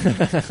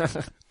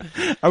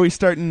 Are we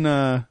starting?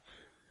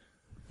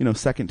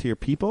 Second tier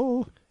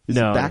people? Is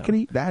No, it that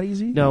no. that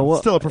easy? No, well,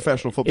 still a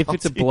professional football. if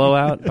it's a team.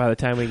 blowout, by the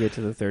time we get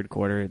to the third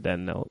quarter,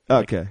 then they'll.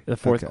 Okay. The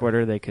fourth Okay.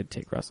 quarter, they could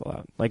take Russell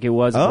out. Like it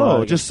was. a blowout Oh,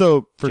 against- just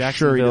so for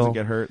sure he doesn't Jacksonville.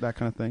 get hurt, that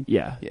kind of thing.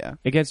 yeah, Yeah,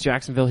 Against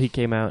Jacksonville, he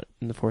came out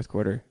in the fourth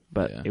quarter,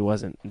 but Yeah. it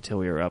wasn't until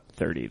we were up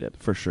 30 to.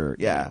 for sure.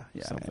 Yeah,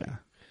 yeah, Something.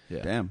 yeah.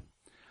 Yeah. Damn.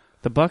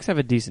 The Bucks have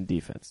a decent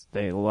defense.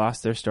 They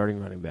lost their starting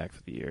running back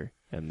for the year,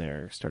 and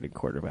their starting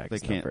quarterback They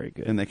is can't not very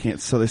good. and they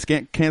can't. So they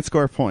can't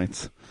score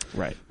points.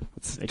 Right.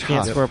 It's They tough.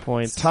 can't score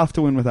points. It's tough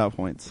to win without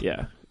points.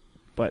 Yeah.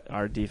 But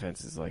our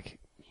defense is like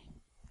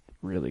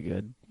really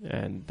good,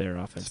 and their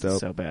offense Dope. is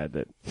so bad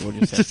that we'll It's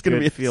just have just gonna good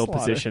be a field slaughter.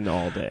 position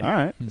all day. All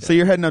right. So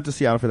you're heading up to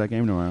Seattle for that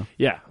game tomorrow.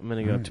 Yeah, I'm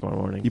gonna go up tomorrow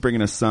morning. You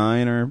bringing a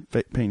sign or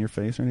paint your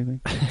face or anything?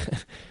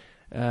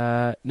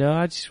 No,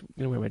 I just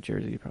gonna wear my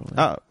jersey probably.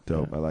 Oh,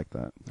 dope. Yeah. I like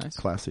that. Nice.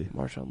 Classy.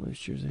 Marshawn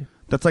Lynch jersey.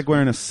 That's like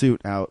wearing a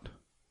suit out.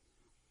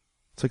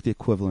 It's like the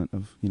equivalent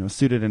of,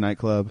 suit at a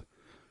nightclub,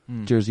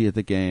 jersey at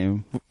the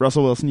game.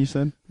 Russell Wilson, you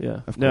said?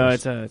 Yeah. Of No,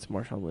 course. it's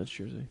Marshawn Lynch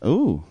jersey.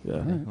 Oh. Yeah.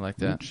 I like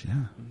that. Yeah.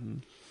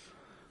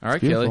 All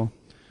right, Kelly. Beautiful.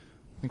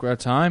 I think we're out of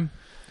time.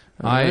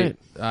 All right.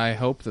 I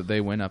hope that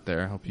they win up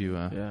there. I hope you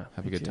Yeah, have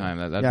a me good too. time.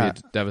 That'd Yeah. be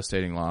a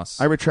devastating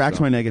loss. I retract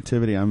So- my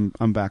negativity.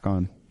 I'm back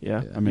on.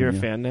 Yeah. I'm You're in, a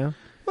yeah. fan now?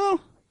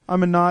 Well,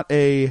 I'm not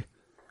a.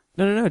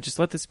 No. Just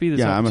let this be this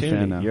Yeah, I'm a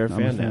opportunity. fan now. You're a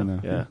I'm fan now.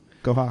 Yeah.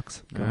 Go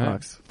Hawks. Go All right.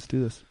 Hawks. Let's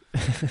do this.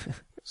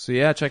 So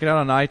yeah, check it out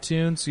on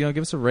iTunes. Give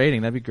us a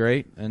rating. That'd be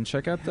great. And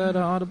check out that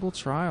Audible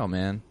trial,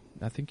 man.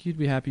 I think you'd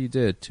be happy you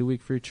did.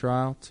 2-week free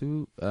trial,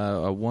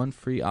 a 1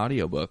 free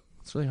audiobook.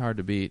 It's really hard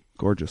to beat.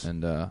 Gorgeous.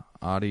 And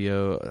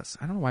audio,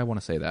 I don't know why I want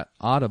to say that.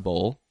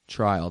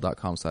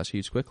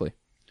 audibletrial.com/huge quickly.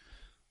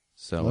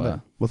 So Love it.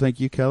 Well,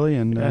 thank you, Kelly,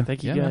 and Yeah,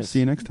 thank you yeah, guys. see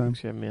you next time.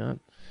 Thanks for having me on.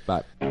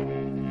 bye.